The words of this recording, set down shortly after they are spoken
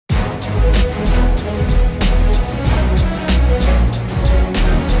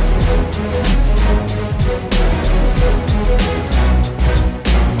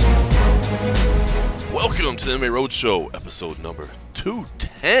Welcome to the MMA Roadshow, episode number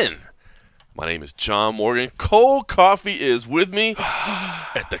 210. My name is John Morgan. Cold Coffee is with me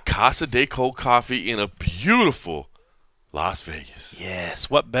at the Casa de Cold Coffee in a beautiful Las Vegas. Yes,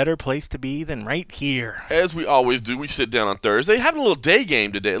 what better place to be than right here? As we always do, we sit down on Thursday, having a little day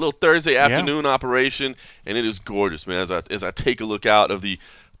game today, a little Thursday afternoon operation, and it is gorgeous, man. As I take a look out of the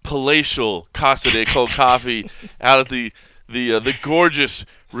palatial Casa de Cold Coffee, out of the gorgeous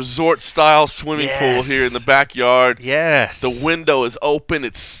resort-style swimming pool here in the backyard. Yes. The window is open.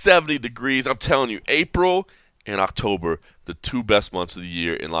 It's 70 degrees. I'm telling you, April and October, the two best months of the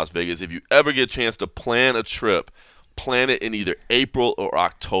year in Las Vegas. If you ever get a chance to plan a trip, plan it in either April or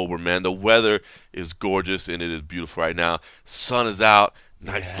October, man. The weather is gorgeous, and it is beautiful right now. Sun is out.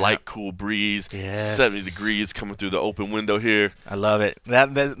 Nice light, cool breeze. Yes. 70 degrees coming through the open window here. I love it.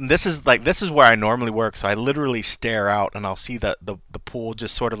 This is where I normally work. So I literally stare out, and I'll see the pool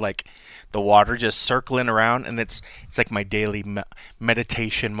just sort of like the water just circling around, and it's like my daily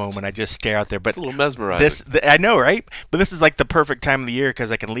meditation moment. I just stare out there. But it's a little mesmerizing. I know, right? But this is like the perfect time of the year because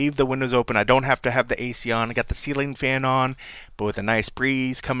I can leave the windows open. I don't have to have the AC on. I got the ceiling fan on, but with a nice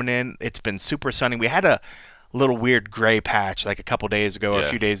breeze coming in. It's been super sunny. We had a little weird gray patch like a couple days ago or a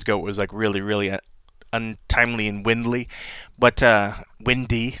few days ago. It was like really, really untimely and windy.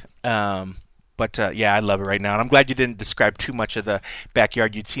 Yeah, I love it right now. And I'm glad you didn't describe too much of the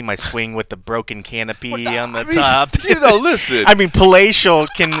backyard. You'd see my swing with the broken canopy on the top. Listen. I mean, palatial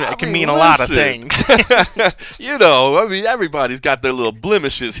can mean a lot of things. Everybody's got their little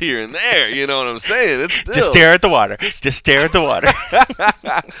blemishes here and there. You know what I'm saying? It's still... Just stare at the water. Just stare at the water.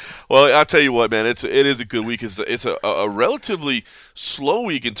 Well, I'll tell you what, man. It is a good week. It's a relatively slow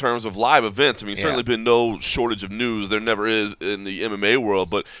week in terms of live events. I mean, certainly been no shortage of news. There never is in the MMA world,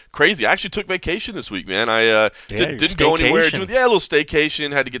 but crazy. I actually took vacation this week, man. I didn't go anywhere. A little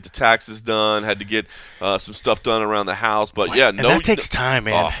staycation. Had to get the taxes done. Had to get some stuff done around the house. But that takes time,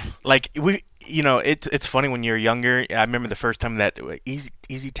 man. It's funny when you're younger. I remember the first time that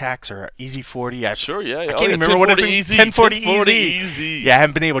easy tax or easy 40. I can't even remember what it is. 1040 easy. Yeah, I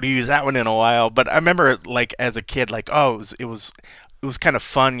haven't been able to use that one in a while. But I remember, like, as a kid, like, it was kind of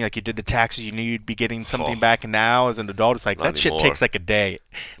fun. Like, you did the taxes, you knew you'd be getting something back, and now as an adult, it's like that shit takes like a day.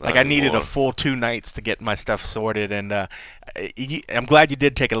 Like, I needed a full 2 nights to get my stuff sorted, and I'm glad you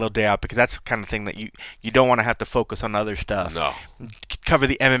did take a little day out because that's the kind of thing that you don't want to have to focus on other stuff. No. Cover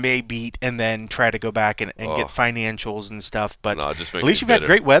the MMA beat and then try to go back and get financials and stuff. But just at least you've had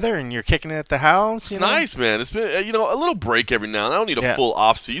great weather and you're kicking it at the house. It's nice, man. It's been a little break every now and then. I don't need a full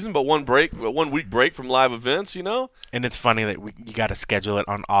off season, but 1 week break from live events. And it's funny that you got to schedule it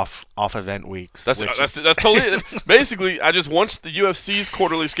on off event weeks. That's totally it. Basically, once the UFC's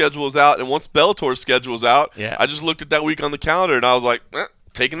quarterly schedule is out and once Bellator's schedule is out, I just looked at that week on the calendar and I was like,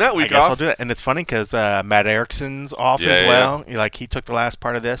 taking that week off. I guess I'll do that. And it's funny because Matt Erickson's off as well. Yeah. Like, he took the last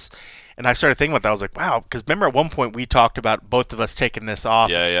part of this. And I started thinking about that. I was like, wow, because remember at one point we talked about both of us taking this off.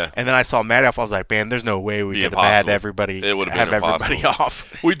 Yeah. And then I saw Matt off. I was like, man, there's no way we could have had everybody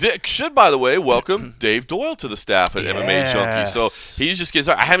off. We should, by the way, welcome Dave Doyle to the staff at MMA Junkie. So he's just getting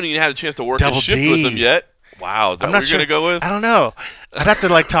started. I haven't even had a chance to work a shift with him yet. Wow, is that what you're going to go with? I don't know. I'd have to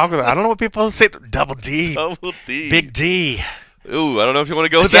talk with him. I don't know what people say. Double D. Double D. Big D. Ooh, I don't know if you want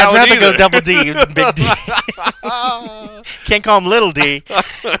to go with that one either. I'd rather go double D than Big D. Can't call him Little D.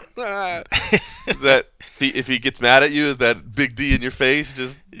 Is that if he gets mad at you? Is that Big D in your face?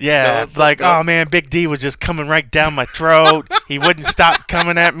 It's like, oh man, Big D was just coming right down my throat. He wouldn't stop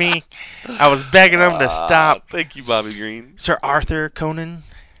coming at me. I was begging him to stop. Thank you, Bobby Green. Sir Arthur Conan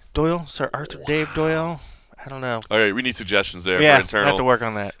Doyle, Sir Arthur Dave Doyle. I don't know. All right, we need suggestions there for internal. I have to work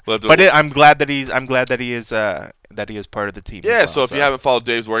on that. I'm glad that he is part of the team. Yeah. So if you haven't followed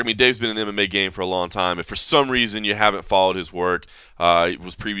Dave's work, I mean, Dave's been in the MMA game for a long time. If for some reason you haven't followed his work, he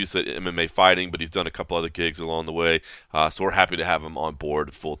was previous at MMA fighting, but he's done a couple other gigs along the way. So we're happy to have him on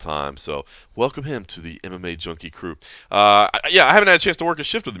board full time. So welcome him to the MMA Junkie crew. I haven't had a chance to work a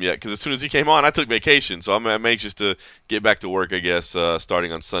shift with him yet because as soon as he came on, I took vacation. So I'm anxious to get back to work, I guess,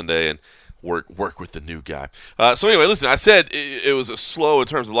 starting on Sunday and work with the new guy. So anyway, listen, I said it was slow in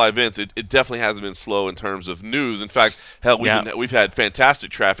terms of live events. It definitely hasn't been slow in terms of news. In fact, we've had fantastic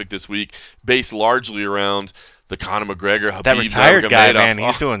traffic this week based largely around the Conor McGregor, Habib, that retired guy, man,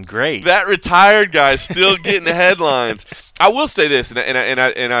 he's doing great. That retired guy still getting the headlines. I will say this, and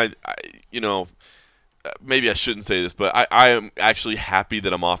I maybe I shouldn't say this, but I am actually happy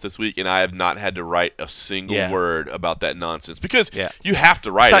that I'm off this week, and I have not had to write a single word about that nonsense because you have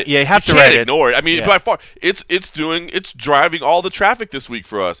to write it. Yeah, you have to write it. You can't ignore it. I mean, by far, it's driving all the traffic this week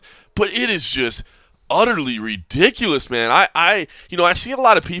for us, but it is just utterly ridiculous, man. I see a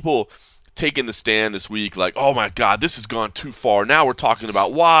lot of people taking the stand this week like, oh my God, this has gone too far. Now we're talking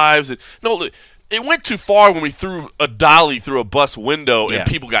about wives. No, it went too far when we threw a dolly through a bus window and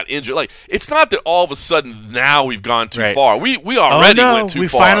people got injured. Like, it's not that all of a sudden now we've gone too far. We already went too far. We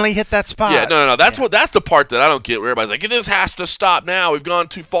finally hit that spot. Yeah, no. That's the part that I don't get, where everybody's like, this has to stop now. We've gone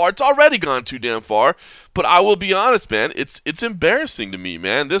too far. It's already gone too damn far. But I will be honest, man. It's embarrassing to me,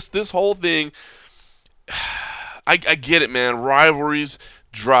 man. This whole thing. I get it, man. Rivalries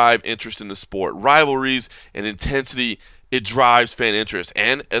drive interest in the sport. Rivalries and intensity, it drives fan interest.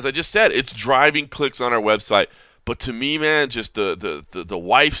 And as I just said, it's driving clicks on our website. But to me, man, just the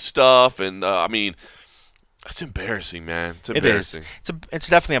wife stuff, and I mean, it's embarrassing, man. It's embarrassing. It's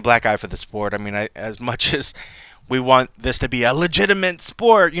definitely a black eye for the sport. I mean, as much as we want this to be a legitimate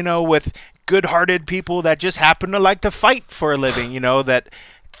sport, with good-hearted people that just happen to like to fight for a living, that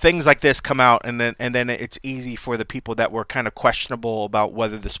things like this come out, and then it's easy for the people that were kind of questionable about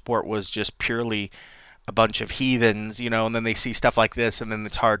whether the sport was just purely a bunch of heathens, and then they see stuff like this, and then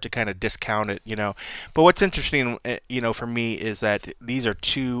it's hard to kind of discount it, But what's interesting, for me is that these are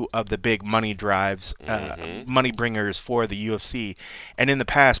two of the big money drives, money bringers for the UFC. And in the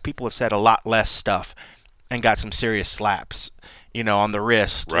past, people have said a lot less stuff and got some serious slaps, on the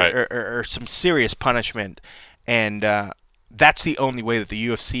wrist, or some serious punishment. And that's the only way that the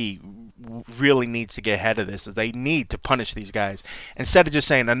UFC really needs to get ahead of this, is they need to punish these guys. Instead of just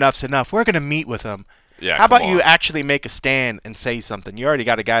saying, enough's enough, we're going to meet with them. Yeah, how about you actually make a stand and say something? You already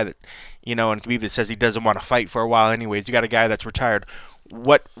got a guy that, and Khabib that says he doesn't want to fight for a while anyways. You got a guy that's retired.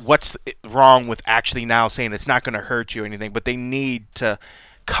 What's wrong with actually now saying it's not going to hurt you or anything? But they need to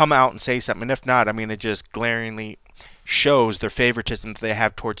come out and say something. And if not, I mean, it just glaringly shows their favoritism that they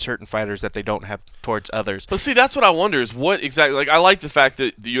have towards certain fighters that they don't have towards others. But see, that's what I wonder, is what exactly, like, I like the fact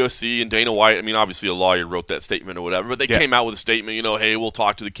that the UFC and Dana White, I mean, obviously a lawyer wrote that statement or whatever, but they came out with a statement, hey, we'll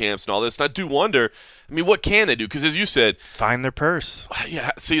talk to the camps and all this. And I do wonder, I mean, what can they do? Because as you said, find their purse.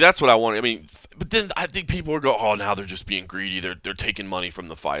 Yeah, see, that's what I want. I mean, but then I think people will go, oh, now they're just being greedy. They're taking money from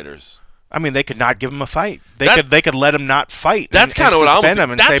the fighters. I mean, they could not give him a fight. They could let him not fight. That's kind of what I was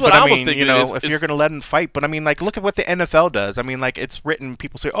thinking. That's what I was thinking. If you're going to let him fight, but I mean, like, look at what the NFL does. I mean, like, it's written.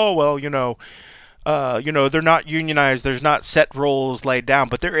 People say, oh well, they're not unionized. There's not set rules laid down,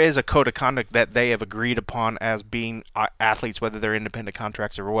 but there is a code of conduct that they have agreed upon as being athletes, whether they're independent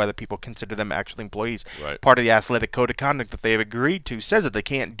contractors or whether people consider them actually employees. Right. Part of the athletic code of conduct that they have agreed to says that they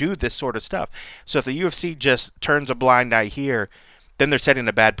can't do this sort of stuff. So if the UFC just turns a blind eye here, then they're setting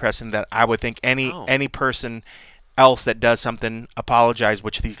a bad precedent that I would think any person else that does something apologize,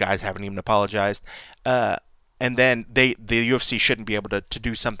 which these guys haven't even apologized, and then the UFC shouldn't be able to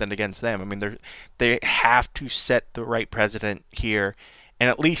do something against them. I mean, they have to set the right precedent here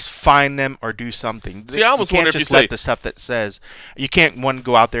and at least fine them or do something. See, I almost wonder if you say the stuff that says you can't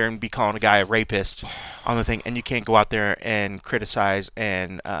go out there and be calling a guy a rapist on the thing, and you can't go out there and criticize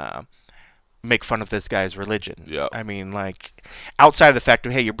and make fun of this guy's religion. Yeah. I mean, like, outside of the fact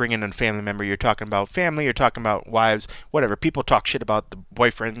of, hey, you're bringing in a family member, you're talking about family, you're talking about wives, whatever. People talk shit about the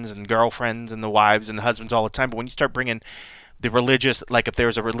boyfriends and girlfriends and the wives and the husbands all the time, but when you start bringing the religious, like if there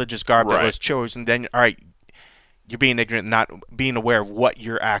was a religious garb that was chosen, then, all right, you're being ignorant, not being aware of what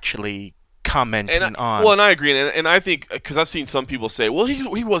you're actually commenting on. Well, and I agree, and I think, because I've seen some people say, well,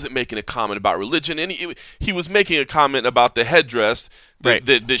 he wasn't making a comment about religion, and he was making a comment about the headdress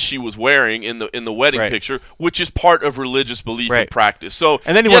that she was wearing in the wedding picture, which is part of religious belief and practice. So,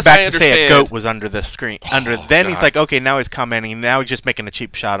 and then he went back to say a goat was under the screen. Then he's like, okay, now he's commenting. Now he's just making a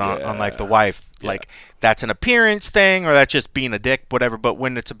cheap shot on like the wife. Yeah. Like, that's an appearance thing, or that's just being a dick, whatever. But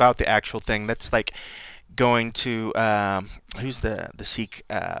when it's about the actual thing, that's like going to who's the Sikh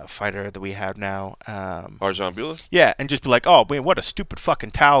fighter that we have now? Arjan Bula? Yeah, and just be like, oh man, what a stupid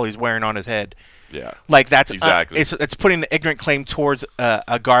fucking towel he's wearing on his head. Yeah, like that's exactly. It's putting an ignorant claim towards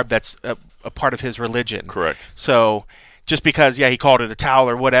a garb that's a part of his religion. Correct. So just because he called it a towel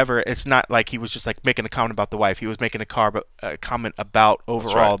or whatever, it's not like he was just like making a comment about the wife. He was making a comment about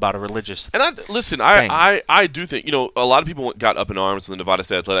overall about a religious. And I do think, a lot of people got up in arms when the Nevada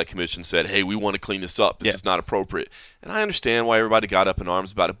State Athletic Commission said, hey, we want to clean this up. This is not appropriate. And I understand why everybody got up in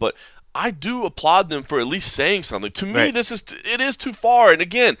arms about it, but I do applaud them for at least saying something. To me, it is too far. And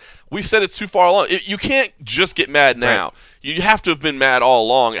again, we said it's too far along. You can't just get mad now. Right. You have to have been mad all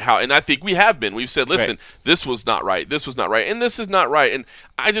along. And I think we have been. We've said, listen, this was not right. This was not right. And this is not right. And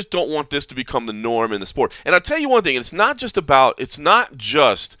I just don't want this to become the norm in the sport. And I'll tell you one thing. It's not just about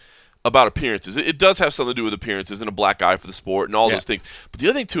appearances. It does have something to do with appearances and a black eye for the sport and all those things. But the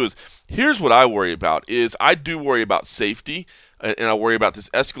other thing, too, is here's what I worry about is I do worry about safety, and I worry about this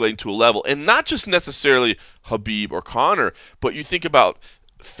escalating to a level, and not just necessarily Khabib or Conor, but you think about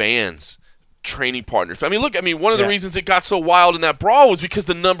fans, training partners. I mean, look, one of the reasons it got so wild in that brawl was because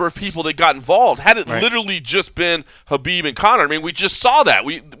the number of people that got involved. Had it literally just been Khabib and Conor, we just saw that.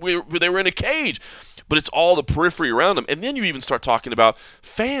 They were in a cage. But it's all the periphery around them. And then you even start talking about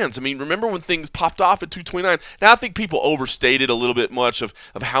fans. Remember when things popped off at 229? Now, I think people overstated a little bit much of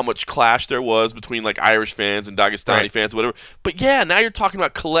how much clash there was between, like, Irish fans and Dagestani fans or whatever. But, yeah, now you're talking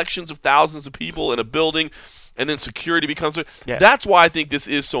about collections of thousands of people in a building, and then security becomes – That's why I think this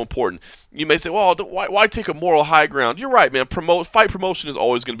is so important. You may say, well, why take a moral high ground? You're right, man. Fight promotion is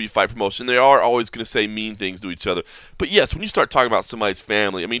always going to be fight promotion. They are always going to say mean things to each other. But, yes, when you start talking about somebody's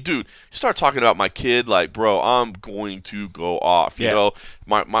family, dude, you start talking about my kid, like, bro, I'm going to go off. You know,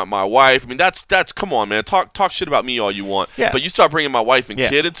 my wife. That's come on, man. Talk shit about me all you want. Yeah. But you start bringing my wife and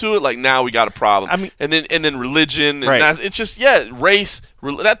kid into it, like, now we got a problem. And then religion. And it's just, race.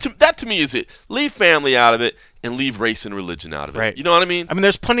 That to me is it. Leave family out of it and leave race and religion out of it. Right. You know what I mean?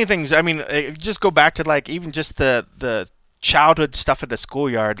 There's plenty of things. Just go back to, like, even just the childhood stuff at the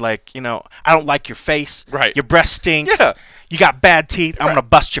schoolyard. Like, I don't like your face. Right. Your breath stinks. Yeah. You got bad teeth. I'm going to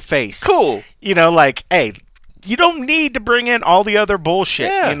bust your face. Cool. Like, hey, you don't need to bring in all the other bullshit.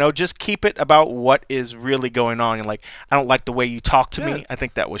 Yeah. Just keep it about what is really going on. And, like, I don't like the way you talk to me. I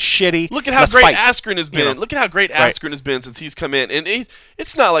think that was shitty. Look at how great Askren has been. Look at how great Askren has been since he's come in. And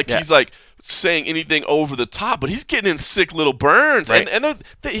it's not like he's, like, saying anything over the top, but he's getting in sick little burns, and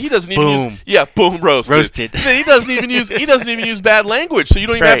he doesn't even use roasted. He doesn't even use bad language, so you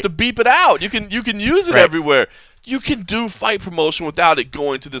don't even have to beep it out. You can use it everywhere. You can do fight promotion without it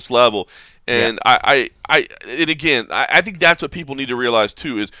going to this level. And I think that's what people need to realize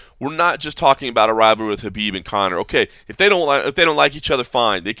too, is we're not just talking about a rivalry with Khabib and Conor. Okay, if they don't like each other,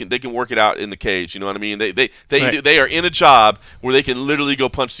 fine. They can work it out in the cage. You know what I mean? They are in a job where they can literally go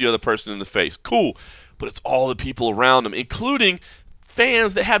punch the other person in the face. Cool, but it's all the people around them, including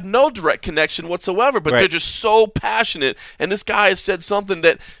fans that have no direct connection whatsoever, but they're just so passionate. And this guy has said something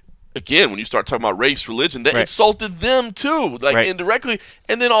that, again, when you start talking about race, religion, that insulted them too, like indirectly.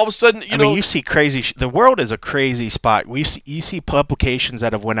 And then all of a sudden, you see crazy. The world is a crazy spot. You see publications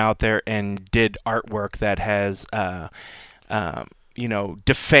that have went out there and did artwork that has,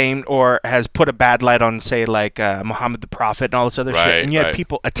 defamed or has put a bad light on, say, like Muhammad the Prophet and all this other shit. And you had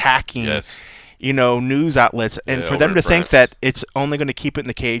people attacking. Yes. News outlets, and for them to think that it's only going to keep it in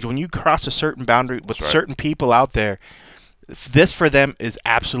the cage, when you cross a certain boundary with certain people out there, this for them is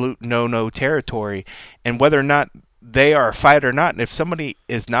absolute no territory. And whether or not they are a fighter or not, and if somebody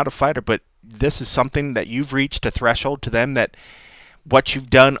is not a fighter, but this is something that you've reached a threshold to them that what you've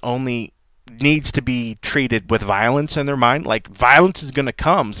done only needs to be treated with violence in their mind, like violence is going to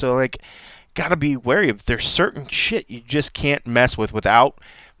come. So, like, got to be wary of, there's certain shit you just can't mess with without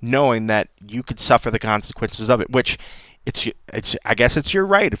knowing that you could suffer the consequences of it, which I guess it's your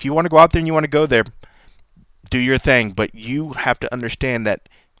right. If you want to go out there and you want to go there, do your thing, but you have to understand that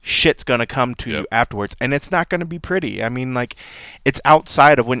shit's going to come to you afterwards, and it's not going to be pretty. It's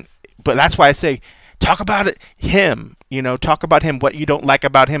outside of but that's why I say, talk about it, talk about him, what you don't like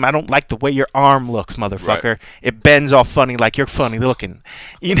about him. I don't like the way your arm looks, motherfucker. Right. It bends all funny, like you're funny looking.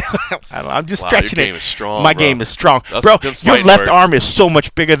 I'm just stretching your game is strong, My game is strong. Bro, your left arm is so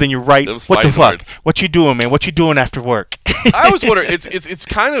much bigger than your right. What the fuck? What you doing, man? What you doing after work? I always wonder, it's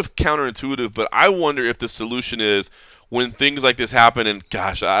kind of counterintuitive, but I wonder if the solution is when things like this happen, and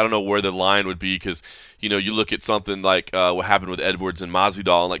gosh, I don't know where the line would be, because you look at something like what happened with Edwards and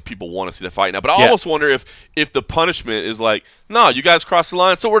Masvidal, and like people want to see the fight now. But I almost wonder if the punishment is like, no, you guys crossed the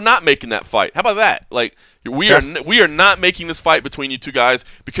line, so we're not making that fight. How about that? Like, we are not making this fight between you two guys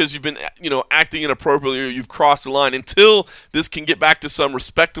because you've been acting inappropriately, or you've crossed the line, until this can get back to some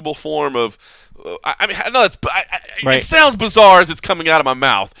respectable form of. I know it sounds bizarre as it's coming out of my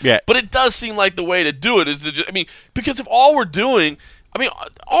mouth, but it does seem like the way to do it is to just, because if all we're doing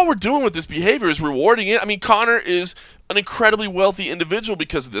with this behavior is rewarding it. Conor is an incredibly wealthy individual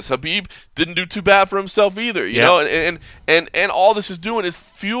because of this. Khabib didn't do too bad for himself either, you know, and all this is doing is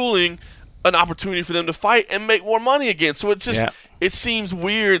fueling an opportunity for them to fight and make more money again. So it's just it seems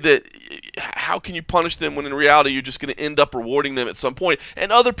weird that how can you punish them when in reality you're just going to end up rewarding them at some point?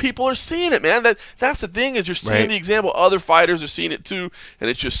 And other people are seeing it, man. That's the thing, is you're seeing the example. Other fighters are seeing it too, and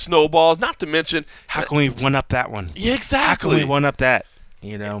it's just snowballs. Not to mention, how can we one up that one? Yeah, exactly. How can we one up that?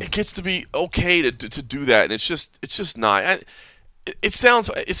 You know, it gets to be okay to do that, and it's just not. It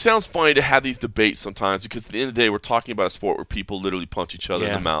sounds funny to have these debates sometimes, because at the end of the day, we're talking about a sport where people literally punch each other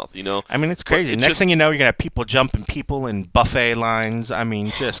in the mouth. You know, I mean, it's crazy. Next thing you know, you're gonna have people jumping people in buffet lines. I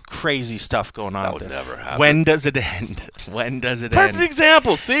mean, just crazy stuff going on. That would never happen. When does it end? When does it end? Perfect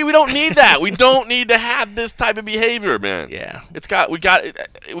example. See, we don't need that. We don't need to have this type of behavior, man. Yeah, we got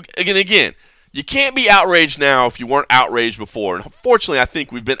again. You can't be outraged now if you weren't outraged before. And unfortunately, I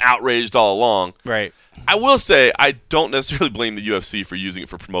think we've been outraged all along. Right. I will say I don't necessarily blame the UFC for using it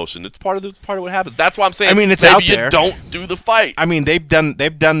for promotion. It's part of what happens. That's why I'm saying. I mean, it's out there. You don't do the fight. I mean, they've done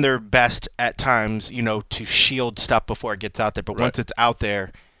their best at times, you know, to shield stuff before it gets out there. But once it's out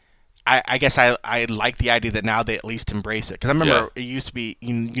there, I guess I like the idea that now they at least embrace it. Because I remember it used to be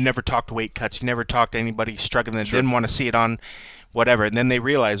you never talked weight cuts, you never talked to anybody struggling that didn't want to see it on whatever, and then they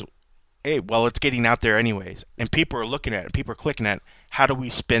realize, hey, well, it's getting out there anyways, and people are looking at it, people are clicking at it. How do we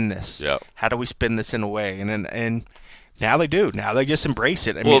spin this? Yep. How do we spin this in a way? And now they do. Now they just embrace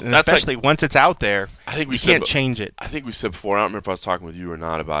it. I mean, especially once it's out there, you can't change it. I think we said before, I don't remember if I was talking with you or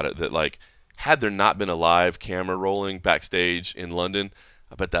not about it, that like, had there not been a live camera rolling backstage in London,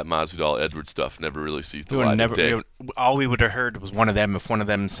 I bet that Masvidal-Edwards stuff never really sees the light of day. All we would have heard was one of them, if one of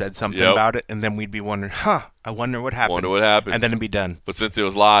them said something about it, and then we'd be wondering, I wonder what happened. And then it'd be done. But since it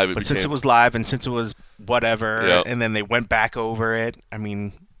was live, since it was live and since it was whatever, and then they went back over it, I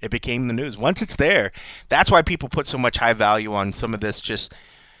mean, it became the news. Once it's there, that's why people put so much high value on some of this. Just,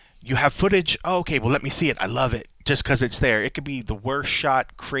 you have footage, okay, well, let me see it. I love it. Just because it's there. It could be the worst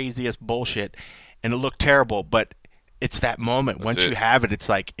shot, craziest bullshit, and it looked terrible, but it's that moment. Once you have it, it's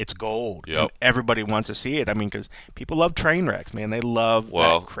like, it's gold. Yep. And everybody wants to see it. I mean, because people love train wrecks, man. They love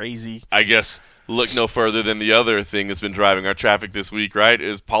that crazy. I guess look no further than the other thing that's been driving our traffic this week, right,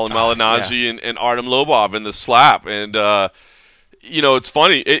 is Paulie Malignaggi and Artem Lobov and the slap. And, you know, it's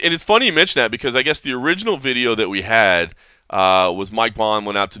funny. And it's funny you mention that, because I guess the original video that we had was Mike Bond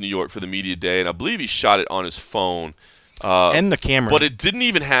went out to New York for the media day, and I believe he shot it on his phone. And the camera. But it didn't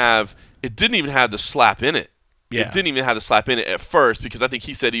even have the slap in it. Yeah. It didn't even have the slap in it at first, because I think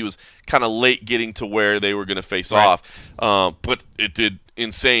he said he was kind of late getting to where they were going to face off. But it did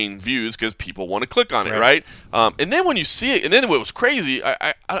insane views because people want to click on it, right? And then when you see it, and then what was crazy,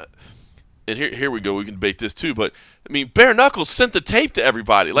 and here we go, we can debate this too, but I mean, Bare Knuckles sent the tape to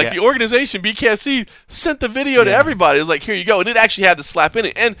everybody. Like the organization, BKFC, sent the video to everybody. It was like, here you go. And it actually had the slap in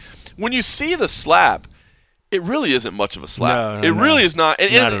it. And when you see the slap, it really isn't much of a slap. It really is not.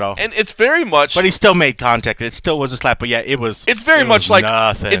 Not at all. And it's very much. But he still made contact. It still was a slap. But yeah, it was. It's very much like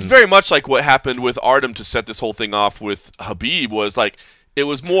nothing. It's very much like what happened with Artem to set this whole thing off with Habib. Was like, it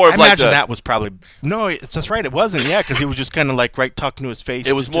was more of I imagine that was probably that's right. It wasn't. Yeah, because he was just kind of like talking to his face.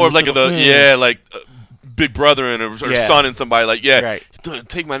 It was more of like big brother and or son and somebody like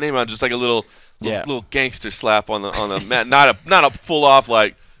take my name out, just like a little gangster slap on the mat. Not a full off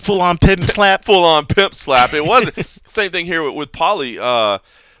like. Full-on pimp slap. Full-on pimp slap. It wasn't. Same thing here with Paulie.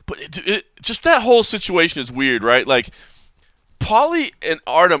 But just that whole situation is weird, right? Like, Paulie and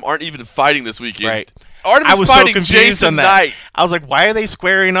Artem aren't even fighting this weekend. Right. Artem is fighting Jason Knight. I was like, why are they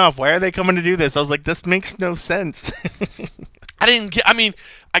squaring off? Why are they coming to do this? I was like, this makes no sense.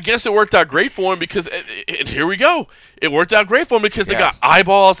 I guess it worked out great for him because, and here we go. It worked out great for him because they got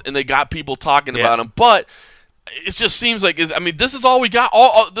eyeballs and they got people talking about him. But it just seems like this is all we got.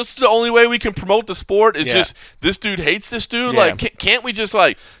 This is the only way we can promote the sport. It's just this dude hates this dude. Like, can't we just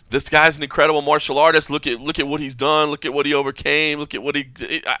like, this guy's an incredible martial artist. Look at what he's done. Look at what he overcame. Look at what he.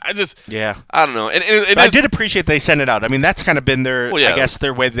 I don't know. And I did appreciate they sent it out. I mean, that's kind of been their. I guess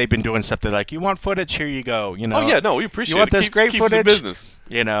their way they've been doing stuff. They're like, you want footage? Here you go. You know. Oh yeah, no, we appreciate. You want this great keeps footage? The business.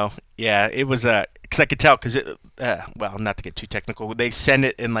 You know. Yeah, it was because I could tell because well, not to get too technical, they send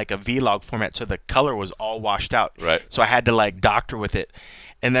it in like a vlog format, so the color was all washed out. Right. So I had to like doctor with it.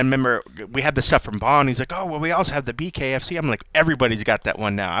 And then remember, we had the stuff from Bond. He's like, oh, well, we also have the BKFC. I'm like, everybody's got that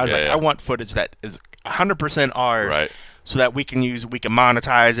one now. I was I want footage that is 100% ours. Right. So that we can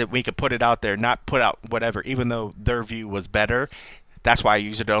monetize it, we can put it out there, not put out whatever, even though their view was better. That's why I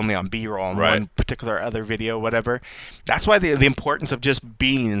use it only on B-roll on one particular other video, whatever. That's why the importance of just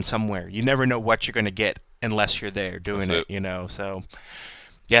being in somewhere. You never know what you're going to get unless you're there doing it, you know. So,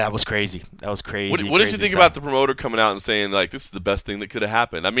 Yeah, that was crazy. That was crazy. What did you think about the promoter coming out and saying, like, this is the best thing that could have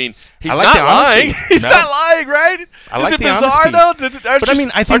happened? I mean, he's like not lying. He's not lying, right? Is it bizarre, though?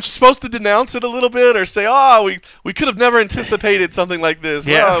 Aren't you supposed to denounce it a little bit or say, oh, we could have never anticipated something like this?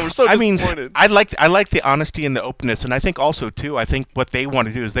 Yeah. Oh, we're so disappointed. I like the honesty and the openness, and I think also, too, I think what they want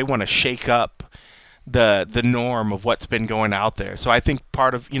to do is they want to shake up the norm of what's been going out there. So I think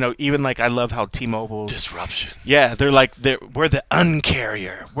part of, even like I love how T-Mobile disruption. Yeah, we're the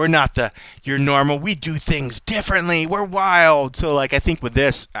uncarrier. We're not your normal. We do things differently. We're wild. So like I think with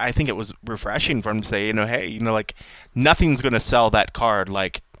this, I think it was refreshing for them to say, hey, like nothing's going to sell that card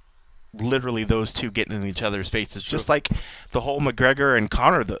like literally those two getting in each other's faces. Just like the whole McGregor and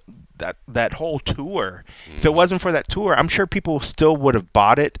Conor that whole tour. If it wasn't for that tour, I'm sure people still would have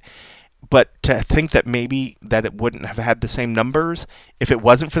bought it. But to think that maybe that it wouldn't have had the same numbers if it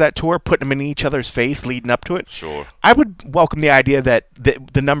wasn't for that tour, putting them in each other's face leading up to it. Sure. I would welcome the idea that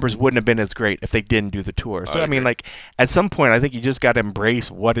the numbers wouldn't have been as great if they didn't do the tour. So, I mean, like, at some point, I think you just got to embrace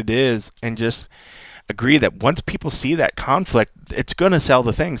what it is and just agree that once people see that conflict, it's going to sell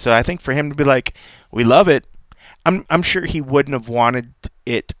the thing. So I think for him to be like, we love it, I'm sure he wouldn't have wanted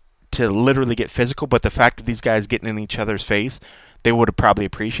it to literally get physical, but the fact of these guys getting in each other's face, they would have probably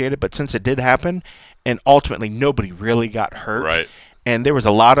appreciated. But since it did happen, and ultimately nobody really got hurt, right? And there was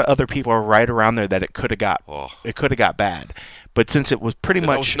a lot of other people right around there that it could have got bad. But since it was pretty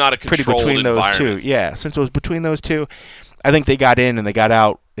much pretty between those two, since it was between those two, I think they got in and they got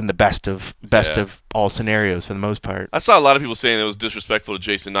out in the best of all scenarios for the most part. I saw a lot of people saying it was disrespectful to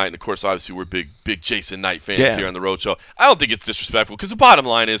Jason Knight, and of course, obviously, we're big Jason Knight fans here on the Roadshow. I don't think it's disrespectful because the bottom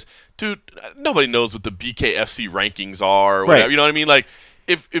line is, dude, nobody knows what the BKFC rankings are, or whatever. You know what I mean? Like,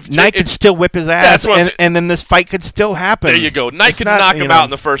 if Knight could still whip his ass, and then this fight could still happen. There you go. Knight could knock him out in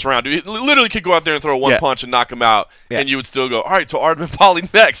the first round. Dude, he literally could go out there and throw one punch and knock him out, and you would still go, all right, so Artem and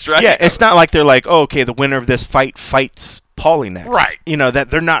Paulie next, right? Yeah, it's not like they're like, oh, okay, the winner of this fight fights Paulie next. Right. That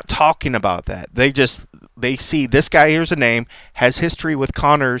they're not talking about that. They see this guy, here's a name, has history with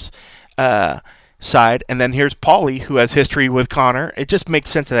Conor's side, and then here's Paulie, who has history with Conor. It just makes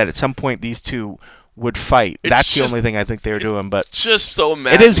sense that at some point these two would fight. That's the only thing I think they were doing. But just so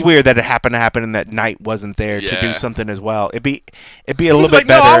mad. It is weird that it happened to happen and that Knight wasn't there to do something as well. It'd be a little bit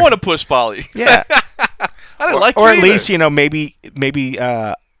better. No, I want to push Paulie. Yeah. I didn't like it or at either. least, maybe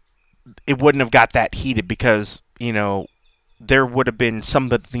it wouldn't have got that heated because, there would have been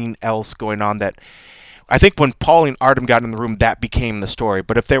something else going on that I think when Paulie and Artem got in the room, that became the story.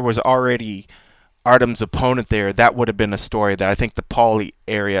 But if there was already Artem's opponent there, that would have been a story that I think the Paulie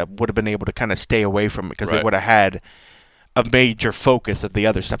area would have been able to kind of stay away from because they would have had a major focus of the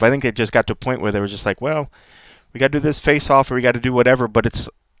other stuff. I think it just got to a point where they were just like, well, we got to do this face-off or we got to do whatever, but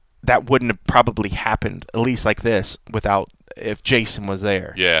that wouldn't have probably happened, at least like this, if Jason was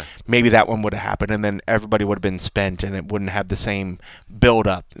there. Yeah. Maybe that one would have happened, and then everybody would have been spent, and it wouldn't have the same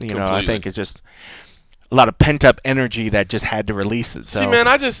build-up. I think it's just a lot of pent-up energy that just had to release itself. See, man,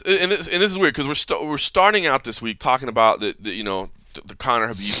 and this is weird because we're starting out this week talking about the Conor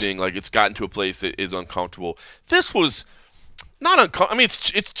Habib thing, like it's gotten to a place that is uncomfortable. This was not uncomfortable. I mean,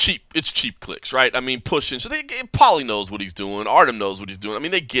 it's cheap clicks, right? I mean, pushing. So Paulie knows what he's doing. Artem knows what he's doing. I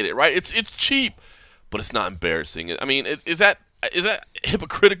mean, they get it, right? It's cheap, but it's not embarrassing. I mean, is that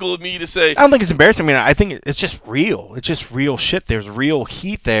hypocritical of me to say? I don't think it's embarrassing. I mean, I think it's just real. It's just real shit. There's real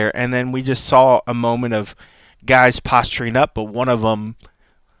heat there, and then we just saw a moment of guys posturing up, but one of them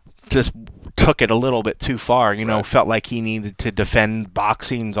just took it a little bit too far. Felt like he needed to defend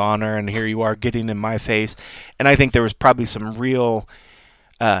boxing's honor, and here you are getting in my face. And I think there was probably some real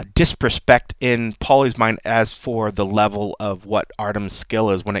disrespect in Paulie's mind as for the level of what Artem's skill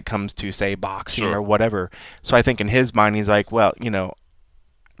is when it comes to, say, boxing or whatever. So I think in his mind, he's like, well,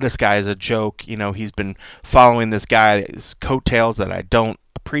 this guy is a joke. He's been following this guy's coattails that I don't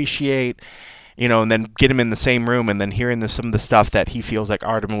appreciate, and then get him in the same room and then hearing some of the stuff that he feels like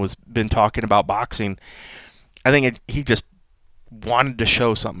Artem was been talking about boxing. I think he just wanted to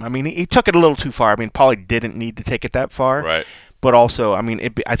show something. I mean, he took it a little too far. I mean, Paulie didn't need to take it that far. Right. But also, I mean,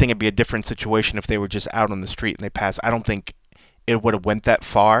 I think it'd be a different situation if they were just out on the street and they passed. I don't think it would have went that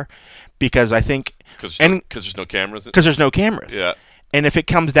far because I think because there's no cameras. Because there's no cameras. Yeah. And if it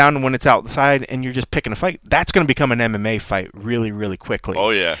comes down to when it's outside and you're just picking a fight, that's going to become an MMA fight really, really quickly.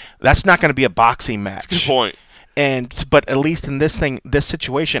 Oh yeah. That's not going to be a boxing match. That's a good point. But at least in this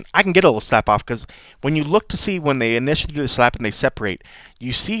situation, I can get a little slap off because when you look to see when they initially do the slap and they separate,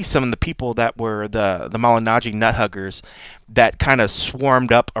 you see some of the people that were the Malignaggi nut huggers that kind of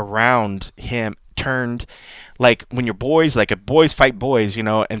swarmed up around him turned. Like when you're boys, like if boys fight boys, you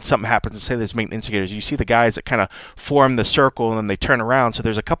know, and something happens, and say there's main instigators, you see the guys that kind of form the circle and then they turn around. So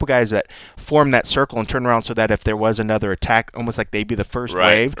there's a couple guys that form that circle and turn around so that if there was another attack, almost like they'd be the first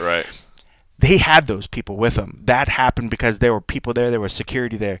wave. Right. They had those people with them. That happened because there were people there was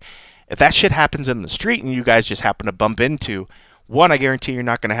security there. If that shit happens in the street and you guys just happen to bump into, one, I guarantee you're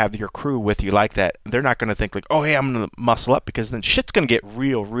not going to have your crew with you like that. They're not going to think like, oh, hey, I'm going to muscle up, because then shit's going to get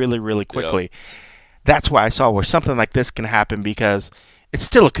real really, really quickly. Yep. That's why I saw where something like this can happen, because it's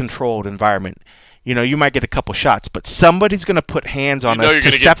still a controlled environment. You know, you might get a couple shots, but somebody's going to put hands on us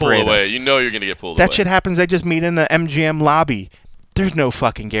to separate us. You know you're going to get pulled away. That shit happens. They just meet in the MGM lobby. There's no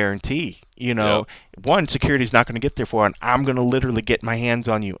fucking guarantee. You know, one, security's not going to get there for, and I'm going to literally get my hands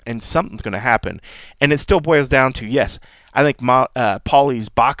on you, and something's going to happen. And it still boils down to, yes, I think Paulie's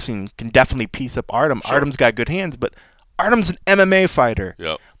boxing can definitely piece up Artem. Sure. Artem's got good hands, but Artem's an MMA fighter.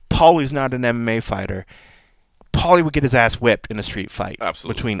 Yep. Paulie's not an MMA fighter. Paulie would get his ass whipped in a street fight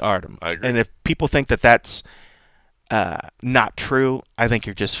between Artem. I agree. And if people think that that's not true, I think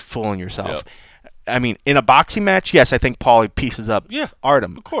you're just fooling yourself. Yep. I mean, in a boxing match, yes, I think Paulie pieces up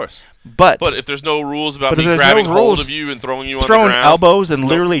Artem. Of course. But if there's no rules about me grabbing hold of you and throwing you on the ground, elbows and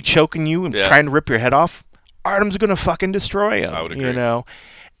literally choking you and trying to rip your head off, Artem's going to fucking destroy him. I would agree. You know?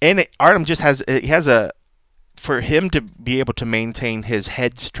 And Artem just has for him to be able to maintain his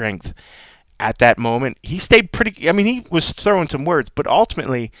head strength at that moment, he stayed pretty. I mean, he was throwing some words, but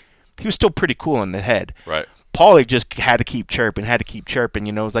ultimately, he was still pretty cool in the head. Right. Paulie just had to keep chirping.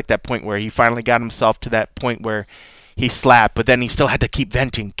 You know, it was like that point where he finally got himself to that point where he slapped, but then he still had to keep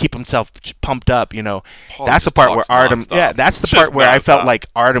venting, keep himself pumped up. You know, Paulie that's the part where Artem. Nonstop. Yeah, that's the part where I felt like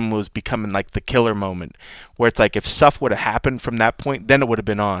Artem was becoming like the killer moment, where it's like if stuff would have happened from that point, then it would have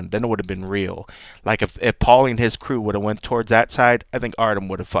been on. Then it would have been real. Like if Paulie and his crew would have went towards that side, I think Artem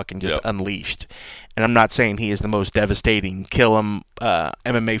would have fucking just unleashed. And I'm not saying he is the most devastating kill him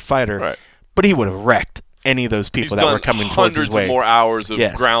MMA fighter, but he would have wrecked any of those people that were coming towards his way. Hundreds of more hours of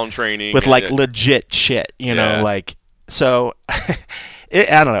ground training with like legit shit, you know, like. So, I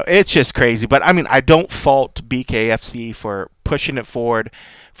don't know. It's just crazy. But, I mean, I don't fault BKFC for pushing it forward,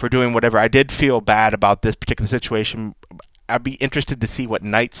 for doing whatever. I did feel bad about this particular situation. I'd be interested to see what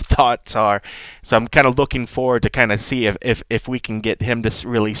Knight's thoughts are. So I'm kind of looking forward to kind of see if we can get him to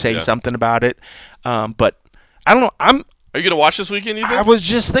really say something about it. But, I don't know. Are you going to watch this weekend, you think? I was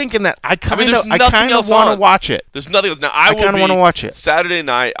just thinking that. I kind of want to watch it. There's nothing else. Now, I kind of want to watch it. Saturday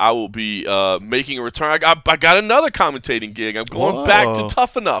night, I will be making a return. I got another commentating gig. I'm going back to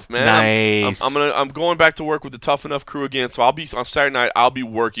Tough Enough, man. Nice. I'm going back to work with the Tough Enough crew again. So I'll be on Saturday night. I'll be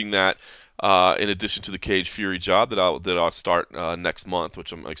working that in addition to the Cage Fury job that I'll start next month,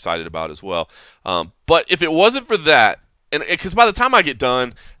 which I'm excited about as well. But if it wasn't for that, and because by the time I get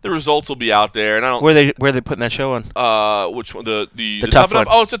done, the results will be out there, and I don't. Where are they putting that show on? Which one? The Tough one.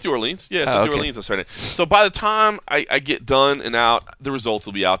 Oh, it's at the Orleans. Yeah, it's at the Orleans on Saturday. So by the time I get done and out, the results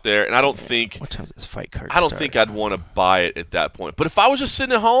will be out there, and I don't think. What time does this fight card? I don't think I'd want to buy it at that point. But if I was just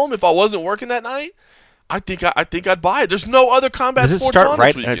sitting at home, if I wasn't working that night, I think I'd buy it. There's no other combat sports on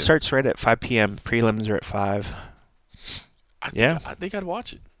this weekend. It starts right at 5 p.m. Prelims are at 5. I think I'd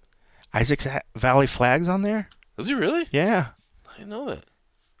watch it. Isaac's Valley Flag's on there. Is he really? Yeah. I didn't know that.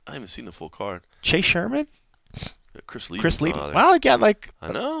 I haven't seen the full card. Chase Sherman? Chris Liebman. Wow, I got like...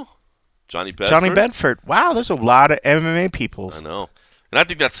 I know. Johnny Bedford. Wow, there's a lot of MMA people. I know. And I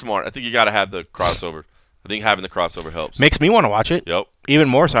think that's smart. I think you got to have the crossover. I think having the crossover helps. Makes me want to watch it. Yep. Even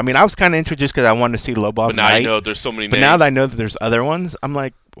more so. I mean, I was kind of into it just because I wanted to see Lobov. But now you know there's so many names. But now that I know that there's other ones, I'm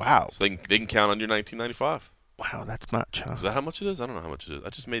like, wow. So they can count on your 1995. Wow, that's much, huh? Is that how much it is? I don't know how much it is. I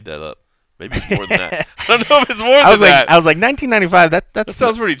just made that up. Maybe it's more than that. I don't know if it's more than that. I was like 1995. That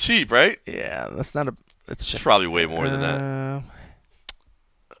sounds pretty cheap, right? Yeah, that's not a. It's probably way more than that. I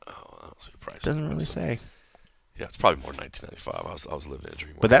don't see the price. Doesn't really say. Yeah, it's probably more than 1995. I was living in a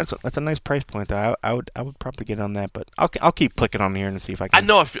dream. But that's a nice price point, though. I would probably get on that, but I'll keep clicking on here and see if I can.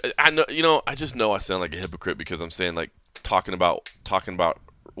 I know. You know, I just know I sound like a hypocrite because I'm saying like talking about.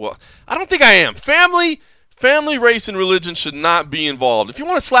 Well, I don't think I am. Family, race, and religion should not be involved. If you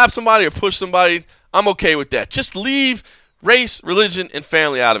want to slap somebody or push somebody, I'm okay with that. Just leave race, religion, and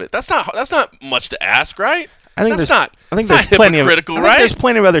family out of it. That's not much to ask, right? I think there's hypocritical, right? There's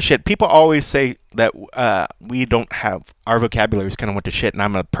plenty of other shit. People always say that we don't have our vocabulary is kind of went to shit, and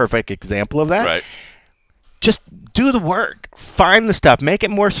I'm a perfect example of that. Right. Just do the work. Find the stuff. Make it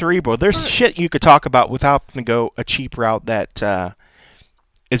more cerebral. There's shit you could talk about without having to go a cheap route that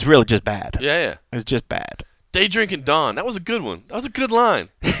is really just bad. Yeah. It's just bad. Day drinking dawn. That was a good one. That was a good line.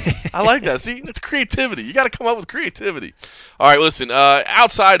 I like that. See, it's creativity. You got to come up with creativity. All right, listen.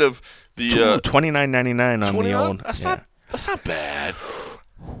 Outside of $29.99 on the old. That's not bad.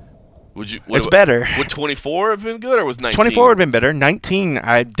 It's better. Would 24 have been good, or was 19? 24 would have been better. 19,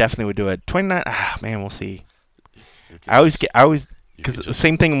 I definitely would do it. 29, man, we'll see. I always because the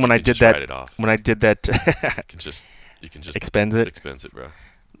same thing when I did that. When I did that, you can just expense it. Expense it, bro.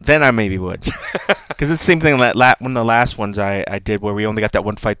 Then I maybe would, because it's the same thing. One of the last ones I did where we only got that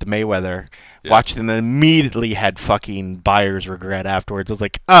one fight, the Mayweather. Yeah. Watched it and then immediately had fucking buyer's regret afterwards. I was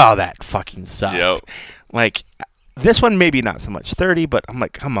like, oh, that fucking sucked. Yep. Like. This one maybe not so much 30, but I'm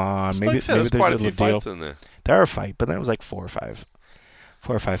like, come on, maybe there's quite a few fights in there. There are a fight, but that was like 4 or 5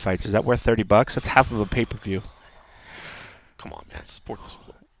 fights. Is that worth $30? That's half of a pay-per-view. Come on, man, support the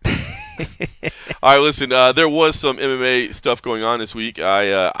sport. All right, listen. There was some MMA stuff going on this week.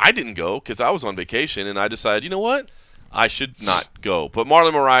 I didn't go because I was on vacation, and I decided, you know what, I should not go. But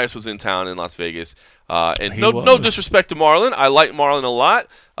Marlon Moraes was in town in Las Vegas. And no disrespect to Marlon. I like Marlon a lot.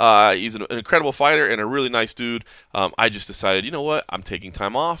 He's an incredible fighter and a really nice dude. I just decided, you know what? I'm taking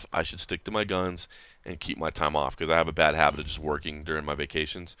time off. I should stick to my guns and keep my time off because I have a bad habit of just working during my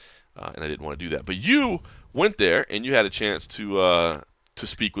vacations, and I didn't want to do that. But you went there, and you had a chance to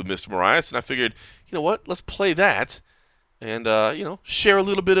speak with Mr. Moraes, and I figured, you know what? Let's play that and, share a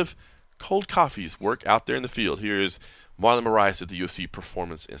little bit of cold coffee's work out there in the field. Here is Marlon Moraes at the UFC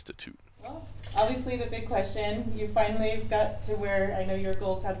Performance Institute. Well, obviously the big question, you finally got to where I know your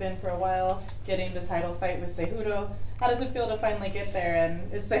goals have been for a while, getting the title fight with Cejudo. How does it feel to finally get there?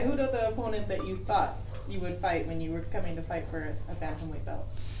 And is Cejudo the opponent that you thought you would fight when you were coming to fight for a bantamweight belt?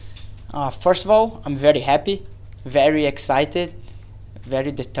 First of all, I'm very happy, very excited,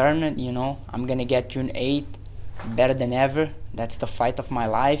 very determined. I'm going to get June 8th better than ever. That's the fight of my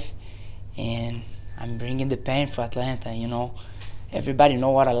life. And I'm bringing the pain for Atlanta, Everybody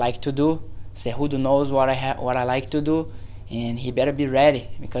know what I like to do. Cejudo knows what I like to do, and he better be ready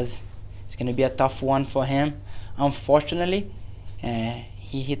because it's gonna be a tough one for him. Unfortunately,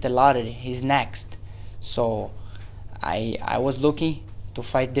 he hit the lottery. He's next. So I was looking to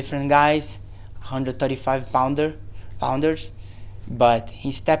fight different guys, 135 pounders, but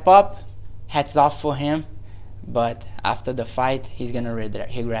he stepped up. Hats off for him. But after the fight, he's gonna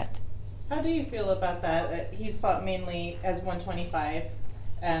regret. How do you feel about that? He's fought mainly as 125,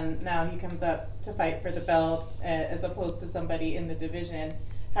 and now he comes up to fight for the belt as opposed to somebody in the division.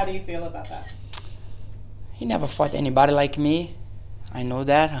 How do you feel about that? He never fought anybody like me. I know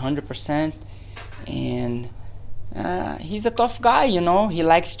that 100%. And he's a tough guy, He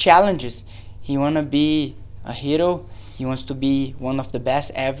likes challenges. He want to be a hero. He wants to be one of the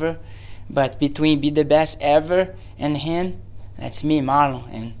best ever. But between be the best ever and him, that's me, Marlon.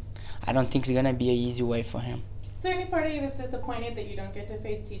 And I don't think it's going to be an easy way for him. Is there any part of you that's disappointed that you don't get to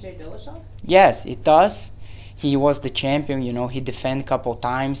face TJ Dillashaw? Yes, it does. He was the champion, He defended a couple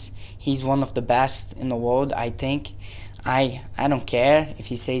times. He's one of the best in the world, I think. I don't care if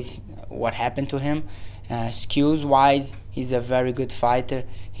he says what happened to him. Skills-wise, he's a very good fighter.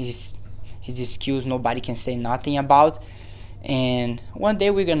 His skills nobody can say nothing about. And one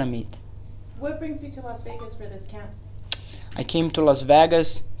day we're going to meet. What brings you to Las Vegas for this camp? I came to Las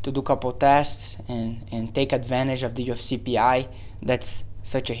Vegas to do a couple tests and take advantage of the UFC PI. That's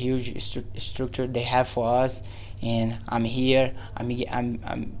such a huge structure they have for us. And I'm here.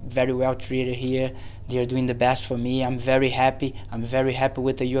 I'm very well treated here. They're doing the best for me. I'm very happy. I'm very happy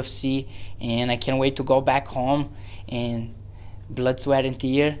with the UFC. And I can't wait to go back home and blood, sweat, and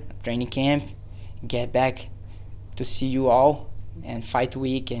tear, training camp, get back to see you all and fight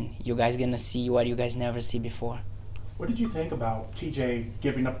week. And you guys going to see what you guys never see before. What did you think about TJ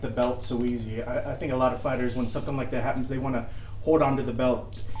giving up the belt so easy? I think a lot of fighters, when something like that happens, they want to hold on to the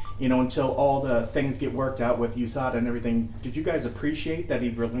belt, until all the things get worked out with USADA and everything. Did you guys appreciate that he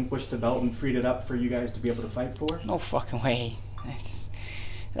relinquished the belt and freed it up for you guys to be able to fight for? No fucking way.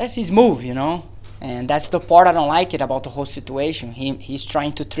 That's his move, And that's the part I don't like it about the whole situation. He's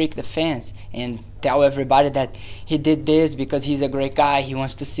trying to trick the fans and tell everybody that he did this because he's a great guy. He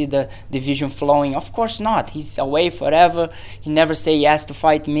wants to see the division flowing. Of course not. He's away forever. He never say yes to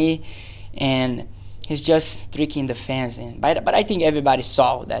fight me. And he's just tricking the fans. But I think everybody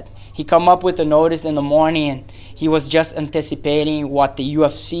saw that. He come up with a notice in the morning and he was just anticipating what the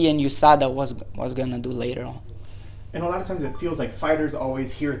UFC and USADA was going to do later on. And a lot of times it feels like fighters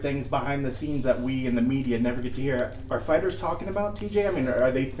always hear things behind the scenes that we in the media never get to hear. Are fighters talking about TJ? I mean,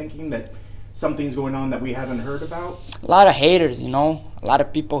 are they thinking that something's going on that we haven't heard about? A lot of haters, A lot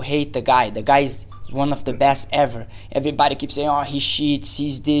of people hate the guy. The guy is one of the best ever. Everybody keeps saying, oh, he cheats,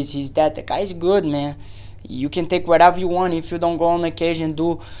 he's this, he's that. The guy's good, man. You can take whatever you want. If you don't go on the cage and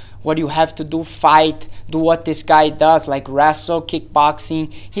do what you have to do, fight, do what this guy does, like wrestle,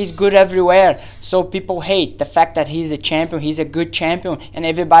 kickboxing. He's good everywhere. So people hate the fact that he's a champion. He's a good champion. And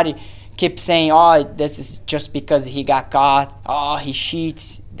everybody keeps saying, oh, this is just because he got caught. Oh, he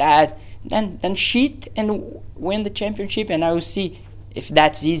cheats, that. Then cheat and win the championship, and I will see if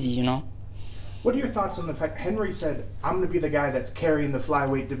that's easy, you know. What are your thoughts on the fact Henry said, I'm going to be the guy that's carrying the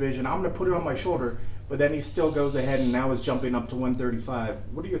flyweight division. I'm going to put it on my shoulder. But then he still goes ahead and now is jumping up to 135.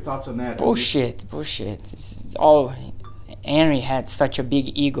 What are your thoughts on that? Bullshit. It's all, Henry had such a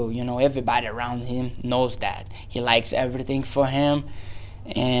big ego, you know. Everybody around him knows that. He likes everything for him,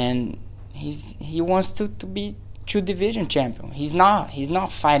 and he wants to be 2-division champion. He's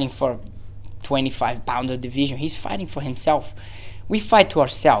not fighting for 25-pounder division. He's fighting for himself. We fight to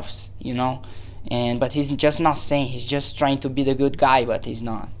ourselves, you know. But he's just not saying. He's just trying to be the good guy, but he's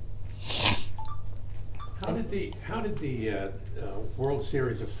not. How did the World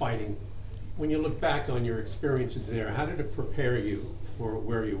Series of Fighting, when you look back on your experiences there, how did it prepare you for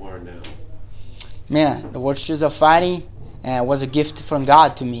where you are now? Man, the World Series of Fighting was a gift from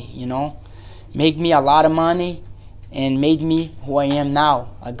God to me, you know. Made me a lot of money and made me who I am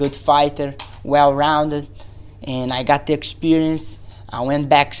now, a good fighter, well-rounded, and I got the experience. I went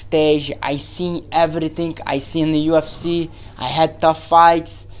backstage, I seen everything I see in the UFC. I had tough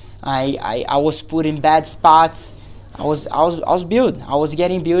fights. I was put in bad spots. I was built. I was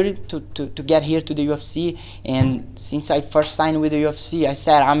getting built to get here to the UFC. And since I first signed with the UFC, I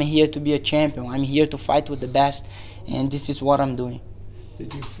said I'm here to be a champion. I'm here to fight with the best, and this is what I'm doing.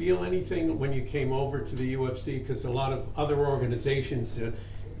 Did you feel anything when you came over to the UFC? Because a lot of other organizations,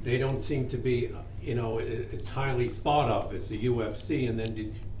 they don't seem to be, you know, as highly thought of as the UFC. And then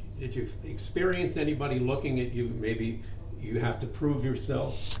did you experience anybody looking at you, maybe you have to prove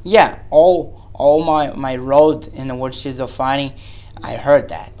yourself? Yeah, all my road in the World Series of Fighting, I heard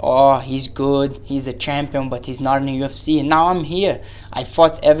that. Oh, he's good, he's a champion, but he's not in the UFC. And now I'm here. I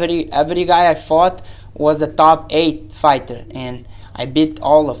fought every guy I fought was a top 8 fighter, and I beat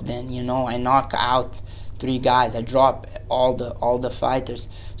all of them. You know, I knock out 3 guys. I drop all the fighters.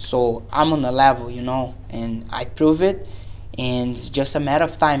 So I'm on the level, you know, and I prove it. And it's just a matter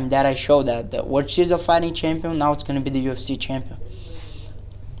of time that I show that the World Series of Fighting champion, now it's going to be the UFC champion.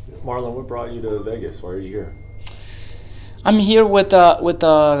 Marlon, what brought you to Vegas? Why are you here? I'm here with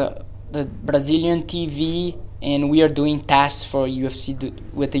the Brazilian TV, and we are doing tests for UFC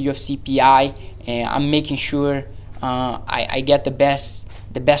with the UFC PI, and I'm making sure I get the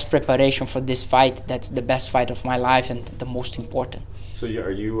best preparation for this fight. That's the best fight of my life and the most important. So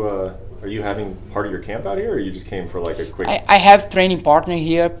are you having part of your camp out here, or you just came for like a quick? I have training partner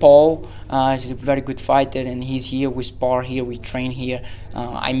here, Paul. He's a very good fighter, and he's here. We spar here, we train here.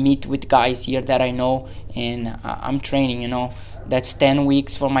 I meet with guys here that I know, and I'm training. You know, that's 10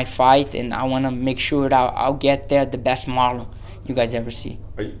 weeks for my fight, and I want to make sure that I'll get there the best Marlon you guys ever see.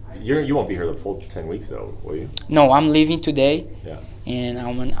 You won't be here the full 10 weeks though, will you? No, I'm leaving today. Yeah. And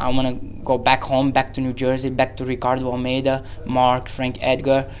I want to go back home, back to New Jersey, back to Ricardo Almeida, Mark, Frank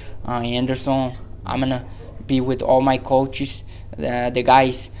Edgar, Anderson. I'm going to be with all my coaches, the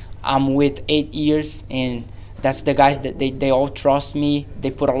guys I'm with 8 years, and that's the guys that they all trust me.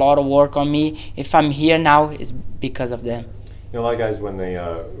 They put a lot of work on me. If I'm here now, it's because of them. You know, a lot of guys, when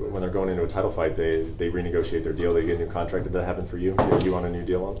they're going into a title fight, they renegotiate their deal. They get a new contract. Did that happen for you? Are you on a new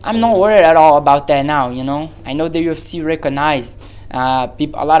deal? I'm not worried at all about that now, you know. I know the UFC recognize. A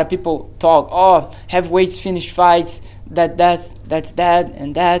lot of people talk, oh, heavyweights finish fights, that's that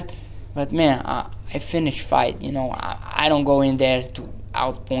and that. But man, I finish fight, you know. I don't go in there to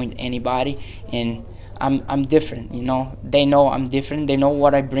outpoint anybody, and I'm different, you know. They know I'm different. They know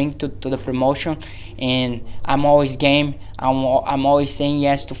what I bring to the promotion, and I'm always game. I'm always saying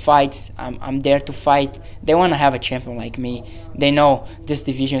yes to fights. I'm there to fight. They want to have a champion like me. They know this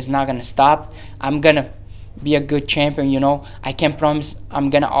division is not gonna stop. I'm gonna be a good champion, you know. I can't promise I'm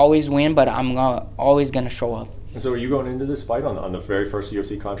gonna always win, but I'm always gonna show up. And so, are you going into this fight on the very first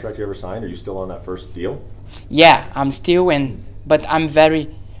UFC contract you ever signed? Are you still on that first deal? Yeah, I'm still, but I'm very,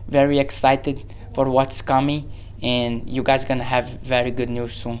 very excited for what's coming, and you guys gonna have very good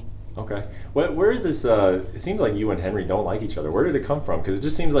news soon. Okay. Where is this? It seems like you and Henry don't like each other. Where did it come from? Because it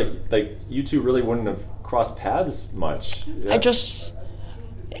just seems like you two really wouldn't have crossed paths much. Yeah.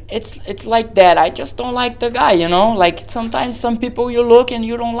 It's like that. I just don't like the guy, you know. Like sometimes some people you look and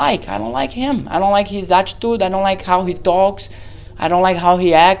you don't like. I don't like him. I don't like his attitude. I don't like how he talks. I don't like how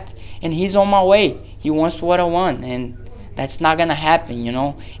he acts. And he's on my way. He wants what I want, and that's not gonna happen, you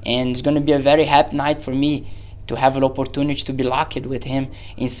know. And it's gonna be a very happy night for me to have an opportunity to be locked with him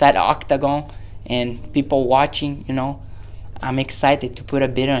inside the octagon and people watching, you know, I'm excited to put a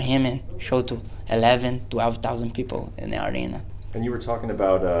bid on him and show to 11, 12,000 people in the arena. And you were talking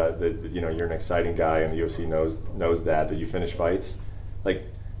about you're an exciting guy, and the UFC knows that you finish fights. Like,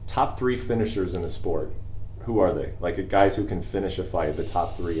 top 3 finishers in the sport, who are they? Like, guys who can finish a fight, the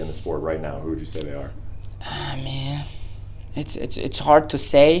top 3 in the sport right now, who would you say they are? Man, it's hard to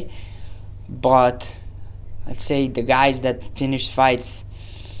say, but let's say the guys that finish fights,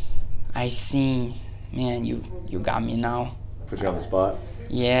 I see, man, you got me now. Put you on the spot?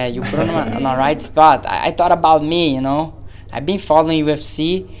 Yeah, you put me on the right spot. I thought about me, you know. I've been following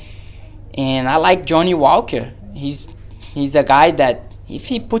UFC, and I like Johnny Walker. He's a guy that if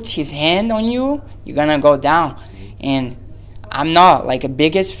he puts his hand on you, you're gonna go down. And I'm not like a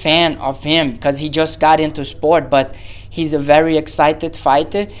biggest fan of him because he just got into sport, but he's a very excited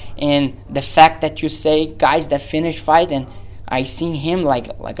fighter. And the fact that you say guys that finish fight, and I seen him like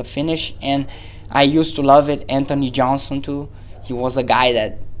a finish, and I used to love it. Anthony Johnson too. He was a guy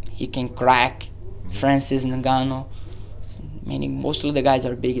that he can crack. Francis Ngannou. Meaning most of the guys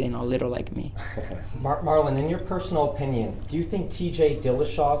are big and a little like me. Marlon, in your personal opinion, do you think TJ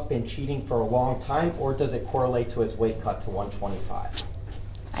Dillashaw's been cheating for a long time, or does it correlate to his weight cut to 125?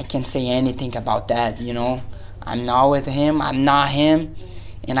 I can't say anything about that, you know. I'm not with him, I'm not him,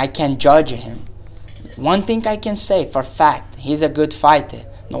 and I can't judge him. One thing I can say for a fact, he's a good fighter.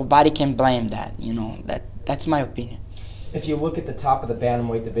 Nobody can blame that, you know. That's my opinion. If you look at the top of the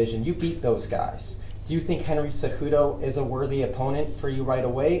bantamweight division, you beat those guys. Do you think Henry Cejudo is a worthy opponent for you right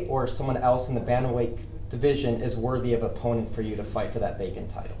away, or someone else in the bantamweight division is worthy of opponent for you to fight for that vacant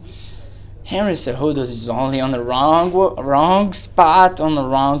title? Henry Cejudo is only on the wrong spot on the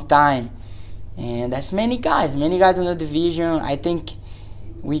wrong time. And that's many guys in the division. I think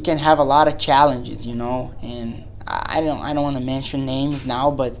we can have a lot of challenges, you know. And I don't want to mention names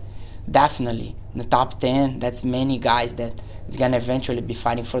now, but definitely in the top 10, that's many guys that is going to eventually be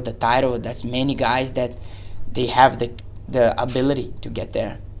fighting for the title. That's many guys that they have the ability to get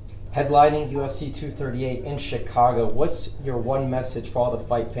there. Headlining UFC 238 in Chicago, what's your one message for all the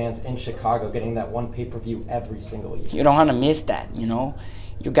fight fans in Chicago getting that one pay-per-view every single year? You don't want to miss that, you know.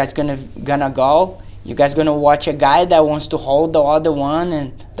 You guys gonna go, you guys gonna watch a guy that wants to hold the other one,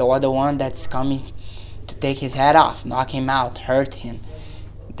 and the other one that's coming to take his head off, knock him out, hurt him.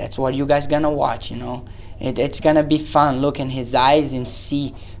 That's what you guys gonna watch, you know. It's gonna be fun. Look in his eyes and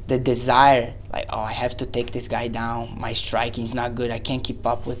see the desire. Like, oh, I have to take this guy down. My striking is not good. I can't keep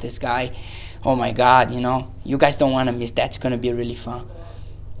up with this guy. Oh my God, you know. You guys don't want to miss. That's gonna be really fun.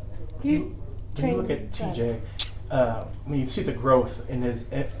 When you look at TJ, when you see the growth in his,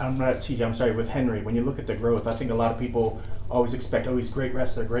 I'm not TJ. I'm sorry, with Henry. When you look at the growth, I think a lot of people always expect, oh, he's a great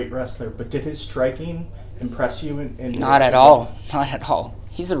wrestler. But did his striking impress you? Not at all. Not at all.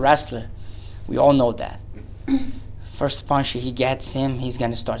 He's a wrestler. We all know that. First punch he gets him, he's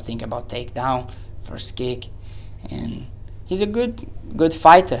gonna start thinking about takedown, first kick, and he's a good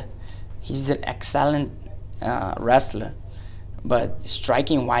fighter. He's an excellent wrestler, but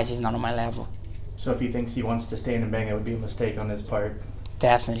striking wise, he's not on my level. So if he thinks he wants to stand and bang, it would be a mistake on his part.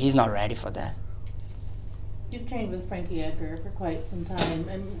 Definitely, he's not ready for that. You've trained with Frankie Edgar for quite some time,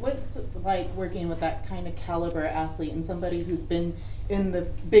 and what's it like working with that kind of caliber athlete and somebody who's been in the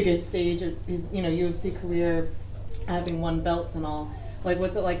biggest stage of his, UFC career, having won belts and all? Like,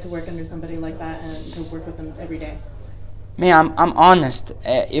 what's it like to work under somebody like that and to work with them every day? Man, I'm honest.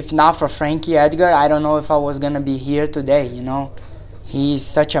 If not for Frankie Edgar, I don't know if I was gonna be here today. You know, he's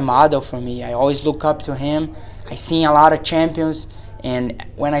such a model for me. I always look up to him. I seen a lot of champions. And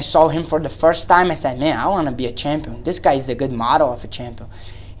when I saw him for the first time, I said, man, I want to be a champion. This guy is a good model of a champion.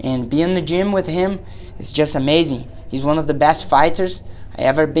 And being in the gym with him is just amazing. He's one of the best fighters I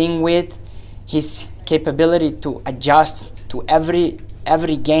ever been with. His capability to adjust to every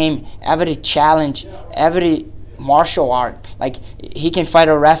game, every challenge, every martial art. Like, he can fight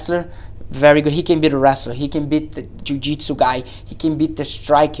a wrestler, very good. He can beat a wrestler. He can beat the jiu-jitsu guy. He can beat the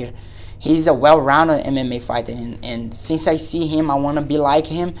striker. He's a well-rounded MMA fighter, and since I see him, I want to be like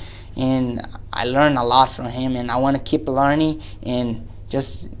him, and I learn a lot from him, and I want to keep learning and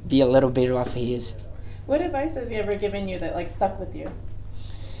just be a little bit of his. What advice has he ever given you that stuck with you?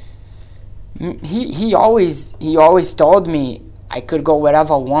 He always told me I could go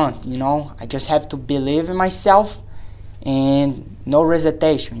wherever I want. I just have to believe in myself and no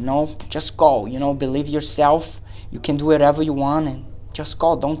hesitation. Just go. Believe yourself. You can do whatever you want and just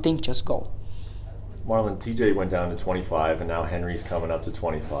go. Don't think, just go. Marlon, TJ went down to 25, and now Henry's coming up to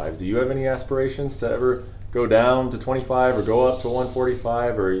 25. Do you have any aspirations to ever go down to 25 or go up to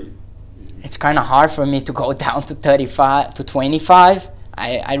 145? Or it's kind of hard for me to go down to 35 to 25.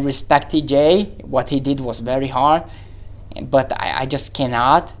 I respect TJ. What he did was very hard, but I just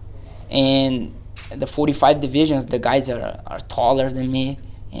cannot. And the 45 divisions, the guys are taller than me,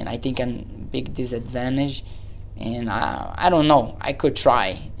 and I think I'm a big disadvantage. And I don't know. I could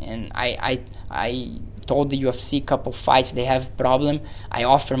try. And I told the UFC a couple fights they have problem. I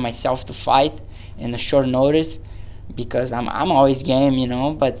offer myself to fight in a short notice because I'm always game, you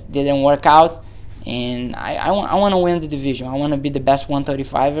know, but didn't work out. And I want to win the division. I want to be the best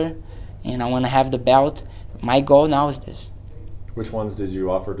 135er, and I want to have the belt. My goal now is this. Which ones did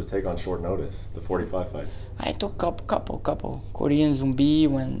you offer to take on short notice? The 45 fights. I took a couple. Korean Zumbi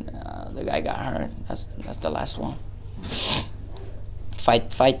when the guy got hurt. That's the last one.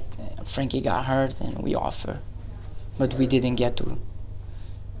 Fight. Frankie got hurt, and we offer, but we didn't get to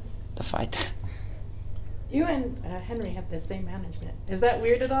the fight. You and Henry have the same management. Is that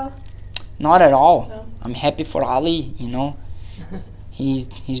weird at all? Not at all. No? I'm happy for Ali. You know, he's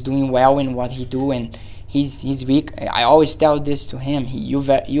doing well in what he do, and he's weak. I always tell this to him.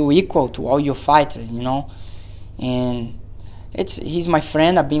 You equal to all your fighters. You know, and he's my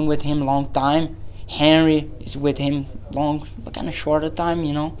friend. I've been with him a long time. Henry is with him kind of shorter time.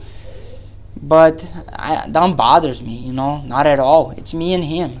 You know. But that bothers me, you know, not at all. It's me and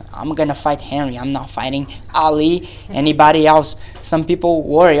him. I'm going to fight Henry. I'm not fighting Ali, anybody else. Some people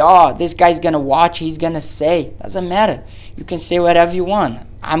worry, this guy's going to watch, he's going to say. Doesn't matter. You can say whatever you want.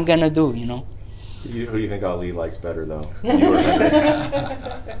 I'm going to do, you know. Who do you think Ali likes better, though?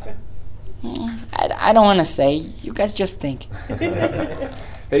 I don't want to say. You guys just think.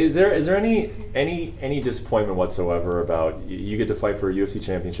 Hey, is there any disappointment whatsoever about you get to fight for a UFC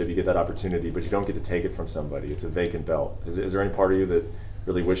championship, you get that opportunity, but you don't get to take it from somebody? It's a vacant belt. Is there any part of you that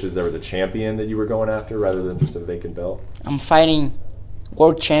really wishes there was a champion that you were going after rather than just a vacant belt? I'm fighting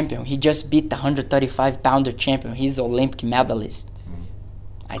world champion. He just beat the 135-pounder champion. He's an Olympic medalist.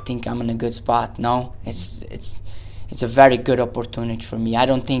 I think I'm in a good spot. No, it's a very good opportunity for me. I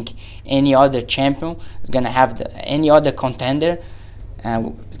don't think any other champion is gonna have any other contender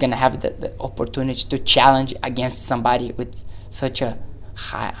is gonna have the opportunity to challenge against somebody with such a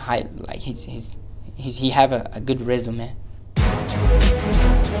high like he have a good resume.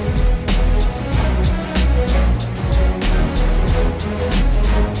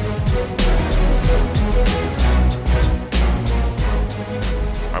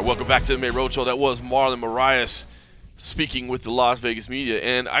 All right, welcome back to the MMA Roadshow. That was Marlon Moraes speaking with the Las Vegas media,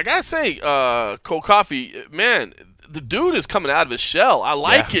 and I gotta say, Cold Coffee, man, the dude is coming out of his shell. I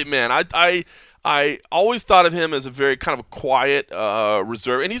like it, man. I always thought of him as a very kind of a quiet,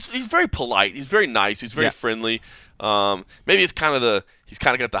 reserved, and he's very polite. He's very nice. He's very friendly. Maybe it's kind of he's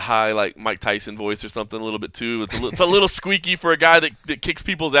kind of got the high like Mike Tyson voice or something a little bit too. It's a little squeaky for a guy that kicks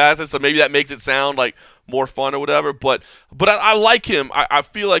people's asses. So maybe that makes it sound like more fun or whatever. But I like him. I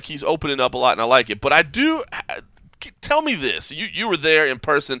feel like he's opening up a lot, and I like it. But I do. Tell me this. You were there in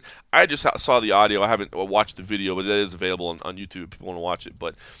person. I just saw the audio. I haven't watched the video, but it is available on YouTube if people want to watch it.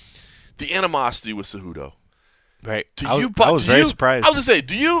 But the animosity with Cejudo. Right. I was very surprised. I was going to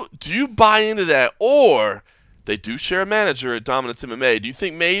say, do you buy into that? Or they do share a manager at Dominance MMA. Do you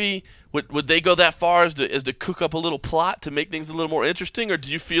think maybe would they go that far as to cook up a little plot to make things a little more interesting, or do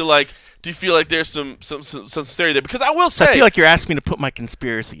you feel like there's some sincerity there? Because I will say, I feel like you're asking me to put my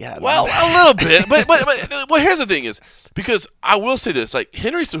conspiracy hat on. Well, a little bit, but well, here's the thing is, because I will say this, like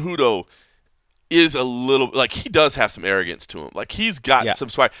Henry Cejudo is a little, like, he does have some arrogance to him. Like, he's got some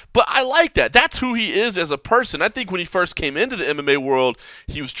swag. But I like that. That's who he is as a person. I think when he first came into the MMA world,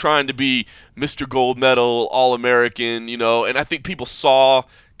 he was trying to be Mr. Gold Medal, All-American, you know, and I think people saw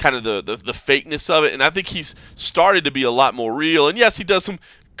kind of the fakeness of it, and I think he's started to be a lot more real. And yes, he does some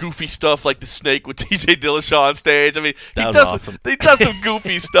goofy stuff like the snake with TJ Dillashaw on stage. I mean, he does some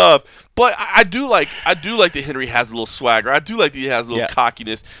goofy stuff. But I do like that Henry has a little swagger. I do like that he has a little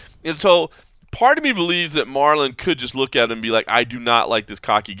cockiness. And so part of me believes that Marlon could just look at him and be like, I do not like this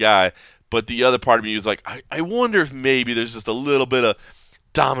cocky guy. But the other part of me is like, I wonder if maybe there's just a little bit of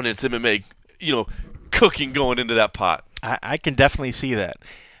Dominance MMA, you know, cooking going into that pot. I can definitely see that.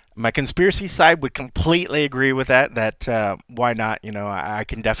 My conspiracy side would completely agree with that. That why not? You know, I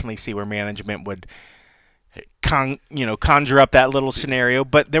can definitely see where management would, conjure up that little scenario.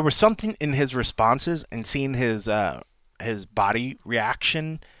 But there was something in his responses and seeing his body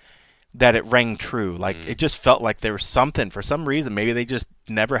reaction that it rang true. Like it just felt like there was something for some reason. Maybe they just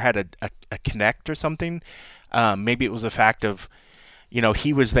never had a connect or something. Maybe it was a fact of,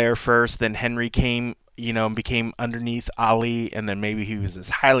 he was there first, then Henry came, and became underneath Ali, and then maybe he was this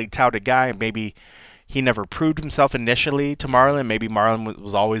highly touted guy. Maybe he never proved himself initially to Marlon. Maybe Marlon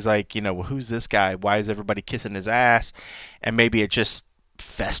was always like, who's this guy? Why is everybody kissing his ass? And maybe it just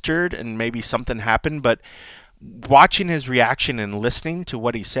festered and maybe something happened. But watching his reaction and listening to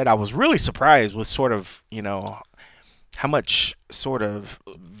what he said, I was really surprised with sort of, how much sort of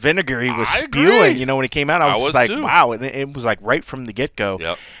vinegar he was spewing, when he came out. I was like, too. Wow. And it was like right from the get-go.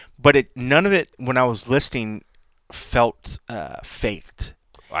 Yep. But none of it, when I was listening, felt faked.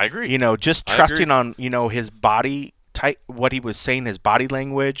 I agree. Just trusting on, his body type, what he was saying, his body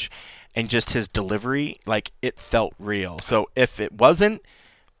language, and just his delivery, like, it felt real. So if it wasn't,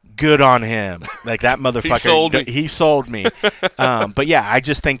 good on him. Like, that motherfucker, he sold me. But yeah, I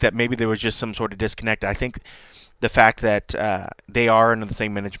just think that maybe there was just some sort of disconnect. I think the fact that they are under the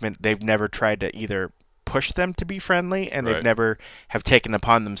same management, they've never tried to either push them to be friendly, and they've never have taken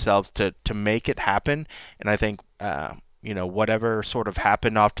upon themselves to make it happen. And I think, whatever sort of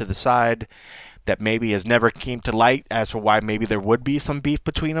happened off to the side that maybe has never came to light as for why maybe there would be some beef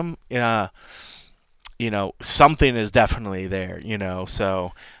between them, something is definitely there,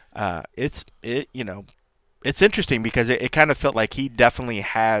 so it's interesting because it kind of felt like he definitely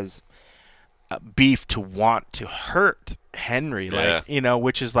has beef to want to hurt Henry,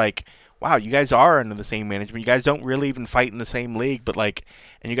 which is like, wow, you guys are under the same management. You guys don't really even fight in the same league, but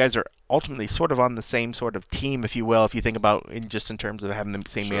and you guys are ultimately sort of on the same sort of team, if you will, if you think about in terms of having the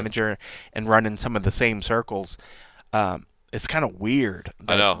same manager and running some of the same circles. It's kind of weird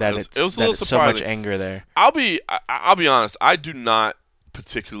that, I know. That it was a little surprising. So much anger there. I'll be honest. I do not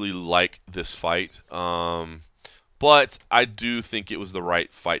particularly like this fight, but I do think it was the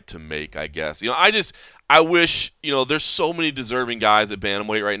right fight to make. I guess I wish there's so many deserving guys at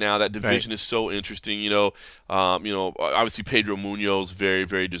bantamweight right now. That division is so interesting. Obviously Pedro Munoz very,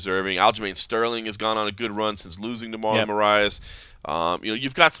 very deserving. Aljamain Sterling has gone on a good run since losing to Marlon Moraes.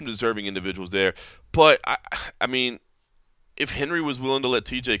 You've got some deserving individuals there, but I mean, if Henry was willing to let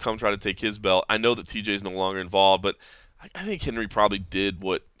TJ come try to take his belt, I know that TJ is no longer involved, but I think Henry probably did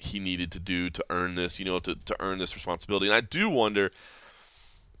what he needed to do to earn this, to earn this responsibility. And I do wonder,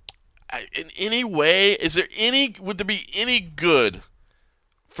 in any way, would there be any good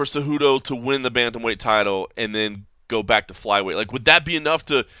for Cejudo to win the bantamweight title and then go back to flyweight? Like, would that be enough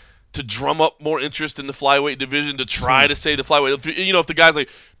to drum up more interest in the flyweight division, to try to say the flyweight? If the guy's like,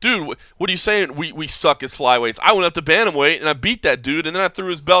 dude, what are you saying? We suck as flyweights. I went up to bantamweight and I beat that dude, and then I threw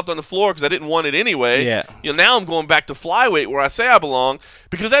his belt on the floor because I didn't want it anyway. Yeah. Now I'm going back to flyweight where I say I belong,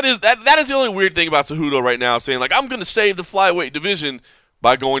 because that is the only weird thing about Cejudo right now, saying like, I'm going to save the flyweight division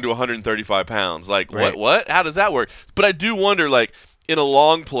by going to 135 pounds. Like, what? How does that work? But I do wonder, like, in a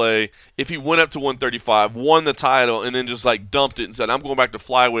long play, if he went up to 135, won the title, and then just like dumped it and said, I'm going back to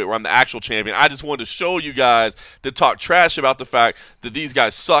flyweight where I'm the actual champion. I just wanted to show you guys that talk trash about the fact that these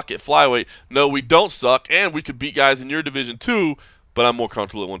guys suck at flyweight. No, we don't suck, and we could beat guys in your division too, but I'm more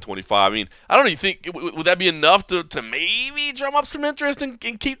comfortable at 125. I mean, I don't even think, would that be enough to maybe drum up some interest and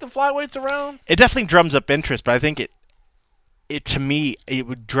keep the flyweights around? It definitely drums up interest, but I think it to me, it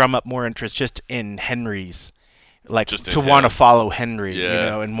would drum up more interest just in Henry's, like, to want to follow Henry,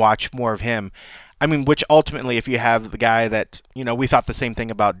 and watch more of him. I mean, which ultimately, if you have the guy that, we thought the same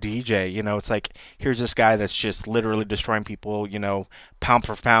thing about DJ, it's like, here's this guy that's just literally destroying people, pound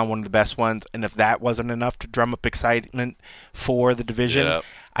for pound, one of the best ones. And if that wasn't enough to drum up excitement for the division,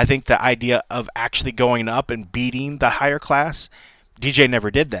 I think the idea of actually going up and beating the higher class, DJ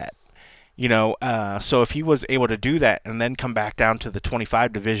never did that. So if he was able to do that and then come back down to the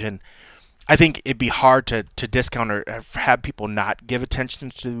 25 division, I think it'd be hard to discount or have people not give attention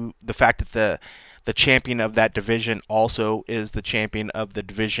to the fact that the champion of that division also is the champion of the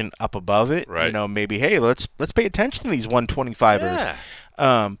division up above it. Right. Maybe, hey, let's pay attention to these 125ers.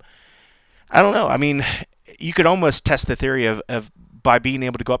 Yeah. I don't know. I mean, you could almost test the theory of by being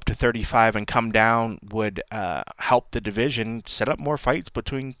able to go up to 35 and come down would help the division set up more fights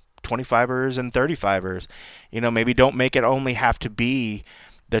between 25ers and 35ers. Maybe don't make it only have to be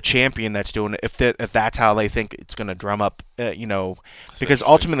the champion that's doing it, if that's how they think it's going to drum up, because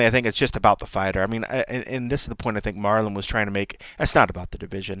ultimately I think it's just about the fighter. I mean, and this is the point I think Marlon was trying to make. It's not about the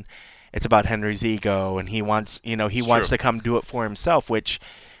division. It's about Henry's ego, and he wants, wants to come do it for himself, which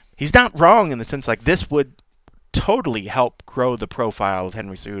he's not wrong in the sense, like, this would totally help grow the profile of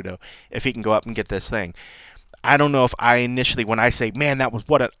Henry Cejudo if he can go up and get this thing. I don't know if I initially, when I say, man,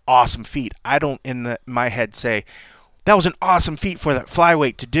 what an awesome feat, I don't in my head say, that was an awesome feat for that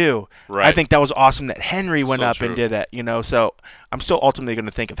flyweight to do. Right. I think that was awesome that Henry went up true. And did that, So I'm still ultimately going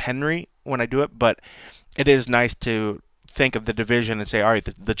to think of Henry when I do it, but it is nice to think of the division and say, all right,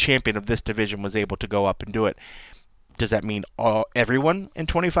 the champion of this division was able to go up and do it. Does that mean everyone in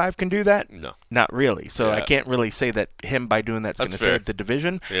 25 can do that? No. Not really. So I can't really say that him by doing that's going to save the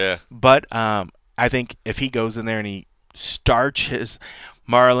division. Yeah. But I think if he goes in there and he starch his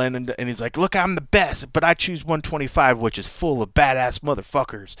Marlon, and he's like, look, I'm the best, but I choose 125, which is full of badass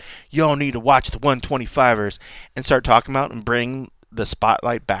motherfuckers. Y'all need to watch the 125ers, and start talking about and bring the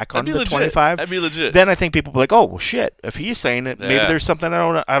spotlight back on the 25. That'd be legit. Then I think people will be like, oh, well, shit. If he's saying it, maybe there's something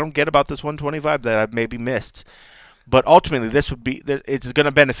I don't get about this 125 that I've maybe missed. But ultimately, it's going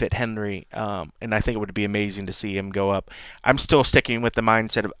to benefit Henry, and I think it would be amazing to see him go up. I'm still sticking with the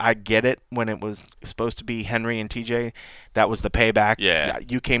mindset of I get it when it was supposed to be Henry and TJ. That was the payback. Yeah.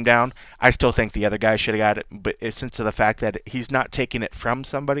 You came down. I still think the other guy should have got it, but since of the fact that he's not taking it from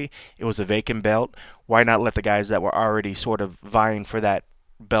somebody, it was a vacant belt. Why not let the guys that were already sort of vying for that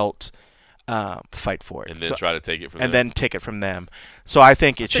belt fight for it, and then try to take it from them. And then take it from them. So I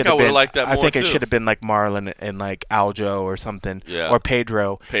think it should have been. Liked that more I think too. It should have been like Marlon and like Aljo or something, yeah. or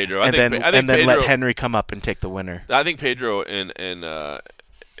Pedro. And then Pedro, let Henry come up and take the winner. I think Pedro and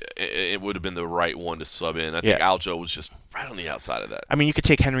it would have been the right one to sub in. I think Aljo was just right on the outside of that. I mean, you could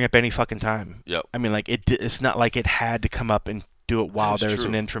take Henry up any fucking time. Yep. I mean, like it's not like it had to come up and do it while there's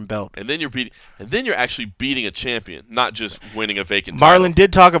an interim belt. And then you're actually beating a champion, not just winning a vacant title. Marlon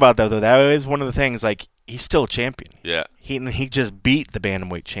did talk about that though. That is one of the things. Like he's still a champion. Yeah. He just beat the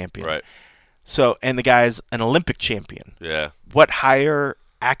bantamweight champion. Right. So and the guy's an Olympic champion. Yeah. What higher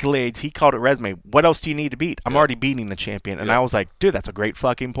accolades? He called it resume. What else do you need to beat? I'm already beating the champion. And I was like, dude, that's a great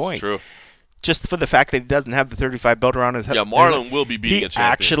fucking point. It's true. Just for the fact that he doesn't have the 35 belt around his head. Yeah, Marlon will be beating a champion.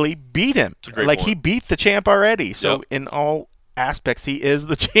 He actually beat him. It's a great point. He beat the champ already. So in all aspects, he is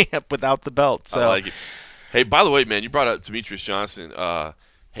the champ without the belt. So I like it. Hey, by the way, man, you brought up Demetrius Johnson.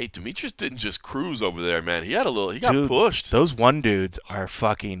 Hey, Demetrius didn't just cruise over there, man. He got pushed. Those one dudes are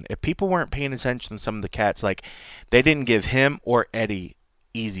fucking. If people weren't paying attention to some of the cats, like they didn't give him or Eddie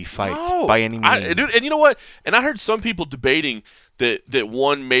easy fights by any means. And you know what? And I heard some people debating that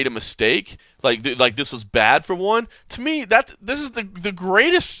one made a mistake, like this was bad for one. To me, this is the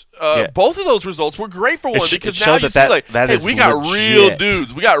greatest. Both of those results were great for one because now you see hey, we got real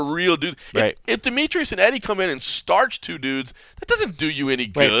dudes. We got real dudes. Right. If Demetrius and Eddie come in and starch two dudes, that doesn't do you any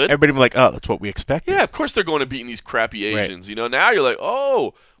good. Everybody be like, oh, that's what we expected. Yeah, of course they're going to beating these crappy Asians. You know, now you're like,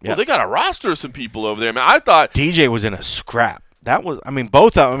 oh, well, they got a roster of some people over there. Man, I thought DJ was in a scrap. That was,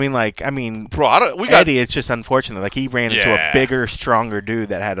 both of them. Bro, Eddie, it's just unfortunate. Like, he ran into a bigger, stronger dude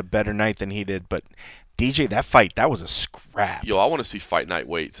that had a better night than he did. But DJ, that was a scrap. Yo, I want to see fight night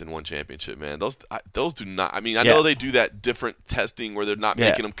weights in one championship, man. Those do not. I mean, I know they do that different testing where they're not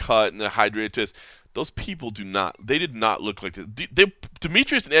making them cut and the hydrated test. Those people do not. They did not look like this.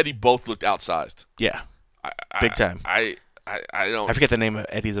 Demetrius and Eddie both looked outsized. Yeah, big time. I don't. I forget the name of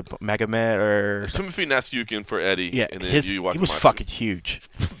Eddie's Magomed or Timothy Nasukin for Eddie. Yeah, and then he was fucking huge.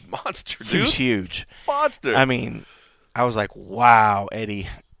 Monster, dude. He was huge. Monster. I mean, I was like, wow, Eddie.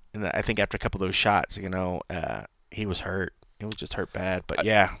 And I think after a couple of those shots, he was hurt. He was just hurt bad. But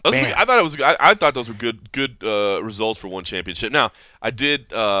I thought those were good results for one championship. Now I did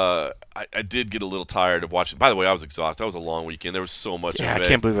get a little tired of watching. By the way, I was exhausted. That was a long weekend. There was so much. Yeah, I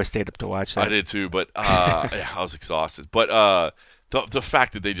can't believe I stayed up to watch that. I did too, but I was exhausted. But the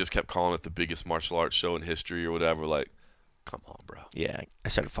fact that they just kept calling it the biggest martial arts show in history or whatever, like, come on, bro. Yeah, I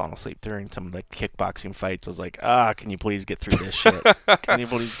started falling asleep during some of the kickboxing fights. I was like, can you please get through this shit? Can you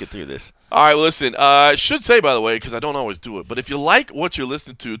please get through this? All right, listen. I should say, by the way, because I don't always do it, but if you like what you're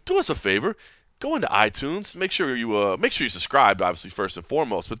listening to, do us a favor. Go into iTunes. Make sure you subscribe, obviously, first and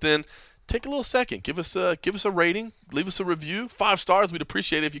foremost. But then take a little second. Give us a rating. Leave us a review. 5 stars. We'd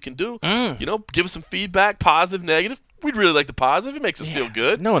appreciate it if you can do. Give us some feedback, positive, negative. We'd really like the positive. It makes us feel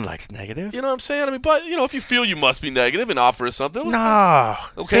good. No one likes negative. You know what I'm saying? But, if you feel you must be negative and offer us something. No.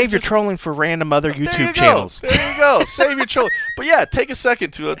 Okay, save your trolling for random other YouTube channels. There you go. Save your trolling. But, yeah, take a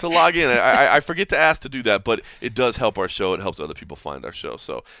second to log in. I forget to ask to do that, but it does help our show. It helps other people find our show.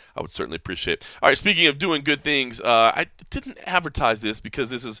 So I would certainly appreciate it. All right, speaking of doing good things, I didn't advertise this because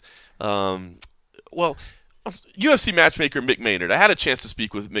this is, UFC matchmaker Mick Maynard. I had a chance to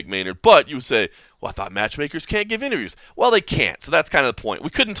speak with Mick Maynard, but you would say, well, I thought matchmakers can't give interviews. Well, they can't, so that's kind of the point. We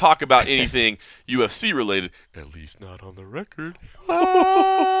couldn't talk about anything UFC related, at least not on the record.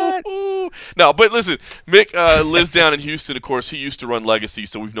 No, but listen, Mick lives down in Houston. Of course, he used to run Legacy,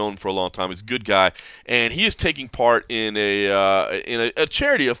 so we've known him for a long time. He's a good guy, and he is taking part in a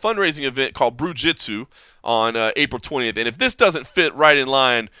charity, a fundraising event called Brewjitsu on April 20th. And if this doesn't fit right in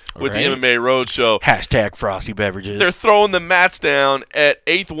line with the MMA Roadshow, hashtag Frosty Beverages. They're throwing the mats down at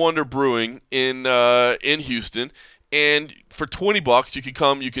 8th Wonder Brewing in Houston. And for $20, you can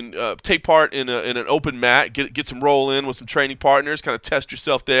come. You can take part in an open mat, get some roll in with some training partners, kind of test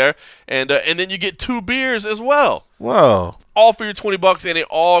yourself there, and then you get 2 beers as well. Whoa. All for your $20, and it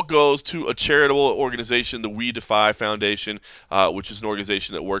all goes to a charitable organization, the We Defy Foundation, which is an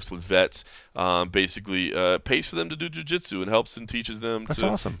organization that works with vets. Basically, pays for them to do jiu-jitsu and helps and teaches them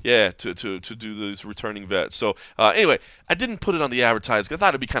awesome. to do these returning vets. So anyway, I didn't put it on the advertising. I thought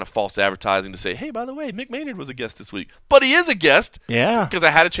it'd be kind of false advertising to say, hey, by the way, Mick Maynard was a guest this week, but he is a guest. Yeah, because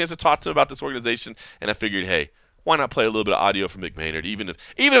I had a chance to talk to him about this organization, and I figured, hey, why not play a little bit of audio from Mick Maynard, even if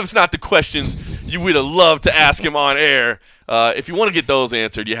it's not the questions you would have loved to ask him on air. If you want to get those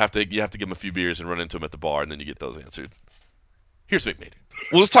answered, you have to give him a few beers and run into him at the bar, and then you get those answered. Here's Mick Maynard.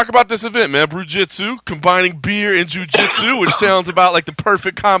 Well, let's talk about this event, man. Brujitsu, combining beer and jiu-jitsu, which sounds about like the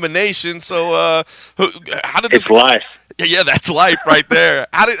perfect combination. So, how did this? It's life. Yeah, that's life right there.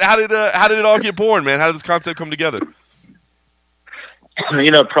 How did it all get born, man? How did this concept come together?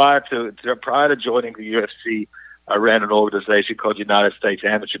 Prior to joining the UFC, I ran an organization called United States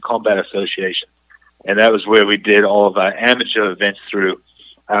Amateur Combat Association, and that was where we did all of our amateur events through.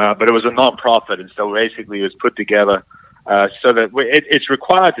 But it was a non-profit, and so basically it was put together so that it's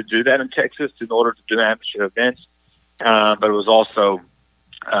required to do that in Texas in order to do amateur events. But it was also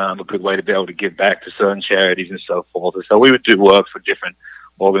a good way to be able to give back to certain charities and so forth. And so we would do work for different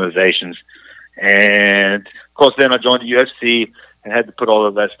organizations. And, of course, then I joined the UFC and had to put all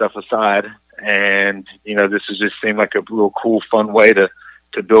of that stuff aside. And, this just seemed like a real cool, fun way to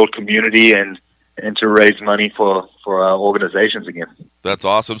build community and to raise money for our organizations again. That's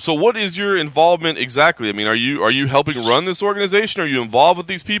awesome. So what is your involvement exactly? I mean, are you helping run this organization? Are you involved with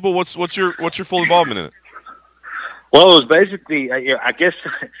these people? What's your full involvement in it? Well, it was basically, I guess,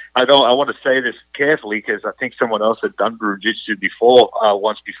 I want to say this carefully because I think someone else had done Jiu-Jitsu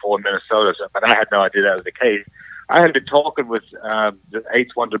once before in Minnesota, but I had no idea that was the case. I had been talking with the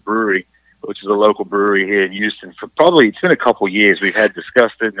Eighth Wonder Brewery, which is a local brewery here in Houston, for it's been a couple of years. We've had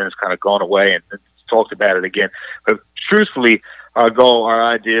discussed it, and then it's kind of gone away and talked about it again. But truthfully, our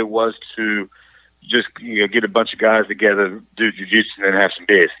idea was to just get a bunch of guys together, do jiu-jitsu, and then have some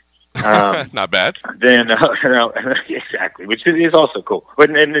beers. Not bad. Then exactly, which is also cool,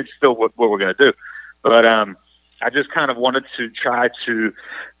 and it's still what we're going to do. But I just kind of wanted to try to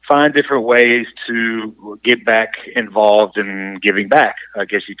find different ways to get back involved in giving back, I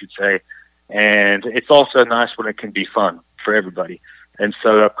guess you could say. And it's also nice when it can be fun for everybody. And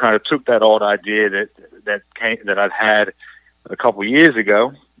so I kind of took that old idea that I'd had a couple years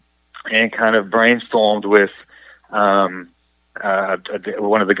ago and kind of brainstormed with one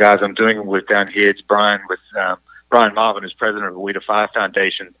of the guys I'm doing it with down here. It's Brian Marvin, who's president of the We Defy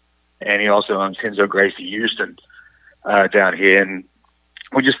Foundation, and he also owns Henzo Gracie Houston down here. And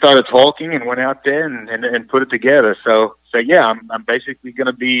we just started talking and went out there and put it together. So yeah, I'm basically going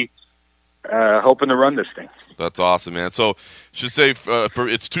to be hoping to run this thing. That's awesome, man. So should say for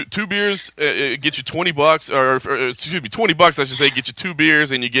it's two beers, get you $20, or excuse me, $20. I should say, get you 2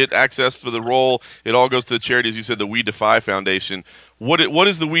 beers and you get access for the roll. It all goes to the charity, as you said, the We Defy Foundation. What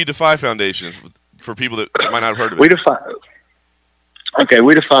is the We Defy Foundation for people that might not have heard of it? We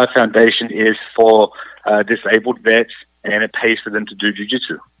Defy Foundation is for disabled vets, and it pays for them to do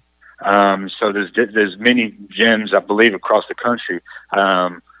jiu-jitsu. So there's many gyms, I believe, across the country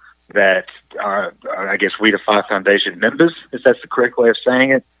that are, I guess, We Defy Foundation members, if that's the correct way of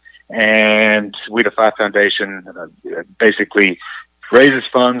saying it. And We Defy Foundation basically raises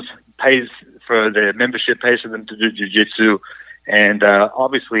funds, pays for their membership, pays for them to do jiu-jitsu. And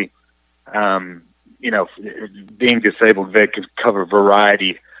obviously, being disabled vet can cover a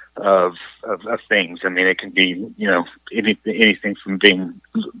variety of things. I mean, it can be, anything from being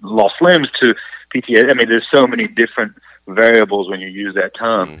lost limbs to PTSD. I mean, there's so many different variables when you use that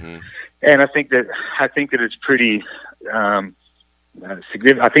term. Mm-hmm. And I think that it's pretty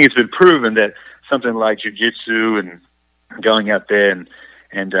significant. I think it's been proven that something like jiu-jitsu and going out there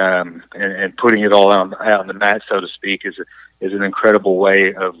and putting it all out on the mat, so to speak, is an incredible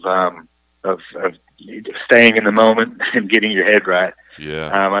way of staying in the moment and getting your head right.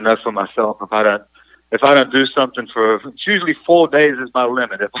 Yeah. I know for myself, if I don't do something it's usually 4 days is my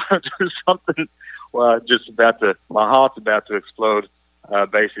limit. If I don't do something, well, my heart's about to explode,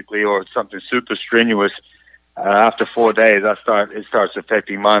 basically, or something super strenuous. After 4 days, it starts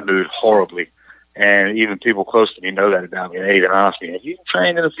affecting my mood horribly. And even people close to me know that about me. They even ask me, have you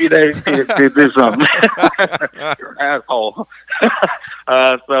trained in a few days to do something? You're an asshole.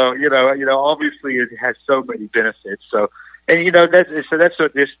 So, obviously it has so many benefits. So, and, that's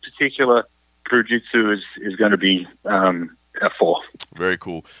what this particular Jiu-Jitsu is going to be for. Very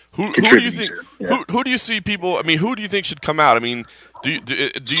cool. Who do you think? Who do you see people? I mean, who do you think should come out? I mean,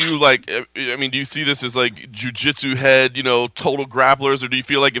 Do you like? I mean, do you see this as like jiu-jitsu head, total grapplers, or do you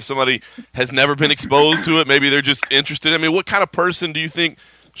feel like if somebody has never been exposed to it, maybe they're just interested? I mean, what kind of person do you think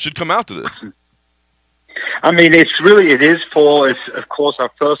should come out to this? I mean, it is for, of course,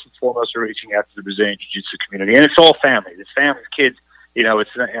 our first and foremost are reaching out to the Brazilian Jiu-Jitsu community, and it's all families. It's families, kids.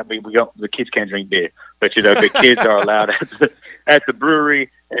 The kids can't drink beer, but the kids are allowed at the brewery,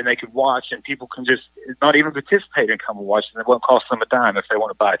 and they can watch, and people can just not even participate and come and watch, and it won't cost them a dime if they want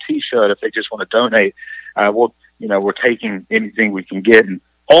to buy a T-shirt, if they just want to donate. We're taking anything we can get, and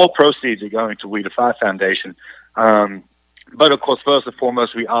all proceeds are going to We Defy Foundation. But of course, first and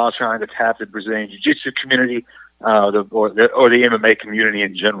foremost, we are trying to tap the Brazilian Jiu-Jitsu community, or the MMA community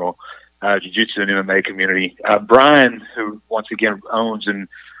in general. Jiu-Jitsu and MMA community. Brian, who once again owns and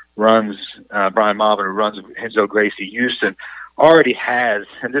runs, Brian Marvin, who runs Renzo Gracie Houston, already has,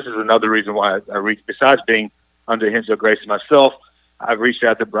 and this is another reason why I reached, besides being under Renzo Gracie myself, I've reached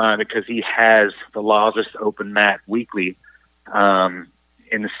out to Brian because he has the largest open mat weekly in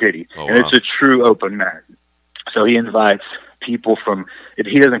the city. And it's a true open mat. So he invites people from,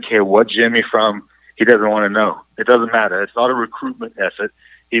 he doesn't care what gym you're from, he doesn't want to know. It doesn't matter. It's not a recruitment effort.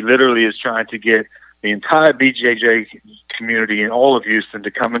 He literally is trying to get the entire BJJ community in all of Houston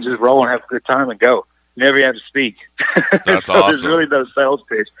to come and just roll and have a good time and go. Never have to speak. That's so awesome. There's really no sales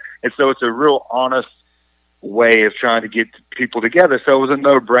pitch. And so it's a real honest way of trying to get people together. So it was a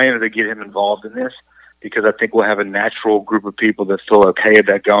no-brainer to get him involved in this because I think we'll have a natural group of people that feel okay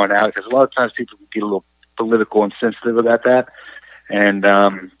about going out because a lot of times people get a little political and sensitive about that. And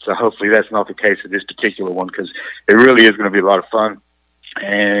so hopefully that's not the case with this particular one because it really is going to be a lot of fun.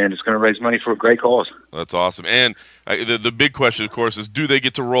 And it's going to raise money for a great cause. That's awesome. And the big question, of course, is do they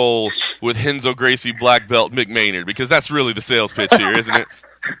get to roll with Renzo Gracie black belt Mick Maynard? Because that's really the sales pitch here, isn't it?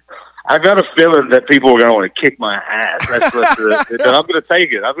 I've got a feeling that people are going to want to kick my ass. That's what but I'm going to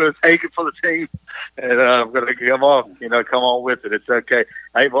take it. I'm going to take it for the team, and I'm going to come on with it. It's okay.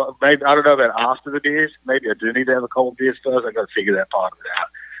 Maybe I don't know about after the beers. Maybe I do need to have a couple of beers first. I got to figure that part of it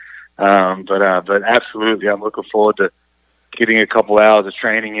out. But absolutely, I'm looking forward to getting a couple hours of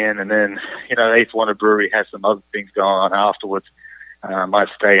training in, and then, Eighth Wonder Brewery has some other things going on afterwards. Might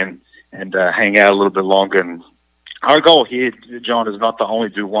stay and hang out a little bit longer. And our goal here, John, is not to only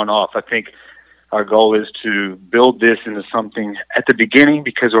do one-off. I think our goal is to build this into something at the beginning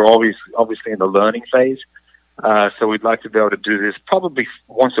because we're obviously in the learning phase. So we'd like to be able to do this probably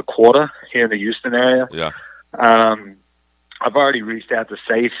once a quarter here in the Houston area. Yeah. I've already reached out to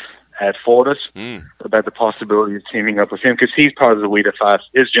Safe at Fortis about the possibility of teaming up with him because he's part of the We Defy.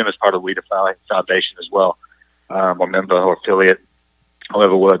 His gym is part of the We Defy Foundation as well, a member or affiliate,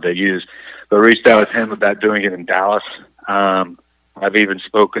 however word they use. But I reached out with him about doing it in Dallas. I've even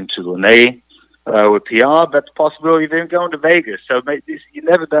spoken to Lene with PR about the possibility of him going to Vegas. So you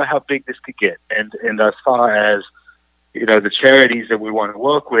never know how big this could get. And as far as the charities that we want to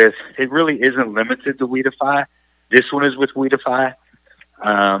work with, it really isn't limited to We Defy. This one is with We Defy.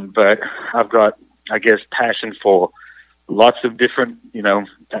 But I've got, I guess, passion for lots of different,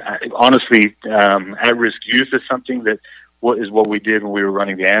 honestly, at-risk youth is something that what we did when we were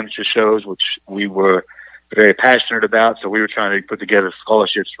running the amateur shows, which we were very passionate about. So we were trying to put together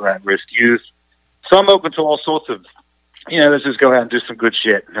scholarships for at-risk youth. So I'm open to all sorts of, let's just go out and do some good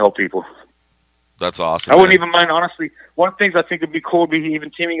shit and help people. That's awesome. I wouldn't even mind, honestly. One of the things I think would be cool would be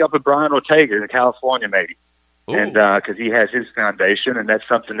even teaming up with Brian Ortega in California, maybe. Ooh. And because he has his foundation, and that's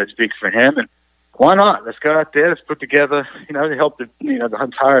something that speaks for him. And why not? Let's go out there. Let's put together, to help the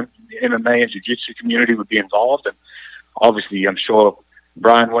entire MMA and jiu-jitsu community would be involved. And obviously, I'm sure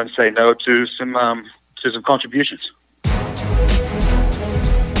Brian wouldn't say no to some contributions.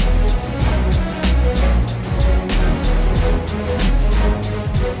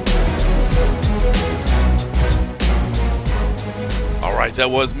 All right,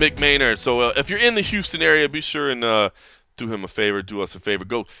 that was Mick Maynard. So if you're in the Houston area, be sure and do him a favor, do us a favor.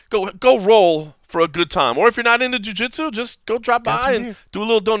 Go roll for a good time. Or if you're not into jiu-jitsu, just go drop by and do a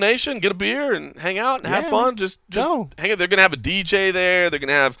little donation, get a beer, and hang out and have fun. Just hang out. They're going to have a DJ there. They're going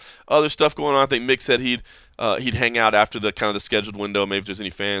to have other stuff going on. I think Mick said he'd hang out after the kind of the scheduled window. Maybe if there's any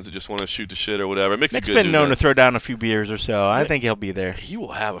fans that just want to shoot the shit or whatever. Mick's been known to throw down a few beers or so. I think he'll be there. He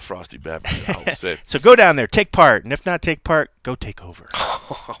will have a frosty beverage. I will say. So go down there, take part, and if not take part, go take over.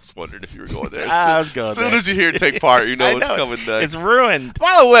 I was wondering if you were going there. As soon as you hear take part, you know what's coming next. It's ruined.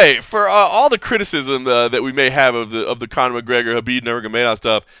 By the way, for all the criticism that we may have of the Conor McGregor, Khabib Nurmagomedov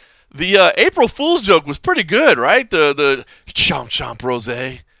stuff, the April Fool's joke was pretty good, right? The chomp chomp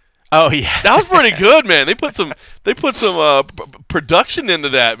rosé. Oh yeah, that was pretty good, man. They put some production into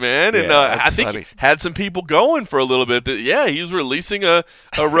that, man, and I think he had some people going for a little bit. That he was releasing a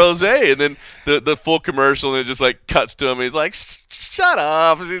rosé, and then the full commercial, and it just like cuts to him. And he's like, "Shut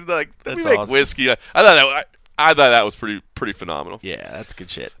up!" He's like, "We make awesome. Whiskey." I thought that was pretty phenomenal. Yeah, that's good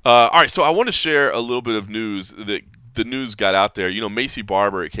shit. All right, so I want to share a little bit of news that the news got out there. Macy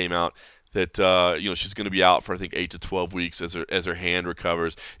Barber, it came out that she's going to be out for I think 8 to 12 weeks as her hand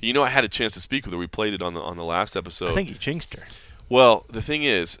recovers. I had a chance to speak with her. We played it on the last episode. I think you jinxed her. Well, the thing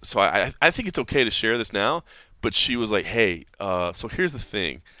is, so I think it's okay to share this now, but she was like, "Hey, so here's the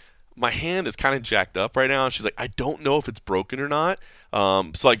thing. My hand is kind of jacked up right now." And she's like, "I don't know if it's broken or not."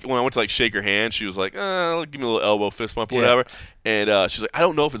 So like when I went to like shake her hand, she was like, "Give me a little elbow fist bump or whatever." And she's like, "I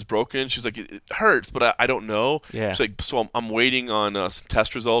don't know if it's broken." She's like, "It hurts, but I don't know." Yeah. She's like, "So I'm waiting on some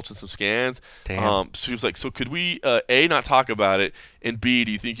test results and some scans." Damn. So she was like, "So could we A, not talk about it, and B,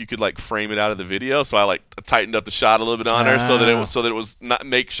 do you think you could like frame it out of the video?" So I like tightened up the shot a little bit on her so that it was not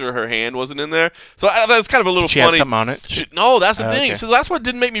make sure her hand wasn't in there. So that was kind of a little funny. Had something on it? No, that's the thing. Okay. So that's what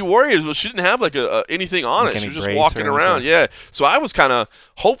didn't make me worry is she didn't have like anything on like it. She was just brace walking around. anything. Yeah. So I was kind of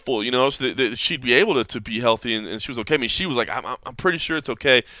hopeful, so that she'd be able to be healthy and she was okay. I mean, she was like, I'm pretty sure it's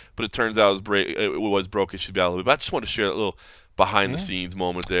okay, but it turns out it was broken. She'd be out a little bit. But I just wanted to share a little behind the scenes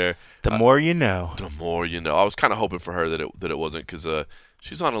moment there. The more you know. The more you know. I was kind of hoping for her that it wasn't because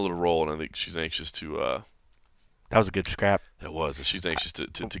she's on a little roll and I think she's anxious to. That was a good scrap. It was, and she's anxious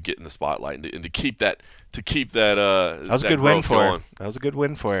to get in the spotlight and to keep that that was a good win for going. her. That was a good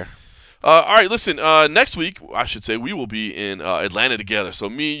win for her. All right, listen, next week, I should say, we will be in Atlanta together. So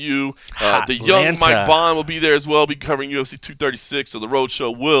me, you, the young Mike Bond will be there as well, be covering UFC 236. So the road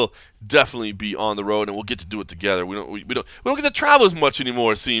show will definitely be on the road, and we'll get to do it together. We don't get to travel as much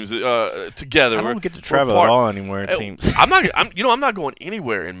anymore, it seems, together. I don't get to travel at all anymore, it seems. I'm not going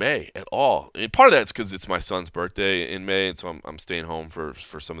anywhere in May at all. And part of that's because it's my son's birthday in May, and so I'm staying home for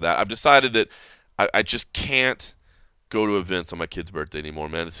some of that. I've decided that I just can't go to events on my kid's birthday anymore,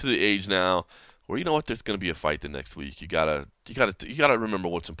 man. It's to the age now where you know what, there's going to be a fight the next week. You gotta remember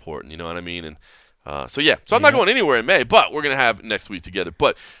what's important. You know what I mean? And so I'm not going anywhere in May, but we're gonna have next week together.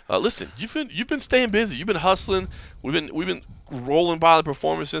 But listen, you've been staying busy. You've been hustling. We've been rolling by the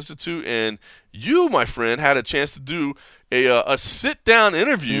Performance Institute, and you, my friend, had a chance to do a sit-down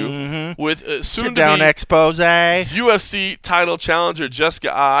interview with sit-down expose UFC title challenger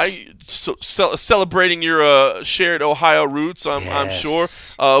Jessica Ai, celebrating your shared Ohio roots, I'm sure.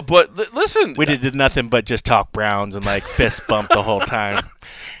 But listen, we did nothing but just talk Browns and like fist bump the whole time.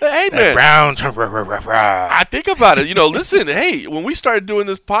 Hey man, Browns. I think about it. Listen. Hey, when we started doing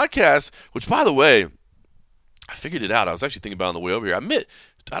this podcast, which by the way, I figured it out. I was actually thinking about it on the way over here.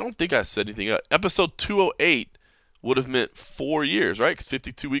 I don't think I said anything. Episode 208 would have meant 4 years, right? Because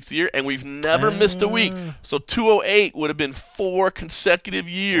 52 weeks a year, and we've never missed a week. So 208 would have been 4 consecutive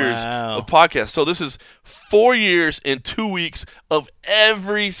years of podcasts. So this is 4 years and 2 weeks of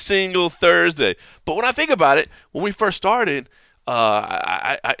every single Thursday. But when I think about it, when we first started,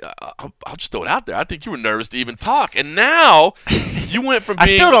 I'll just throw it out there. I think you were nervous to even talk, and now you went from being I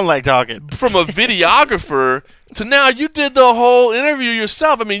still don't like talking from a videographer to now you did the whole interview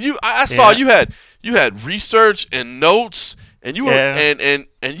yourself. I mean, I saw you had research and notes, and you were and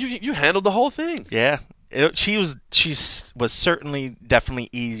you handled the whole thing. Yeah. She was certainly definitely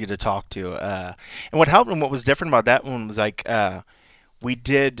easy to talk to, and what helped and what was different about that one was like we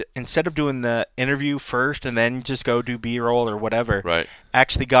did, instead of doing the interview first and then just go do B-roll or whatever, right,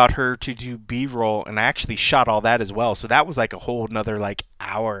 actually got her to do B-roll, and I actually shot all that as well. So that was like a whole another like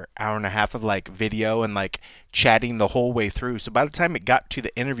hour and a half of like video and like chatting the whole way through. So by the time it got to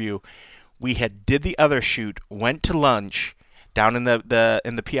the interview, we had did the other shoot, went to lunch down in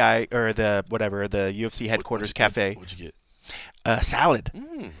the PI or the UFC headquarters cafe. What'd you get? Salad.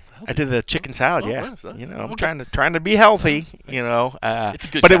 I did the chicken salad, Nice. I'm okay. trying to be healthy, It's a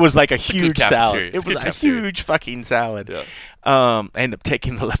good but it was like a it's huge a salad. It was a huge fucking salad. Yeah. I ended up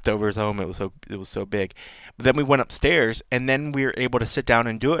taking the leftovers home. It was so big. But then we went upstairs, and then we were able to sit down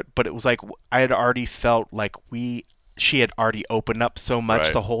and do it. But it was like I had already felt like she had already opened up so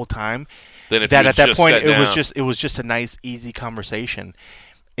much the whole time that at that point it was just a nice, easy conversation.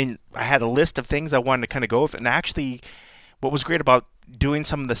 And I had a list of things I wanted to kind of go with. And actually, what was great about doing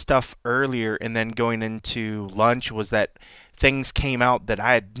some of the stuff earlier and then going into lunch was that things came out that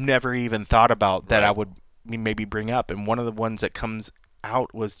I had never even thought about that I would maybe bring up. And one of the ones that comes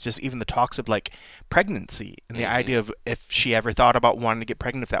out was just even the talks of like pregnancy and the idea of if she ever thought about wanting to get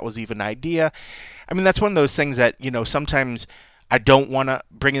pregnant, if that was even an idea. I mean, that's one of those things that, sometimes I don't want to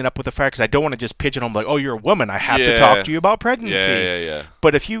bring it up with a fighter because I don't want to just pigeonhole them like, oh, you're a woman, I have to talk to you about pregnancy. Yeah.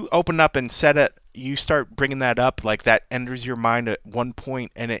 But if you open up and set it, you start bringing that up, like that enters your mind at one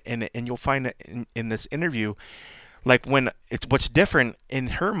point, and you'll find it in this interview, like what's different in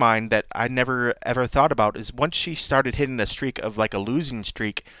her mind that I never ever thought about is once she started hitting a streak of like a losing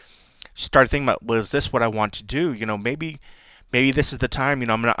streak, she started thinking about, well, is this what I want to do? Maybe this is the time.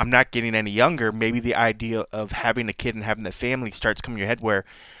 I'm not getting any younger. Maybe the idea of having a kid and having the family starts coming to your head where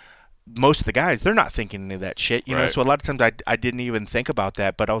most of the guys, they're not thinking any of that shit, you know. So a lot of times I didn't even think about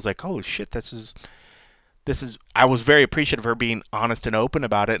that, but I was like, holy shit, this is. I was very appreciative of her being honest and open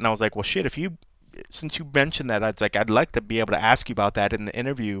about it, and I was like, well, shit, since you mentioned that, I'd like to be able to ask you about that in the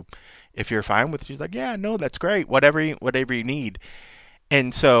interview, if you're fine with it. She's like, yeah, no, that's great, whatever you need.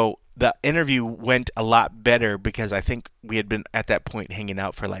 And so the interview went a lot better because I think we had been at that point hanging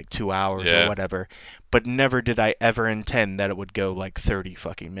out for like 2 hours or whatever, but never did I ever intend that it would go like 30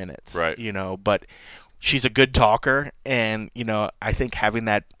 fucking minutes. Right. But she's a good talker, and, I think having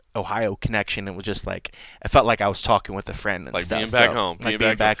that Ohio connection, it was just like, I felt like I was talking with a friend and like stuff. Being back home. Like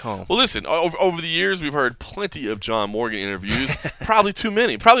being back home. Well, listen, over the years, we've heard plenty of John Morgan interviews, probably too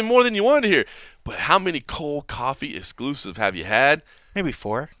many, probably more than you wanted to hear. But how many cold coffee exclusives have you had? Maybe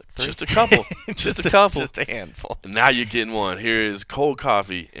 4. 3. Just a couple. just a couple. Just a handful. And now you're getting one. Here is cold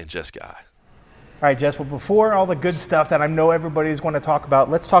coffee and Jess Guy. All right, Jess, well, before all the good stuff that I know everybody's going to talk about,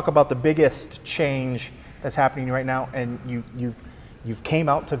 let's talk about the biggest change that's happening right now. And you've came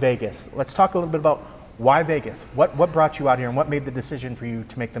out to Vegas. Let's talk a little bit about why Vegas. What brought you out here, and what made the decision for you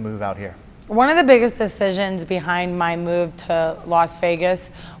to make the move out here? One of the biggest decisions behind my move to Las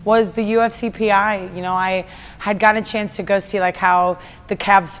Vegas was the UFC PI. I had gotten a chance to go see like how the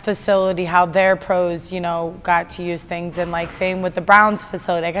Cavs facility, how their pros, got to use things, and like same with the Browns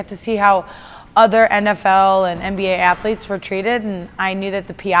facility. I got to see how other NFL and NBA athletes were treated, and I knew that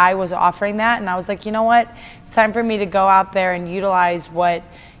the PI was offering that, and I was like, you know what? It's time for me to go out there and utilize what,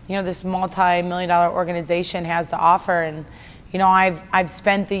 this multi-million-dollar organization has to offer. And I've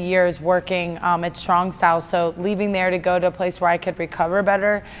spent the years working at Strong Style, so leaving there to go to a place where I could recover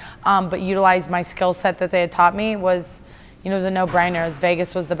better, but utilize my skill set that they had taught me was, it was a no-brainer.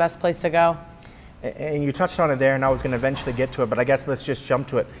 Vegas was the best place to go. And you touched on it there, and I was going to eventually get to it, but I guess let's just jump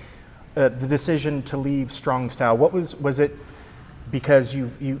to it. The decision to leave Strong Style, what was it because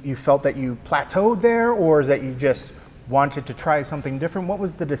you felt that you plateaued there, or is that you just wanted to try something different? What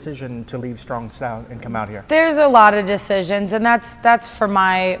was the decision to leave Strong Style and come out here? There's a lot of decisions, and that's for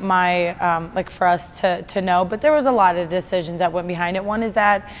my like for us to know, but there was a lot of decisions that went behind it. One is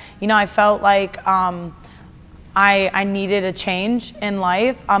that, I felt like I needed a change in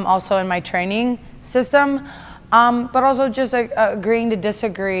life, also in my training system, but also just agreeing to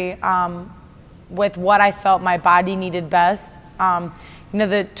disagree with what I felt my body needed best. The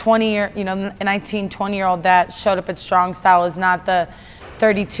 19, 20-year-old that showed up at Strong Style is not the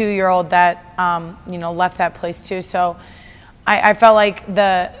 32-year-old that, left that place too. So I felt like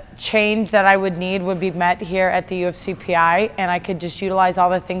the change that I would need would be met here at the UFC PI, and I could just utilize all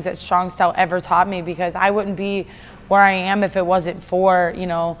the things that Strong Style ever taught me, because I wouldn't be where I am if it wasn't for,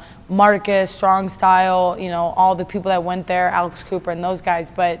 Marcus, Strong Style, all the people that went there, Alex Cooper and those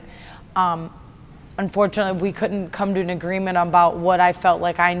guys. But unfortunately, we couldn't come to an agreement about what I felt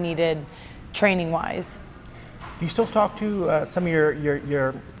like I needed training-wise. Do you still talk to some of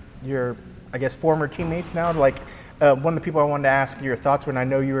your I guess former teammates now? Like one of the people I wanted to ask your thoughts when I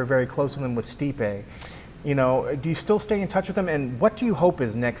know you were very close with him was Stipe. Do you still stay in touch with him, and what do you hope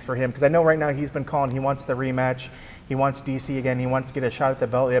is next for him? Because I know right now he's been calling, he wants the rematch, he wants DC again, he wants to get a shot at the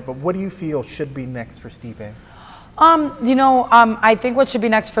belt yet, but what do you feel should be next for Stipe? I think what should be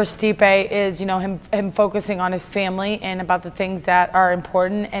next for Stipe is, him focusing on his family and about the things that are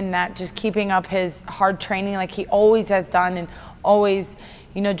important, and that just keeping up his hard training like he always has done, and always,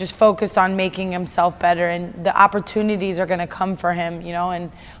 just focused on making himself better, and the opportunities are going to come for him, and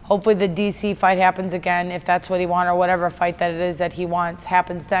hopefully the DC fight happens again if that's what he wants, or whatever fight that it is that he wants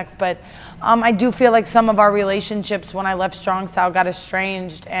happens next. But I do feel like some of our relationships when I left Strong Style got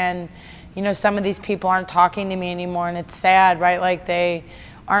estranged, and some of these people aren't talking to me anymore, and it's sad, right? Like they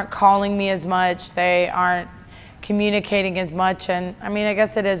aren't calling me as much, they aren't communicating as much, and I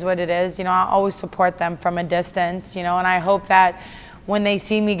guess it is what it is. I always support them from a distance, and I hope that when they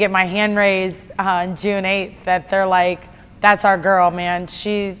see me get my hand raised on June 8th, that they're like, that's our girl, man.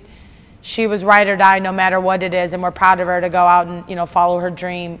 She was ride or die no matter what it is, and we're proud of her to go out and, follow her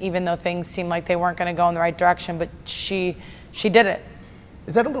dream, even though things seemed like they weren't going to go in the right direction, but she did it.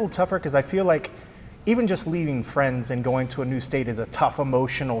 Is that a little tougher? Because I feel like even just leaving friends and going to a new state is a tough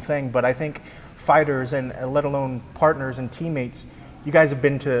emotional thing, but I think fighters and let alone partners and teammates, you guys have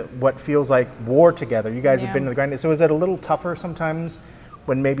been to what feels like war together. You guys have been to the grind. So is it a little tougher sometimes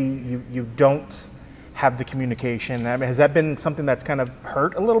when maybe you don't have the communication? I mean, has that been something that's kind of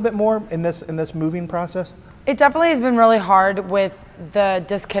hurt a little bit more in this moving process? It definitely has been really hard with the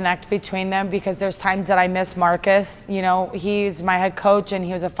disconnect between them, because there's times that I miss Marcus. You know, he's my head coach and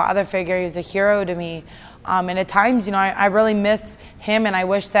he was a father figure. He was a hero to me. And at times, you know, I really miss him, and I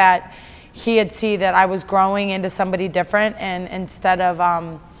wish that he had seen that I was growing into somebody different, and instead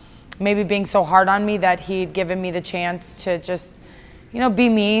of maybe being so hard on me, that he'd given me the chance to just, you know, be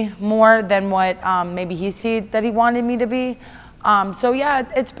me more than what maybe he see that he wanted me to be. So yeah,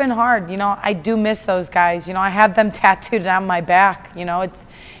 it's been hard. You know, I do miss those guys. You know, I have them tattooed on my back. You know,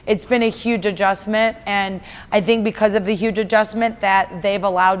 it's been a huge adjustment, and I think because of the huge adjustment that they've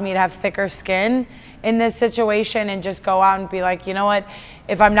allowed me to have thicker skin in this situation and just go out and be like, you know what,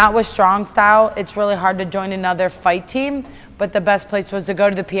 if I'm not with Strong Style, it's really hard to join another fight team. But the best place was to go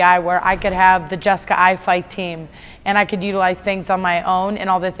to the PI, where I could have the Jessica I fight team, and I could utilize things on my own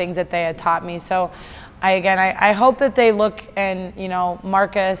and all the things that they had taught me. So I hope that they look, and, you know,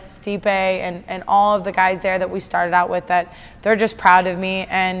 Marcus, Stipe, and all of the guys there that we started out with, that they're just proud of me.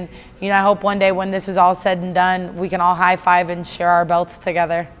 And, you know, I hope one day when this is all said and done, we can all high five and share our belts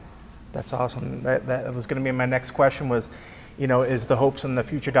together. That's awesome. That was going to be my next question, was, you know, is the hopes in the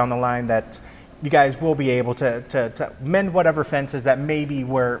future down the line that you guys will be able to mend whatever fences that maybe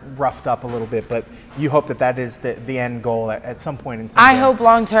were roughed up a little bit, but you hope that that is the end goal at some point in time. I hope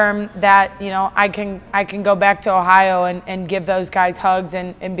long term that, you know, I can go back to Ohio and give those guys hugs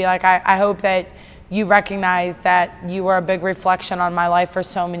and be like, I hope that you recognize that you were a big reflection on my life for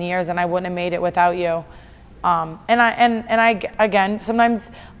so many years, and I wouldn't have made it without you. And I again,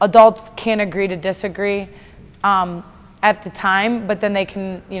 sometimes adults can't agree to disagree at the time, but then they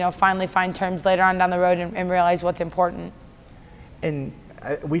can, you know, finally find terms later on down the road and realize what's important. And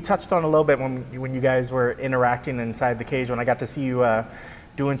we touched on a little bit when you guys were interacting inside the cage, when I got to see you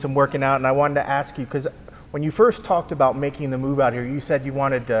doing some working out, and I wanted to ask you, because when you first talked about making the move out here, you said you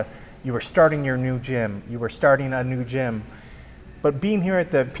wanted to, you were starting your new gym, you were starting a new gym. But being here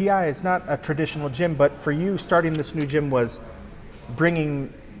at the PI is not a traditional gym, but for you, starting this new gym was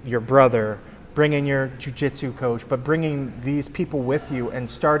bringing your brother, bringing your jiu-jitsu coach, but bringing these people with you and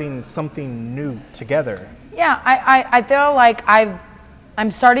starting something new together. Yeah, I feel like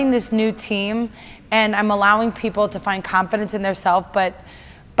I'm starting this new team, and I'm allowing people to find confidence in themselves, but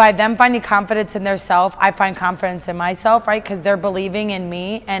by them finding confidence in themselves, I find confidence in myself, right? Because they're believing in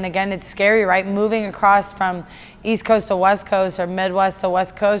me. And again, it's scary, right? Moving across from East Coast to West Coast, or Midwest to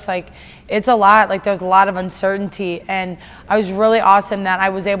West Coast, like, it's a lot. Like, there's a lot of uncertainty. And I was really awesome that I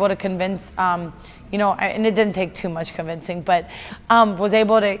was able to convince, you know, and it didn't take too much convincing, but was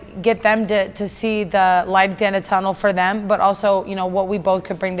able to get them to see the light at the end of the tunnel for them, but also, you know, what we both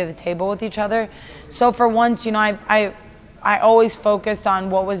could bring to the table with each other. So for once, you know, I always focused on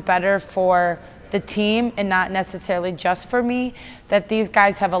what was better for the team and not necessarily just for me, that these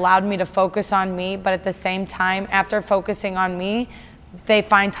guys have allowed me to focus on me, but at the same time, after focusing on me, they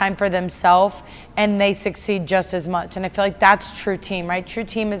find time for themselves and they succeed just as much. And I feel like that's true team, right? True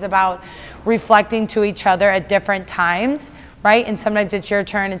team is about reflecting to each other at different times, right? And sometimes it's your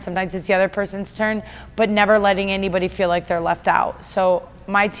turn and sometimes it's the other person's turn, but never letting anybody feel like they're left out. So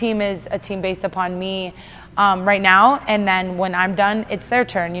my team is a team based upon me right now, and then when I'm done, it's their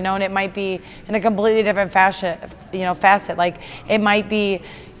turn, you know, and it might be in a completely different fashion, you know, facet. Like, it might be,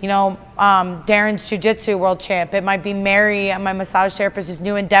 you know, Darren's jiu-jitsu world champ. It might be Mary, my massage therapist's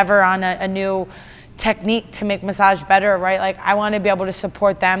new endeavor on a new technique to make massage better, right? Like, I want to be able to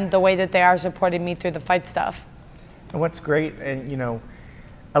support them the way that they are supporting me through the fight stuff. And what's great, and, you know,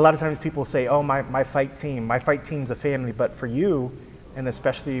 a lot of times people say, oh, my fight team's a family, but for you, and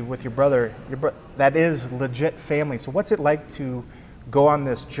especially with your brother, that is legit family. So what's it like to go on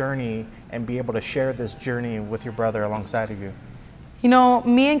this journey and be able to share this journey with your brother alongside of you? You know,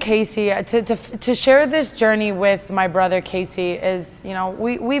 me and Casey, to share this journey with my brother Casey is, you know,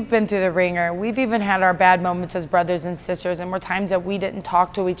 we've been through the ringer. We've even had our bad moments as brothers and sisters, and we're times that we didn't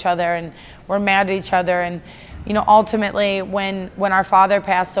talk to each other and we're mad at each other. And, you know, ultimately when our father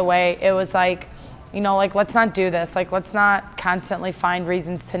passed away, it was like, you know, like, let's not do this. Like, let's not constantly find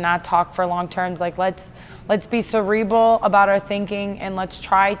reasons to not talk for long terms. Like, let's be cerebral about our thinking, and let's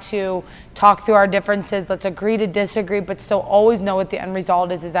try to talk through our differences. Let's agree to disagree, but still always know what the end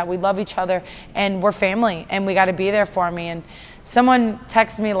result is that we love each other and we're family and we got to be there for me. And someone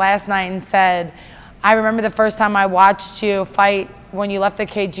texted me last night and said, I remember the first time I watched you fight when you left the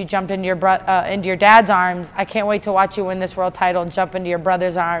cage, you jumped into your dad's arms. I can't wait to watch you win this world title and jump into your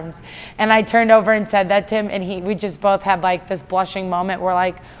brother's arms. And I turned over and said that to him, and we just both had like this blushing moment. We're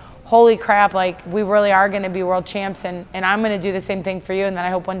like, holy crap, like we really are going to be world champs, and I'm going to do the same thing for you. And then I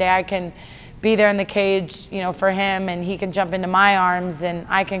hope one day I can be there in the cage, you know, for him, and he can jump into my arms and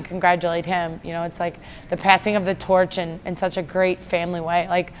I can congratulate him. You know, it's like the passing of the torch in such a great family way.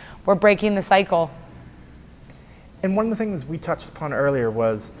 Like, we're breaking the cycle. And one of the things we touched upon earlier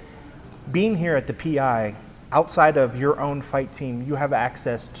was being here at the PI, outside of your own fight team, you have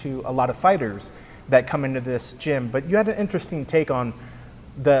access to a lot of fighters that come into this gym. But you had an interesting take on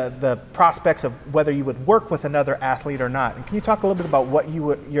the prospects of whether you would work with another athlete or not. And can you talk a little bit about what you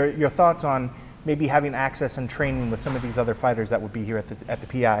would, your thoughts on maybe having access and training with some of these other fighters that would be here at the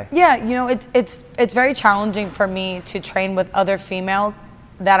PI? Yeah, you know, it's very challenging for me to train with other females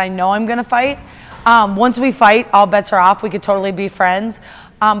that I know I'm gonna fight. Once we fight, all bets are off. We could totally be friends.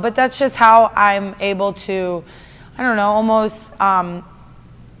 But that's just how I'm able to, I don't know, almost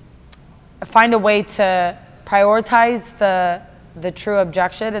find a way to prioritize the true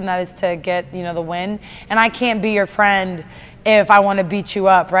objection, and that is to get, you know, the win. And I can't be your friend if I want to beat you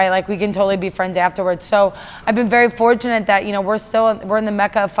up, right? Like, we can totally be friends afterwards. So I've been very fortunate that, you know, we're in the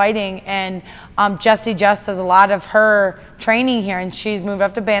mecca of fighting, and Jessie Jess does a lot of her training here, and she's moved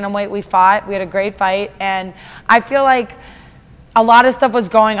up to bantamweight. We fought, we had a great fight, and I feel like a lot of stuff was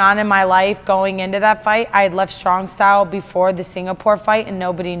going on in my life going into that fight. I had left strong style before the Singapore fight, and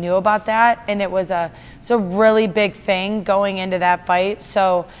nobody knew about that. And it was a really big thing going into that fight.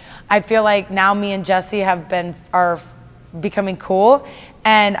 So I feel like now me and Jessie are becoming cool.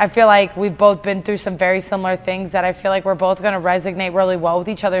 And I feel like we've both been through some very similar things that I feel like we're both going to resonate really well with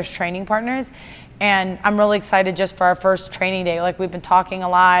each other's training partners. And I'm really excited just for our first training day. Like, we've been talking a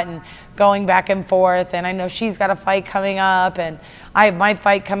lot and going back and forth, and I know she's got a fight coming up and I have my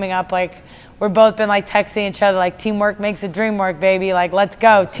fight coming up. Like, we've both been like texting each other like, teamwork makes the dream work, baby. Like, let's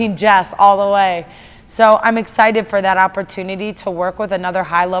go, Team Jess all the way. So I'm excited for that opportunity to work with another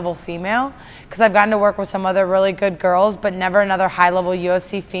high-level female, because I've gotten to work with some other really good girls, but never another high-level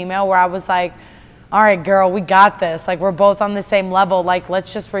UFC female where I was like, all right, girl, we got this. Like, we're both on the same level. Like,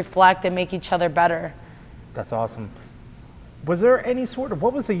 let's just reflect and make each other better. That's awesome. Was there any sort of,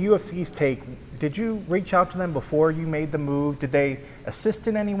 what was the UFC's take? Did you reach out to them before you made the move? Did they assist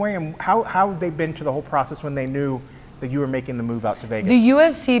in any way? And how have they been to the whole process when they knew that you were making the move out to Vegas? The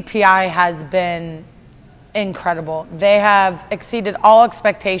UFC PI has been incredible. They have exceeded all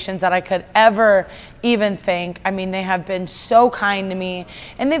expectations that I could ever even think. I mean, they have been so kind to me,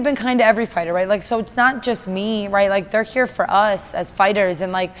 and they've been kind to every fighter, right? Like, so it's not just me, right? Like, they're here for us as fighters,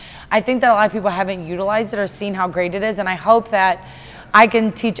 and like, I think that a lot of people haven't utilized it or seen how great it is, and I hope that I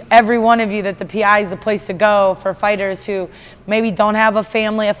can teach every one of you that the PI is the place to go for fighters who maybe don't have a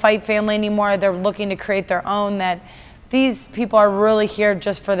fight family anymore. They're looking to create their own, that these people are really here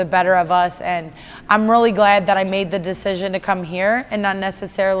just for the better of us. And I'm really glad that I made the decision to come here and not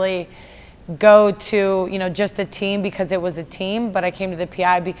necessarily go to, you know, just a team because it was a team, but I came to the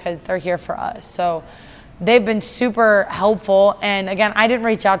PI because they're here for us. So they've been super helpful. And again, I didn't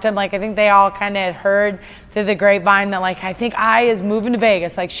reach out to them. Like, I think they all kind of had heard through the grapevine that, like, I think I is moving to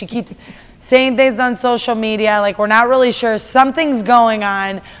Vegas. Like, she keeps saying things on social media, like, we're not really sure, something's going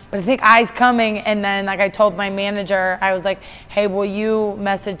on, but I think I's coming. And then, like, I told my manager, I was like, hey, will you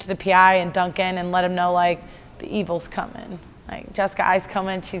message the PI and Duncan and let him know, like, the evil's coming. Like, Jessica I's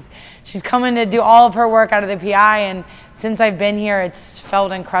coming. She's coming to do all of her work out of the PI. And since I've been here, it's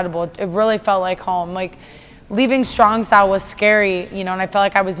felt incredible. It really felt like home. Like, leaving strong style was scary, you know, and I felt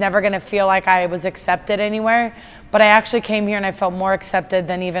like I was never going to feel like I was accepted anywhere. But I actually came here and I felt more accepted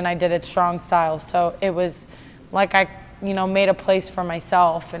than even I did at strong style. So it was like I, you know, made a place for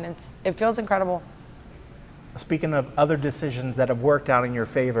myself, and it feels incredible. Speaking of other decisions that have worked out in your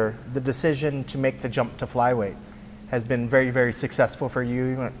favor, the decision to make the jump to flyweight has been very, very successful for you.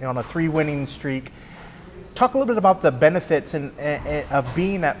 You went on a 3-winning streak. Talk a little bit about the benefits of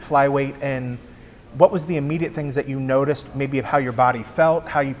being at flyweight, and what was the immediate things that you noticed, maybe of how your body felt,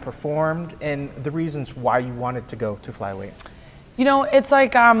 how you performed, and the reasons why you wanted to go to flyweight? You know, it's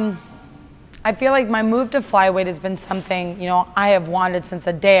like, I feel like my move to flyweight has been something, you know, I have wanted since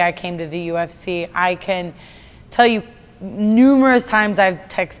the day I came to the UFC. I can tell you numerous times I've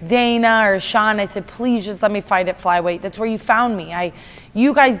texted Dana or Sean, I said, please just let me fight at flyweight. That's where you found me.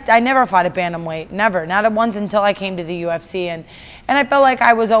 You guys, I never fought at bantamweight, never, not at once until I came to the UFC. And I felt like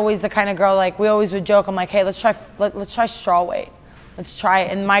I was always the kind of girl, like, we always would joke, I'm like, hey, let's try strawweight. Let's try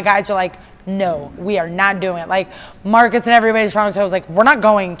it. And my guys are like, no, we are not doing it. Like Marcus and everybody's trying to say, I was like, we're not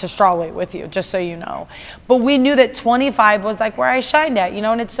going to strawweight with you, just so you know. But we knew that 25 was like where I shined at, you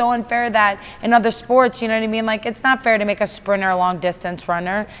know, and it's so unfair that in other sports, you know what I mean? Like it's not fair to make a sprinter a long distance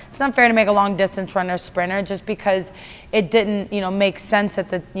runner. It's not fair to make a long distance runner a sprinter just because it didn't, you know, make sense at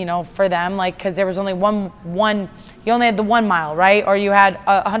the, you know, for them, like, because there was only one, you only had the 1 mile, right? Or you had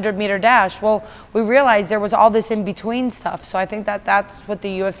a 100-meter dash. Well, we realized there was all this in between stuff. So I think that that's what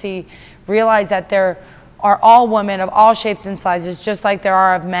the UFC realized, that there are all women of all shapes and sizes, just like there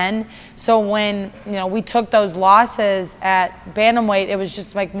are of men. So when, you know, we took those losses at bantamweight, it was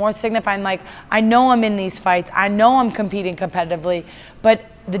just like more signifying, like, I know I'm in these fights, I know I'm competing competitively, but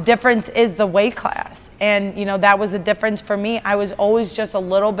the difference is the weight class. And, you know, that was the difference for me. I was always just a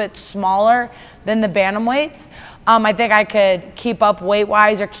little bit smaller than the bantamweights. I think I could keep up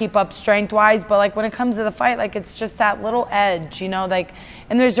weight-wise or keep up strength-wise, but like when it comes to the fight, like it's just that little edge, you know, like,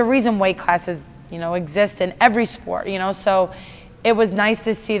 and there's a reason weight classes, you know, exist in every sport, you know, so it was nice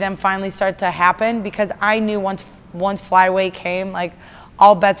to see them finally start to happen, because I knew once flyweight came, like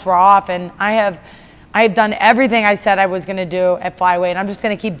all bets were off, and I have done everything I said I was going to do at flyweight, and I'm just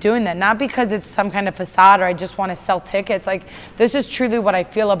going to keep doing that. Not because it's some kind of facade or I just want to sell tickets. Like, this is truly what I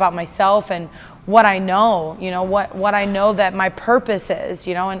feel about myself and what I know, you know, what I know that my purpose is,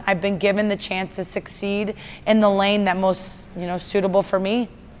 you know, and I've been given the chance to succeed in the lane that most, you know, suitable for me.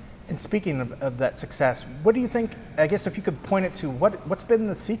 And speaking of that success, what do you think, I guess if you could point it to, what's been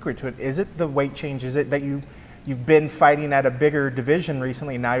the secret to it? Is it the weight change? Is it that you've been fighting at a bigger division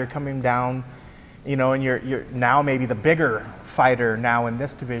recently, now you're coming down, you know, and you're now maybe the bigger fighter now in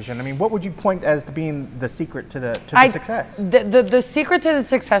this division? I mean, what would you point as to being the secret to the success? The secret to the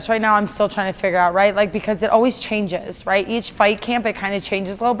success right now, I'm still trying to figure out, right? Like, because it always changes, right? Each fight camp, it kind of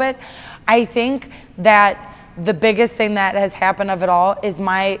changes a little bit. I think that the biggest thing that has happened of it all is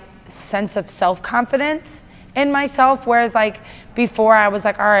my sense of self-confidence in myself. Whereas like before I was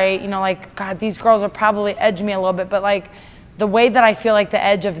like, all right, you know, like, God, these girls will probably edge me a little bit, but like, the way that I feel like the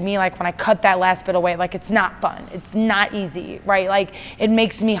edge of me, like when I cut that last bit of weight, like it's not fun. It's not easy, right? Like it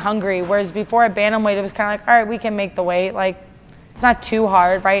makes me hungry. Whereas before at bantamweight, it was kind of like, all right, we can make the weight. Like it's not too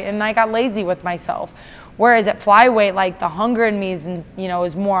hard, right? And I got lazy with myself. Whereas at flyweight, like the hunger in me is, you know,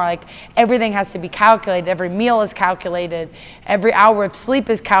 is more like everything has to be calculated. Every meal is calculated. Every hour of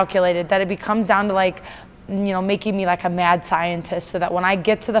sleep is calculated. That it becomes down to like, you know, making me like a mad scientist, so that when I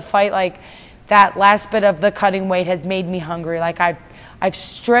get to the fight, like, that last bit of the cutting weight has made me hungry. Like I've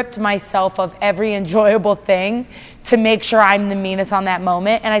stripped myself of every enjoyable thing to make sure I'm the meanest on that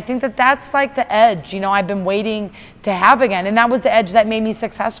moment. And I think that that's like the edge, you know, I've been waiting to have again. And that was the edge that made me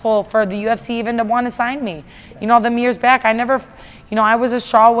successful for the UFC even to want to sign me. You know, them years back, I never, you know, I was a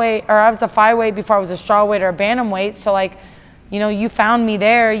strawweight, or I was a flyweight before I was a strawweight or a bantamweight. So like, you know, you found me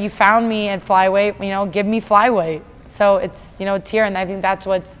there, you found me at flyweight, you know, give me flyweight. So it's, you know, it's here, and I think that's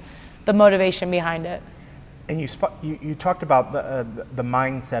what's the motivation behind it. And you talked about the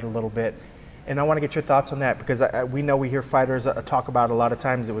mindset a little bit, and I want to get your thoughts on that, because we know, we hear fighters talk about a lot of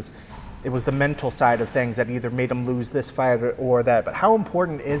times it was the mental side of things that either made them lose this fight or that. But how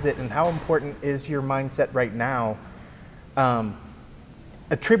important is it, and how important is your mindset right now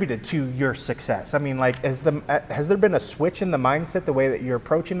attributed to your success? I mean, like, has there been a switch in the mindset, the way that you're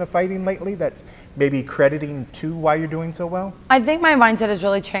approaching the fighting lately, that's maybe crediting to why you're doing so well? I think my mindset has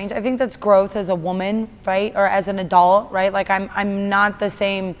really changed. I think that's growth as a woman, right? Or as an adult, right? Like I'm not the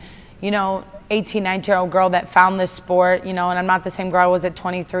same, you know, 18, 19-year-old girl that found this sport, you know, and I'm not the same girl I was at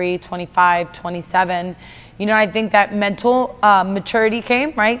 23, 25, 27. You know, I think that mental maturity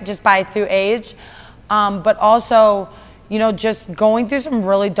came, right? Just through age. But also, you know, just going through some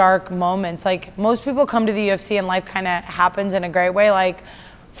really dark moments. Like most people come to the UFC and life kind of happens in a great way. Like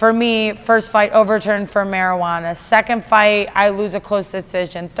for me, first fight overturned for marijuana. Second fight, I lose a close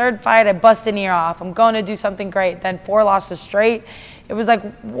decision. Third fight, I bust an ear off. I'm going to do something great. Then 4 losses straight. It was like,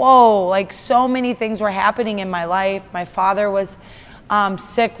 whoa, like so many things were happening in my life. My father was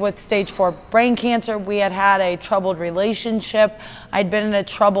sick with stage 4 brain cancer. We had a troubled relationship. I'd been in a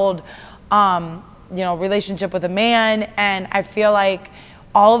troubled you know, relationship with a man, and I feel like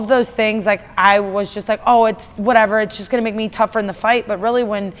all of those things, like I was just like, oh, it's whatever, it's just gonna make me tougher in the fight. But really,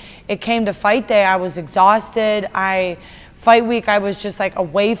 when it came to fight day, I was exhausted. Fight week, I was just like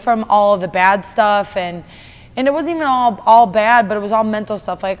away from all of the bad stuff, and it wasn't even all bad, but it was all mental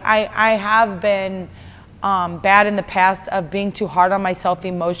stuff. Like I have been bad in the past of being too hard on myself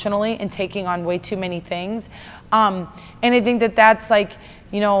emotionally and taking on way too many things. And I think that that's like,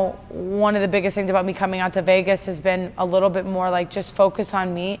 you know, one of the biggest things about me coming out to Vegas has been a little bit more like just focus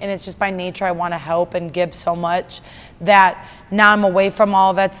on me. And it's just by nature I want to help and give so much that now I'm away from all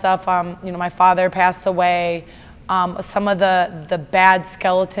of that stuff. You know, my father passed away. Some of the bad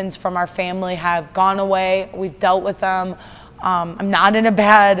skeletons from our family have gone away. We've dealt with them. I'm not in a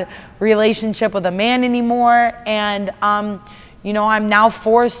bad relationship with a man anymore. And you know, I'm now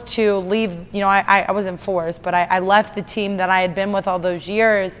forced to leave. You know, I wasn't forced, but I left the team that I had been with all those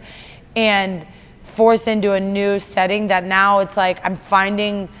years and forced into a new setting that now it's like I'm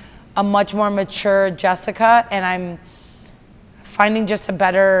finding a much more mature Jessica, and I'm finding just a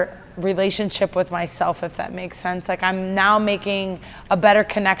better relationship with myself, if that makes sense. Like I'm now making a better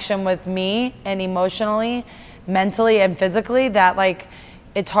connection with me, and emotionally, mentally, and physically, that like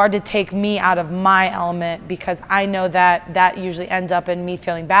it's hard to take me out of my element, because I know that that usually ends up in me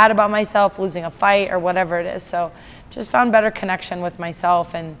feeling bad about myself, losing a fight or whatever it is. So just found better connection with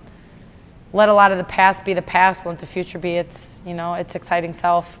myself and let a lot of the past be the past, let the future be its, you know, its exciting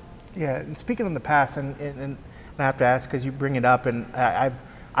self. Yeah, and speaking of the past, and I have to ask because you bring it up, and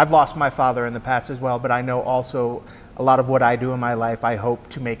I've lost my father in the past as well, but I know also a lot of what I do in my life, I hope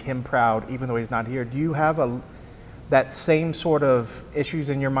to make him proud, even though he's not here. Do you have that same sort of issues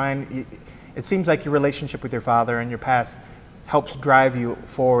in your mind? It seems like your relationship with your father and your past helps drive you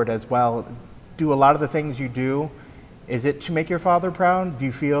forward as well. Do a lot of the things you do, is it to make your father proud? Do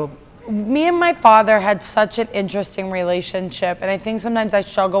you feel? Me and my father had such an interesting relationship, and I think sometimes I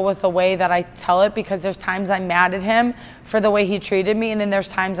struggle with the way that I tell it, because there's times I'm mad at him for the way he treated me, and then there's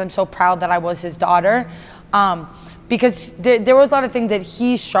times I'm so proud that I was his daughter, because there was a lot of things that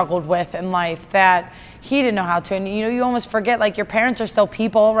he struggled with in life that he didn't know how to. And you know, you almost forget, like, your parents are still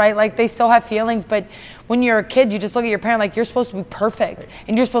people, right? Like, they still have feelings, but when you're a kid, you just look at your parent like you're supposed to be perfect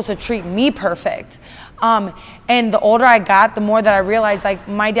and you're supposed to treat me perfect. And the older I got, the more that I realized, like,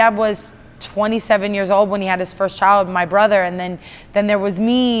 my dad was 27 years old when he had his first child, my brother, and then there was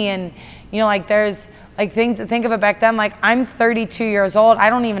me, and you know, like, there's like, think of it back then, like, I'm 32 years old, I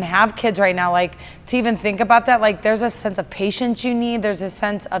don't even have kids right now. Like, to even think about that, like, there's a sense of patience you need, there's a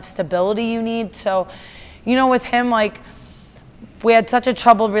sense of stability you need. So, you know, with him, like, we had such a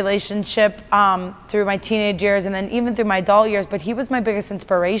troubled relationship through my teenage years and then even through my adult years, but he was my biggest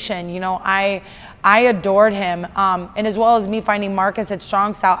inspiration. You know, I adored him, and as well as me finding Marcus at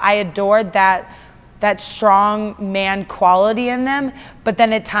Strong Style, I adored that strong man quality in them. But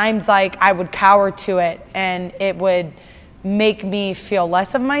then at times, like, I would cower to it and it would make me feel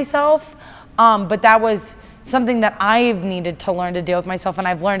less of myself. But that was something that I've needed to learn to deal with myself, and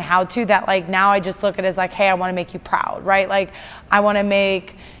I've learned how to. That, like, now I just look at it as like, hey, I want to make you proud, right? Like, I want to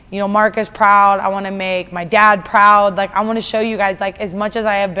make, you know, Marcus proud. I want to make my dad proud. Like, I want to show you guys, like, as much as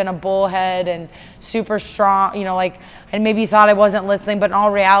I have been a bullhead and super strong, you know, like, and maybe you thought I wasn't listening, but in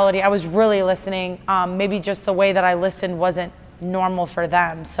all reality, I was really listening. Maybe just the way that I listened wasn't normal for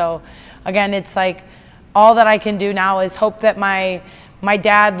them. So again, it's like, all that I can do now is hope that my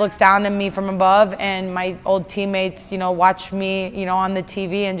dad looks down at me from above, and my old teammates, you know, watch me, you know, on the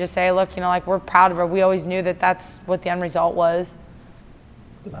TV and just say, look, you know, like, we're proud of her. We always knew that that's what the end result was.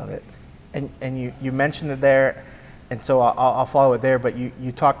 Love it. And you mentioned it there, and so I'll follow it there, but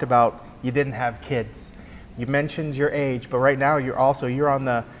you talked about you didn't have kids. You mentioned your age, but right now you're on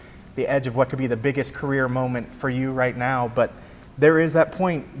the edge of what could be the biggest career moment for you right now, but there is that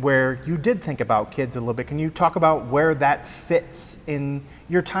point where you did think about kids a little bit. Can you talk about where that fits in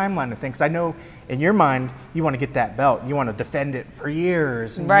your timeline of things? I know in your mind you want to get that belt, you want to defend it for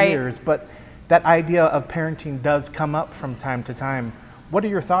years and years, but that idea of parenting does come up from time to time. What are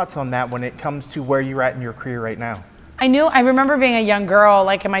your thoughts on that when it comes to where you're at in your career right now? I remember being a young girl,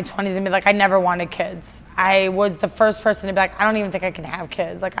 like, in my 20s, and be like, I never wanted kids. I was the first person to be like, I don't even think I can have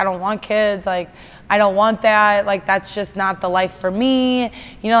kids. Like, I don't want kids. Like, I don't want that. Like, that's just not the life for me.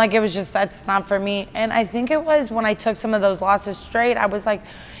 You know, like, it was just, that's not for me. And I think it was when I took some of those losses straight, I was like,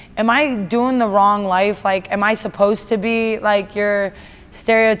 am I doing the wrong life? Like, am I supposed to be like your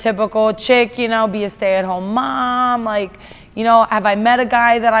stereotypical chick, you know, be a stay-at-home mom? Like, you know, have I met a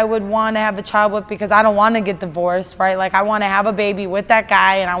guy that I would want to have a child with? Because I don't want to get divorced, right? Like, I want to have a baby with that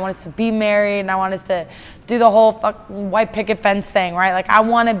guy, and I want us to be married, and I want us to do the whole white picket fence thing, right? Like, I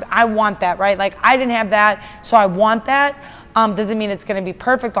want that, right? Like, I didn't have that, so I want that. Doesn't mean it's going to be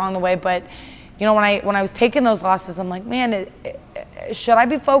perfect along the way, but, you know, when I was taking those losses, I'm like, man, should I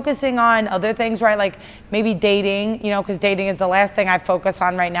be focusing on other things, right? Like, maybe dating, you know, because dating is the last thing I focus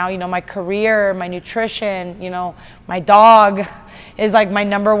on right now. You know, my career, my nutrition, you know, my dog is like my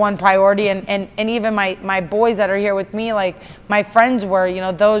 #1 priority. And even my boys that are here with me, like, my friends were, you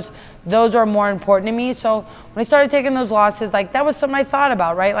know, those those are more important to me. So when I started taking those losses, like that was something I thought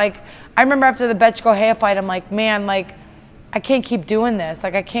about, right? Like I remember after the Betchko Hea fight, I'm like, man, like I can't keep doing this.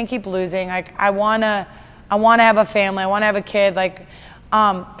 Like I can't keep losing. Like I wanna have a family. I wanna have a kid. Like,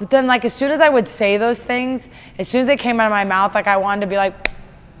 but then like as soon as I would say those things, as soon as they came out of my mouth, like I wanted to be like,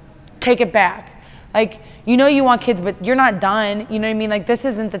 take it back. Like, you know you want kids, but you're not done. You know what I mean? Like this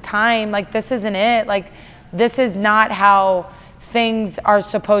isn't the time. Like this isn't it. Like this is not how things are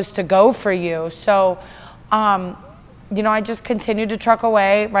supposed to go for you. So, you know, I just continued to truck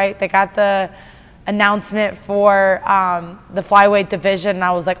away, right? They got the announcement for the flyweight division, and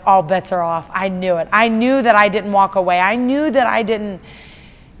I was like, all bets are off. I knew it. I knew that I didn't walk away. I knew that I didn't,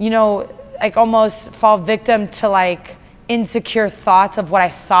 you know, like almost fall victim to like insecure thoughts of what I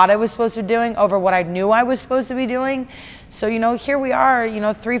thought I was supposed to be doing over what I knew I was supposed to be doing. So, you know, here we are, you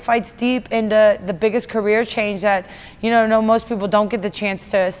know, 3 fights deep into the biggest career change that, you know, no, most people don't get the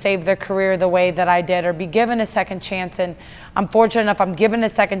chance to save their career the way that I did or be given a second chance. And I'm fortunate enough, I'm given a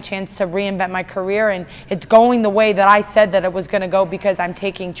second chance to reinvent my career, and it's going the way that I said that it was going to go because I'm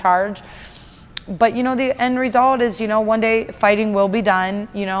taking charge. But, you know, the end result is, you know, one day fighting will be done,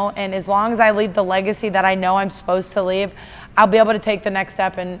 you know, and as long as I leave the legacy that I know I'm supposed to leave, I'll be able to take the next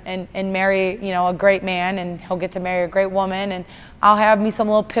step and marry, you know, a great man, and he'll get to marry a great woman, and I'll have me some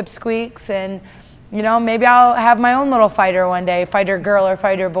little pipsqueaks, and, you know, maybe I'll have my own little fighter one day, fighter girl or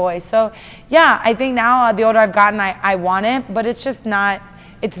fighter boy. So, yeah, I think now the older I've gotten, I want it, but it's just not,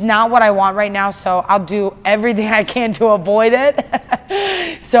 it's not what I want right now, so I'll do everything I can to avoid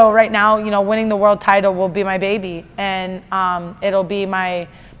it. So right now, you know, winning the world title will be my baby, and it'll be my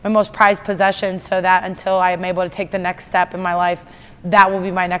most prized possession, so that until I am able to take the next step in my life, that will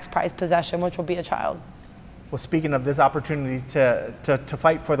be my next prized possession, which will be a child. Well, speaking of this opportunity to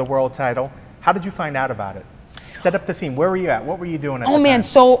fight for the world title, how did you find out about it? Set up the scene. Where were you at? What were you doing at the time?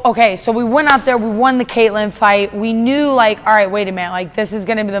 So, okay, so we went out there, we won the Caitlin fight. We knew, like, all right, wait a minute, like, this is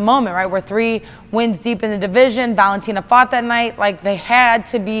going to be the moment, right? We're 3 wins deep in the division. Valentina fought that night. Like, they had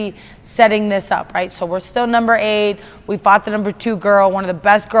to be setting this up, right? So we're still number 8. We fought the number 2 girl, one of the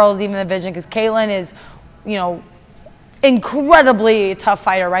best girls even in the division, because Caitlin is, you know, incredibly tough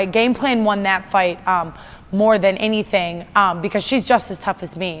fighter, right? Game Plan won that fight more than anything because she's just as tough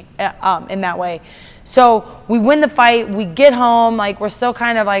as me in that way. So we win the fight, we get home, like we're still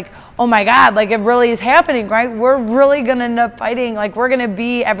kind of like, oh my God, like it really is happening, right? We're really gonna end up fighting, like we're gonna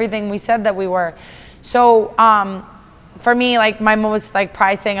be everything we said that we were. So for me, like my most like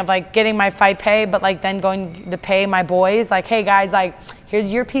prized thing of like getting my fight pay, but like then going to pay my boys, like, hey guys, like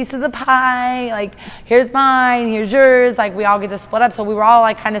here's your piece of the pie, like here's mine, here's yours, like we all get to split up. So we were all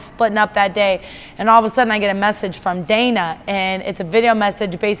like kind of splitting up that day, and all of a sudden I get a message from Dana, and it's a video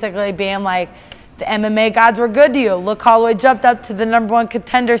message basically being like, the MMA gods were good to you. Look, Holloway jumped up to the #1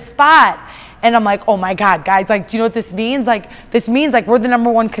 contender spot. And I'm like, oh my God, guys, like, do you know what this means? Like, this means like we're the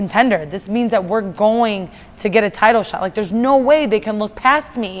 #1 contender. This means that we're going to get a title shot. Like, there's no way they can look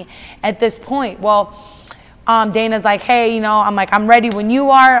past me at this point. Well, Dana's like, hey, you know, I'm like, I'm ready when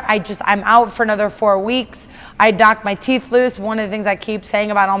you are. I'm out for another 4 weeks. I knocked my teeth loose. One of the things I keep saying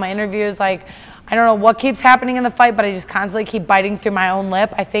about all my interviews, like, I don't know what keeps happening in the fight, but I just constantly keep biting through my own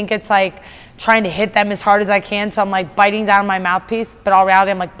lip. I think it's like trying to hit them as hard as I can. So I'm like biting down my mouthpiece, but in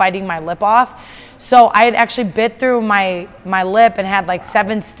reality, I'm like biting my lip off. So I had actually bit through my lip and had like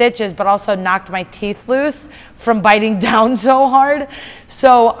 7 stitches, but also knocked my teeth loose from biting down so hard.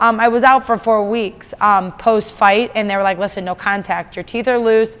 So I was out for 4 weeks post-fight, and they were like, listen, no contact. Your teeth are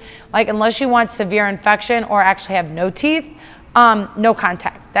loose. Like, unless you want severe infection or actually have no teeth, no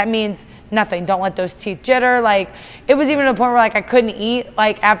contact. That means nothing. Don't let those teeth jitter. Like, it was even to the point where like I couldn't eat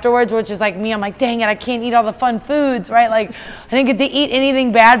like afterwards, which is like me. I'm like, dang it, I can't eat all the fun foods, right? Like, I didn't get to eat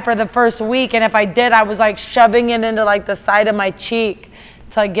anything bad for the first week, and if I did, I was like shoving it into like the side of my cheek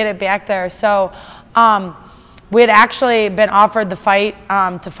to like get it back there. So we had actually been offered the fight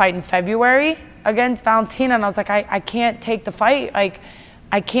to fight in February against Valentina, and I was like, I can't take the fight. Like,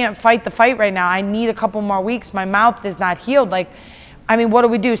 I can't fight the fight right now. I need a couple more weeks. My mouth is not healed. Like, I mean, what do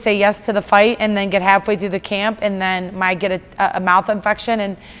we do? Say yes to the fight and then get halfway through the camp and then might get a mouth infection?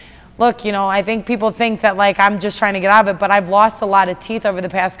 And look, you know, I think people think that like I'm just trying to get out of it, but I've lost a lot of teeth over the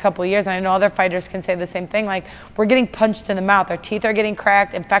past couple of years, and I know other fighters can say the same thing. Like, we're getting punched in the mouth. Our teeth are getting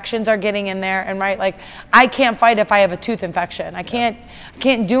cracked. Infections are getting in there. And right, like, I can't fight if I have a tooth infection. I can't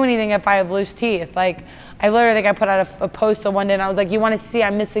do anything if I have loose teeth. Like, I literally think I put out a post one day and I was like, you want to see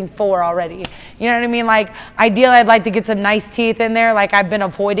I'm missing 4 already. You know what I mean? Like, ideally I'd like to get some nice teeth in there. Like, I've been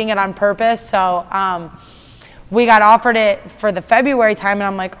avoiding it on purpose. So we got offered it for the February time, and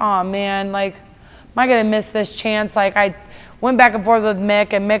I'm like, oh man, like I going to miss this chance? Like, I went back and forth with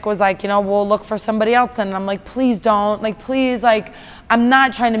Mick, and Mick was like, you know, we'll look for somebody else. And I'm like, please don't. Like, please, like, I'm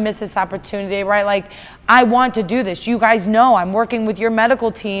not trying to miss this opportunity, right? Like, I want to do this. You guys know I'm working with your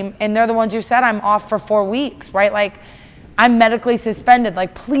medical team, and they're the ones who said I'm off for 4 weeks, right? Like, I'm medically suspended.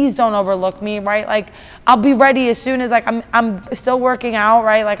 Like, please don't overlook me, right? Like, I'll be ready as soon as, like, I'm still working out,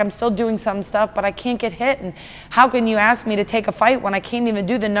 right? Like, I'm still doing some stuff, but I can't get hit. And how can you ask me to take a fight when I can't even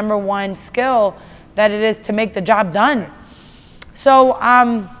do the #1 skill that it is to make the job done? So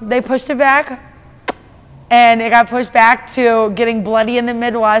they pushed it back, and it got pushed back to getting bloody in the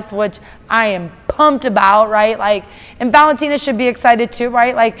Midwest, which I am pumped about, right? Like, and Valentina should be excited too,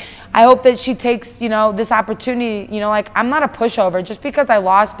 right? Like, I hope that she takes, you know, this opportunity, you know, like, I'm not a pushover. Just because I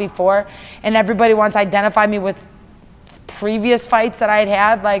lost before and everybody wants to identify me with previous fights that I'd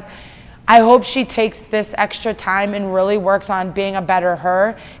had, like, I hope she takes this extra time and really works on being a better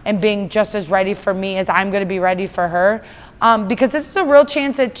her and being just as ready for me as I'm going to be ready for her. Because this is a real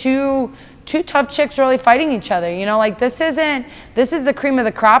chance at two tough chicks really fighting each other. You know, like, this is the cream of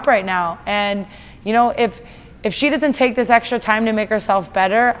the crop right now. And, you know, if she doesn't take this extra time to make herself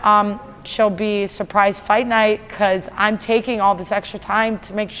better, she'll be surprise fight night, because I'm taking all this extra time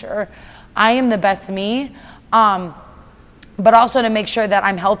to make sure I am the best me. But also to make sure that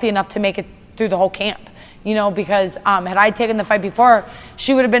I'm healthy enough to make it through the whole camp. You know, because had I taken the fight before,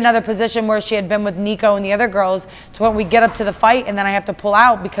 she would have been in another position where she had been with Nico and the other girls to when we get up to the fight and then I have to pull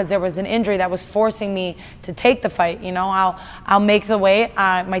out because there was an injury that was forcing me to take the fight. You know, I'll make the weight.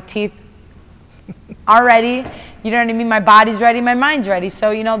 My teeth are ready. You know what I mean? My body's ready. My mind's ready. So,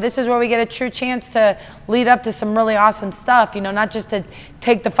 you know, this is where we get a true chance to lead up to some really awesome stuff. You know, not just to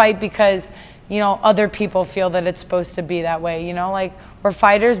take the fight because, you know, other people feel that it's supposed to be that way. You know, like, we're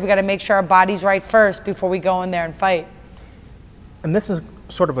fighters. We got to make sure our body's right first before we go in there and fight. And this is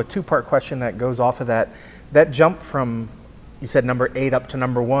sort of a two-part question that goes off of that. That jump from, you said #8 up to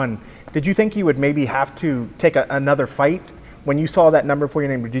 #1, did you think you would maybe have to take another fight? When you saw that number for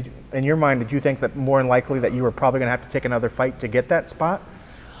your name, in your mind, did you think that more than likely that you were probably going to have to take another fight to get that spot?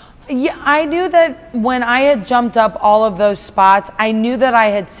 Yeah, I knew that when I had jumped up all of those spots, I knew that I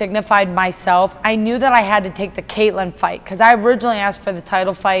had signified myself. I knew that I had to take the Caitlin fight, because I originally asked for the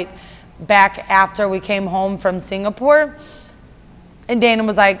title fight back after we came home from Singapore. And Dana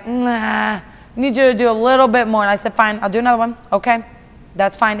was like, nah, I need you to do a little bit more. And I said, fine, I'll do another one. Okay,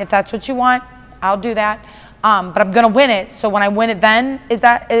 that's fine. If that's what you want, I'll do that. But I'm going to win it. So when I win it then,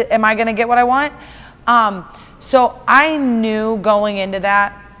 am I going to get what I want? So I knew going into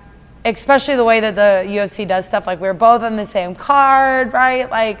that, especially the way that the UFC does stuff, like, we were both on the same card,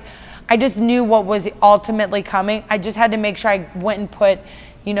 right? Like, I just knew what was ultimately coming. I just had to make sure I went and put,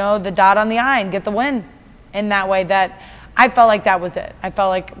 you know, the dot on the I and get the win in that way. That I felt like that was it. I felt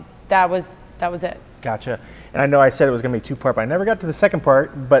like that was it. Gotcha. And I know I said it was going to be two-part, but I never got to the second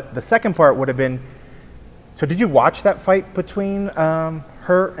part. But the second part would have been, so did you watch that fight between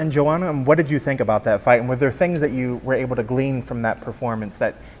her and Joanna? And what did you think about that fight? And were there things that you were able to glean from that performance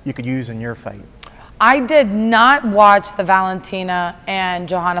that you could use in your fight? I did not watch the Valentina and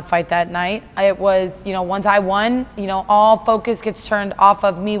Johanna fight that night. It was, you know, once I won, you know, all focus gets turned off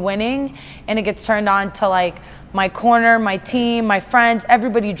of me winning, and it gets turned on to, like, my corner, my team, my friends.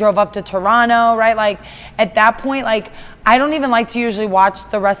 Everybody drove up to Toronto, right? Like, at that point, like, I don't even like to usually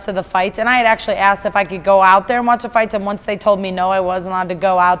watch the rest of the fights. And I had actually asked if I could go out there and watch the fights. And once they told me no, I wasn't allowed to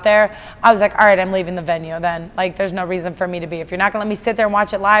go out there, I was like, all right, I'm leaving the venue then. Like, there's no reason for me to be. If you're not going to let me sit there and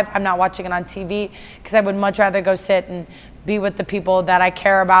watch it live, I'm not watching it on TV, because I would much rather go sit and be with the people that I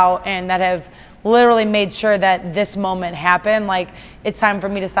care about and that have literally made sure that this moment happened. Like, it's time for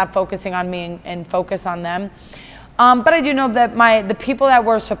me to stop focusing on me and focus on them. But I do know that the people that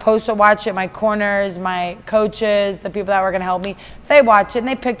were supposed to watch it, my corners, my coaches, the people that were going to help me, they watched it and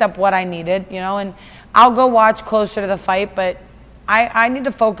they picked up what I needed, you know, and I'll go watch closer to the fight, but I need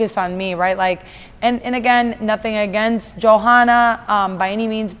to focus on me, right? Like, and again, nothing against Johanna by any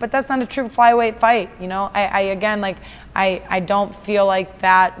means, but that's not a true flyweight fight, you know? I don't feel like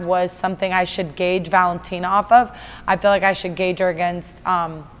that was something I should gauge Valentina off of. I feel like I should gauge her against,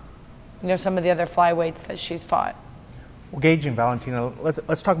 you know, some of the other flyweights that she's fought. Well, gauging Valentina,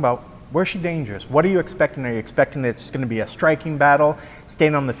 let's talk about, where's she dangerous? What are you expecting? Are you expecting that it's going to be a striking battle,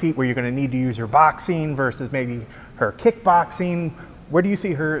 staying on the feet, where you're going to need to use her boxing versus maybe her kickboxing? Where do you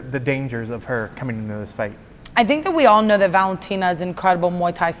see the dangers of her coming into this fight? I think that we all know that Valentina is an incredible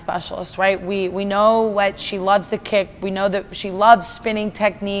Muay Thai specialist, right? We know what she loves to kick. We know that she loves spinning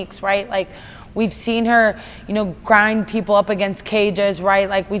techniques, right? Like, we've seen her, you know, grind people up against cages, right?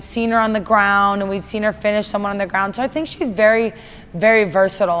 Like we've seen her on the ground and we've seen her finish someone on the ground. So I think she's very, very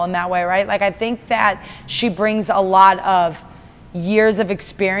versatile in that way, right? Like I think that she brings a lot of years of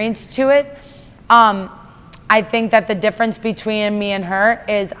experience to it. I think that the difference between me and her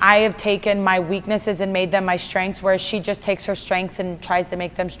is I have taken my weaknesses and made them my strengths, whereas she just takes her strengths and tries to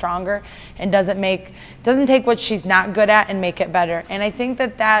make them stronger and doesn't take what she's not good at and make it better. And I think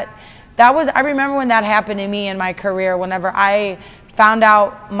that was, I remember when that happened to me in my career, whenever I found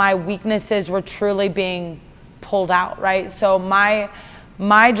out my weaknesses were truly being pulled out, right? So my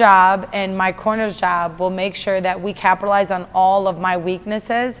job and my corner's job will make sure that we capitalize on all of my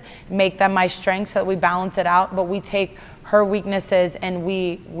weaknesses, make them my strengths so that we balance it out, but we take her weaknesses and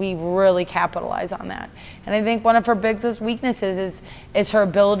we really capitalize on that. And I think one of her biggest weaknesses is her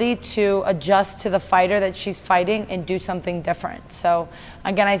ability to adjust to the fighter that she's fighting and do something different. So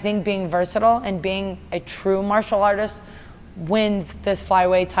again, I think being versatile and being a true martial artist wins this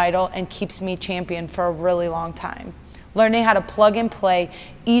flyweight title and keeps me champion for a really long time. Learning how to plug and play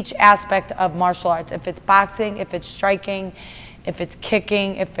each aspect of martial arts. If it's boxing, if it's striking, if it's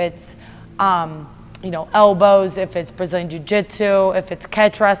kicking, if it's elbows, if it's Brazilian Jiu-Jitsu, if it's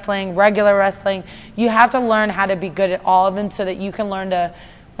catch wrestling, regular wrestling. You have to learn how to be good at all of them so that you can learn to,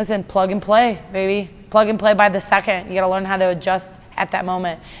 plug and play, baby. Plug and play by the second. You got to learn how to adjust at that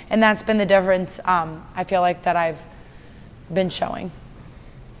moment. And that's been the difference, I feel like, that I've been showing.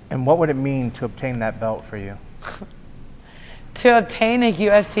 And what would it mean to obtain that belt for you? To obtain a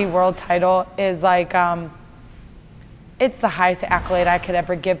UFC world title is like, it's the highest accolade I could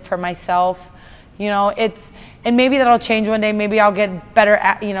ever give for myself. You know, and maybe that'll change one day. Maybe I'll get better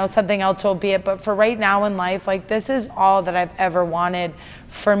at, something else will be it. But for right now in life, like this is all that I've ever wanted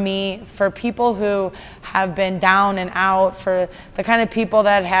for me, for people who have been down and out, for the kind of people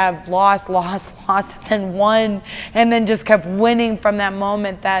that have lost, and then won, and then just kept winning from that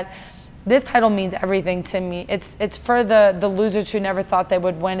moment. That this title means everything to me. It's for the losers who never thought they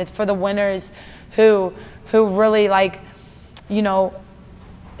would win. It's for the winners who really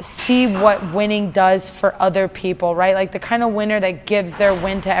see what winning does for other people, right? Like the kind of winner that gives their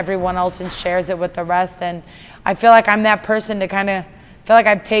win to everyone else and shares it with the rest. And I feel like I'm that person to kind of feel like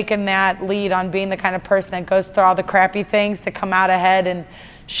I've taken that lead on being the kind of person that goes through all the crappy things to come out ahead and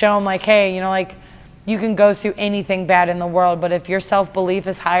show them like, hey, you can go through anything bad in the world, but if your self-belief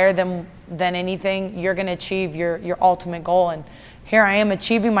is higher than anything, you're going to achieve your ultimate goal. And here I am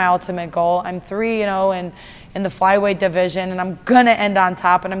achieving my ultimate goal. I'm 3-0 in the flyweight division, and I'm going to end on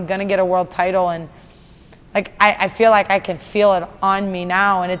top, and I'm going to get a world title. And like I feel like I can feel it on me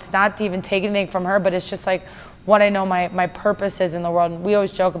now, and it's not to even take anything from her, but it's just like what I know my purpose is in the world. And we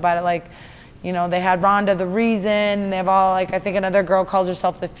always joke about it, like, they had Rhonda the Reason, and they have all, like, I think another girl calls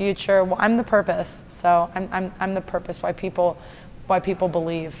herself the Future. Well, I'm the purpose. So I'm the purpose why people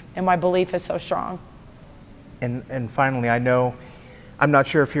believe, and why belief is so strong. And finally, I'm not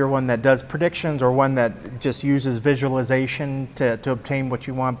sure if you're one that does predictions or one that just uses visualization to obtain what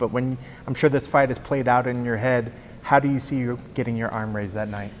you want, but when I'm sure this fight is played out in your head, how do you see you getting your arm raised that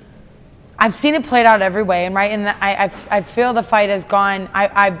night? I've seen it played out every way, and right, and I feel the fight has gone.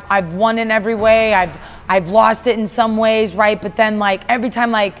 I've won in every way. I've lost it in some ways, right? But then, like, every time,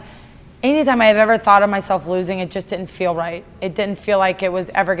 like, anytime I've ever thought of myself losing, it just didn't feel right. It didn't feel like it was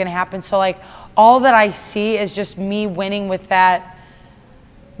ever going to happen. So, like, all that I see is just me winning with that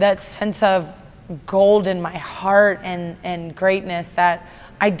sense of gold in my heart and greatness, that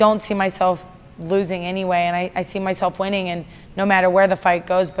I don't see myself losing anyway, and I see myself winning, and no matter where the fight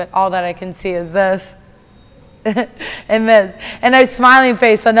goes, but all that I can see is this and this, and a smiling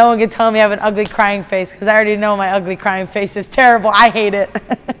face, so no one can tell me I have an ugly crying face, because I already know my ugly crying face is terrible. I hate it.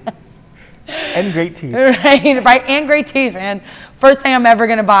 And great teeth. Right, and great teeth, man. First thing I'm ever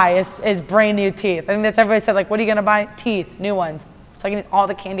gonna buy is brand new teeth. I think that's everybody said, like, what are you gonna buy? Teeth, new ones, so I can eat all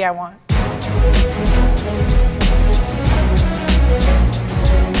the candy I want.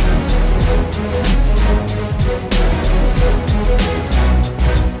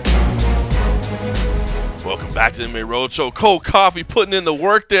 Welcome back to the MMA Roadshow. Cold coffee, putting in the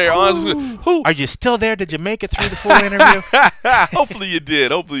work there. Are you still there? Did you make it through the full interview? Hopefully you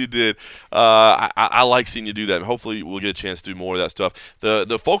did. I like seeing you do that, and hopefully we'll get a chance to do more of that stuff.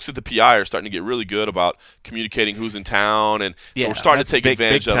 The folks at the PI are starting to get really good about communicating who's in town, and so we're starting to take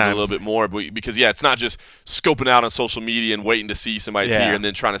advantage of it a little bit more. Because it's not just scoping out on social media and waiting to see somebody's here and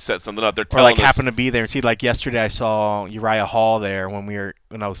then trying to set something up. They're telling us, happen to be there and see. Like yesterday, I saw Uriah Hall there when we were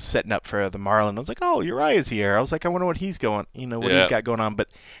setting up for the Marlin, I was like, oh, Uriah's here. I was like, I wonder what he's got going on. But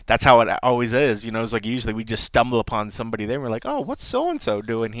that's how it always is. It's like usually we just stumble upon somebody there and we're like, oh, what's so-and-so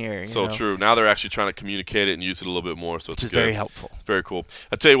doing here? So true. Now they're actually trying to communicate it and use it a little bit more, so it's good. Very helpful. It's very cool.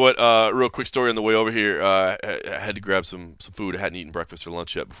 I'll tell you what, real quick story on the way over here. I had to grab some food. I hadn't eaten breakfast or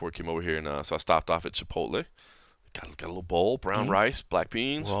lunch yet before I came over here, and so I stopped off at Chipotle. Got a little bowl, brown rice, black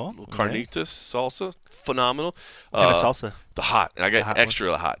beans, little carnitas salsa, phenomenal. What kind of salsa? The hot, and I got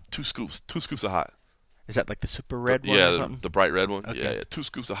extra hot. 2 scoops of hot. Is that like the super red one? Yeah, the bright red one. Okay. Yeah. 2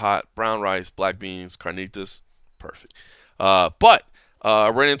 scoops of hot, brown rice, black beans, carnitas, perfect. But I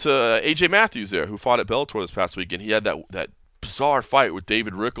ran into AJ Matthews there, who fought at Bellator this past week, and he had that bizarre fight with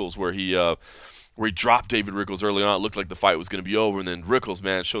David Rickles where he dropped David Rickles early on. It looked like the fight was going to be over, and then Rickles,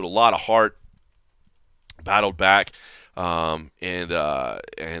 man, showed a lot of heart. Battled back, and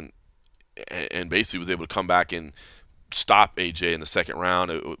basically was able to come back and stop AJ in the second round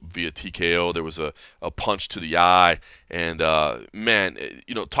via TKO. There was a punch to the eye, and man,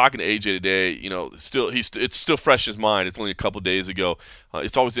 talking to AJ today, it's still fresh in his mind. It's only a couple days ago.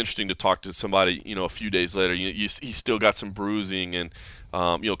 It's always interesting to talk to somebody, a few days later. He's still got some bruising, and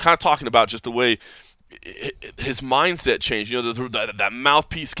kind of talking about just the way his mindset changed. That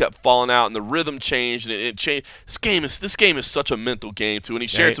mouthpiece kept falling out, and the rhythm changed, and it changed. This game is such a mental game too. And he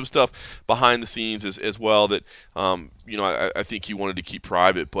shared some stuff behind the scenes as well that I think he wanted to keep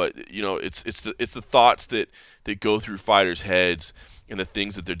private. But it's the thoughts that go through fighters' heads and the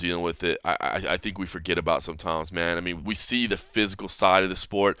things that they're dealing with. I think we forget about sometimes, man. I mean, we see the physical side of the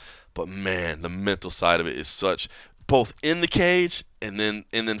sport, but man, the mental side of it is such. Both in the cage and then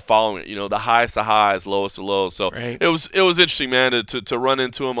following it, the highest of highs, lowest of lows. So it was interesting, man, to run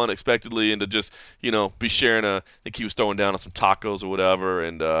into him unexpectedly and to just be sharing I think he was throwing down on some tacos or whatever,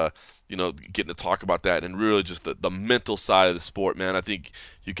 and getting to talk about that and really just the mental side of the sport, man. I think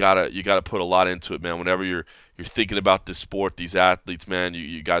you gotta put a lot into it, man. Whenever you're thinking about this sport, these athletes, man,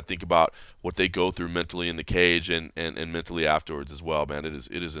 you gotta think about what they go through mentally in the cage and mentally afterwards as well, man.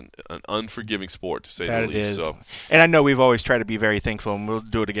 It is an unforgiving sport, to say the least. So, and I know we've always tried to be very thankful, and we'll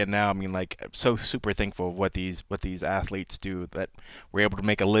do it again now. I mean, like, so super thankful of what these athletes do, that we're able to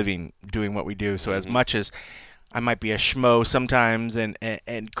make a living doing what we do. So as much as I might be a schmo sometimes and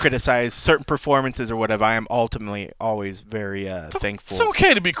criticize certain performances or whatever, I am ultimately always very thankful. It's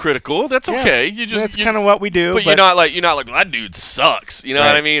okay to be critical. That's okay. That's kind of what we do. But you're not like well, that dude sucks. You know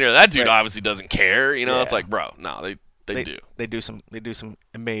what I mean? Or that dude obviously doesn't care. It's like, bro, no, they do. They do some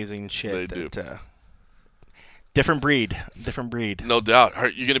amazing shit. They do. Different breed. No doubt. Are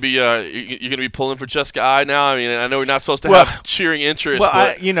you gonna be pulling for Jessica I now? I mean, I know we're not supposed to have cheering interest. Well,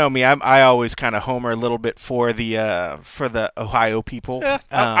 but you know me. I always kind of homer a little bit for the Ohio people. Yeah,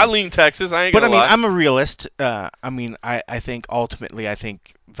 I lean Texas. I ain't gonna lie. But I mean, I'm a realist. I think ultimately,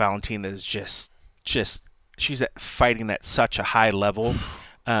 Valentina is just she's fighting at such a high level.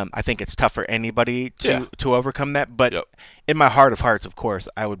 I think it's tough for anybody to overcome that. But in my heart of hearts, of course,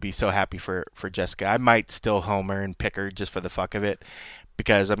 I would be so happy for Jessica. I might still homer and pick her just for the fuck of it.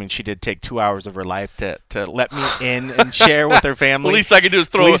 Because, she did take 2 hours of her life to let me in and share with her family. The least I could do is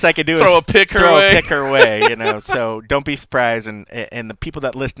throw a pick her way. So don't be surprised. And the people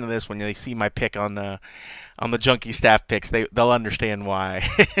that listen to this, when they see my pick on the Junkie Staff picks, they'll understand why.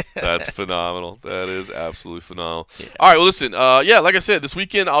 That's phenomenal. That is absolutely phenomenal. Yeah. All right, well, listen, like I said, this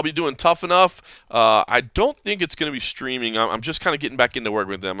weekend I'll be doing Tough Enough. I don't think it's going to be streaming. I'm just kind of getting back into work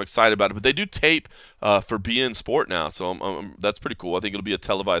with them. I'm excited about it. But they do tape for beIN Sport now, so that's pretty cool. I think it'll be a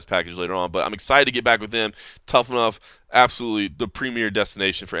televised package later on. But I'm excited to get back with them. Tough Enough, absolutely the premier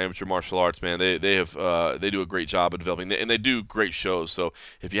destination for amateur martial arts, man. They do a great job of developing, and they do great shows. So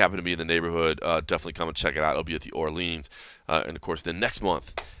if you happen to be in the neighborhood, definitely come and check it out. It'll be at the Orleans, and of course, then next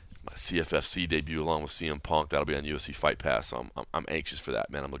month, my CFFC debut along with CM Punk. That'll be on UFC Fight Pass. So I'm anxious for that,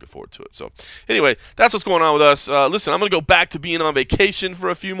 man. I'm looking forward to it. So anyway, that's what's going on with us. Listen, I'm going to go back to being on vacation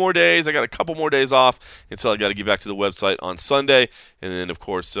for a few more days. I got a couple more days off until I got to get back to the website on Sunday. And then, of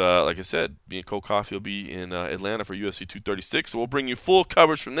course, like I said, me and Cole Coffey will be in Atlanta for UFC 236. So we'll bring you full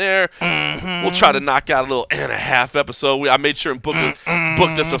coverage from there. Mm-hmm. We'll try to knock out a little and a half episode. I made sure and booked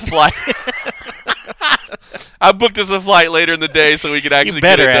us a flight. I booked us a flight later in the day so we could actually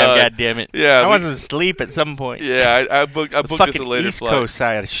get it done. God damn it. Yeah, I wasn't asleep at some point. Yeah, I booked us a later East flight. Coast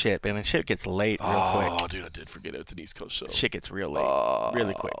side of shit, man. The shit gets late real quick. Oh, dude, I did forget it. It's an East Coast show. Shit gets real late,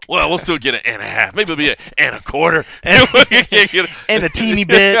 really quick. Well, we'll still get an and a half. Maybe it'll be an and a quarter. and a teeny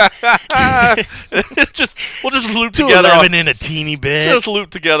bit. We'll just loop together. 211 in a teeny bit. Just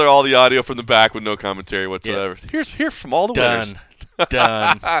loop together all the audio from the back with no commentary whatsoever. Yeah. Here's from all the winners.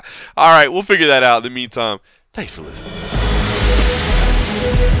 Done. All right, we'll figure that out. In the meantime, thanks for listening.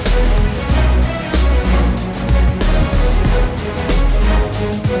 Bye.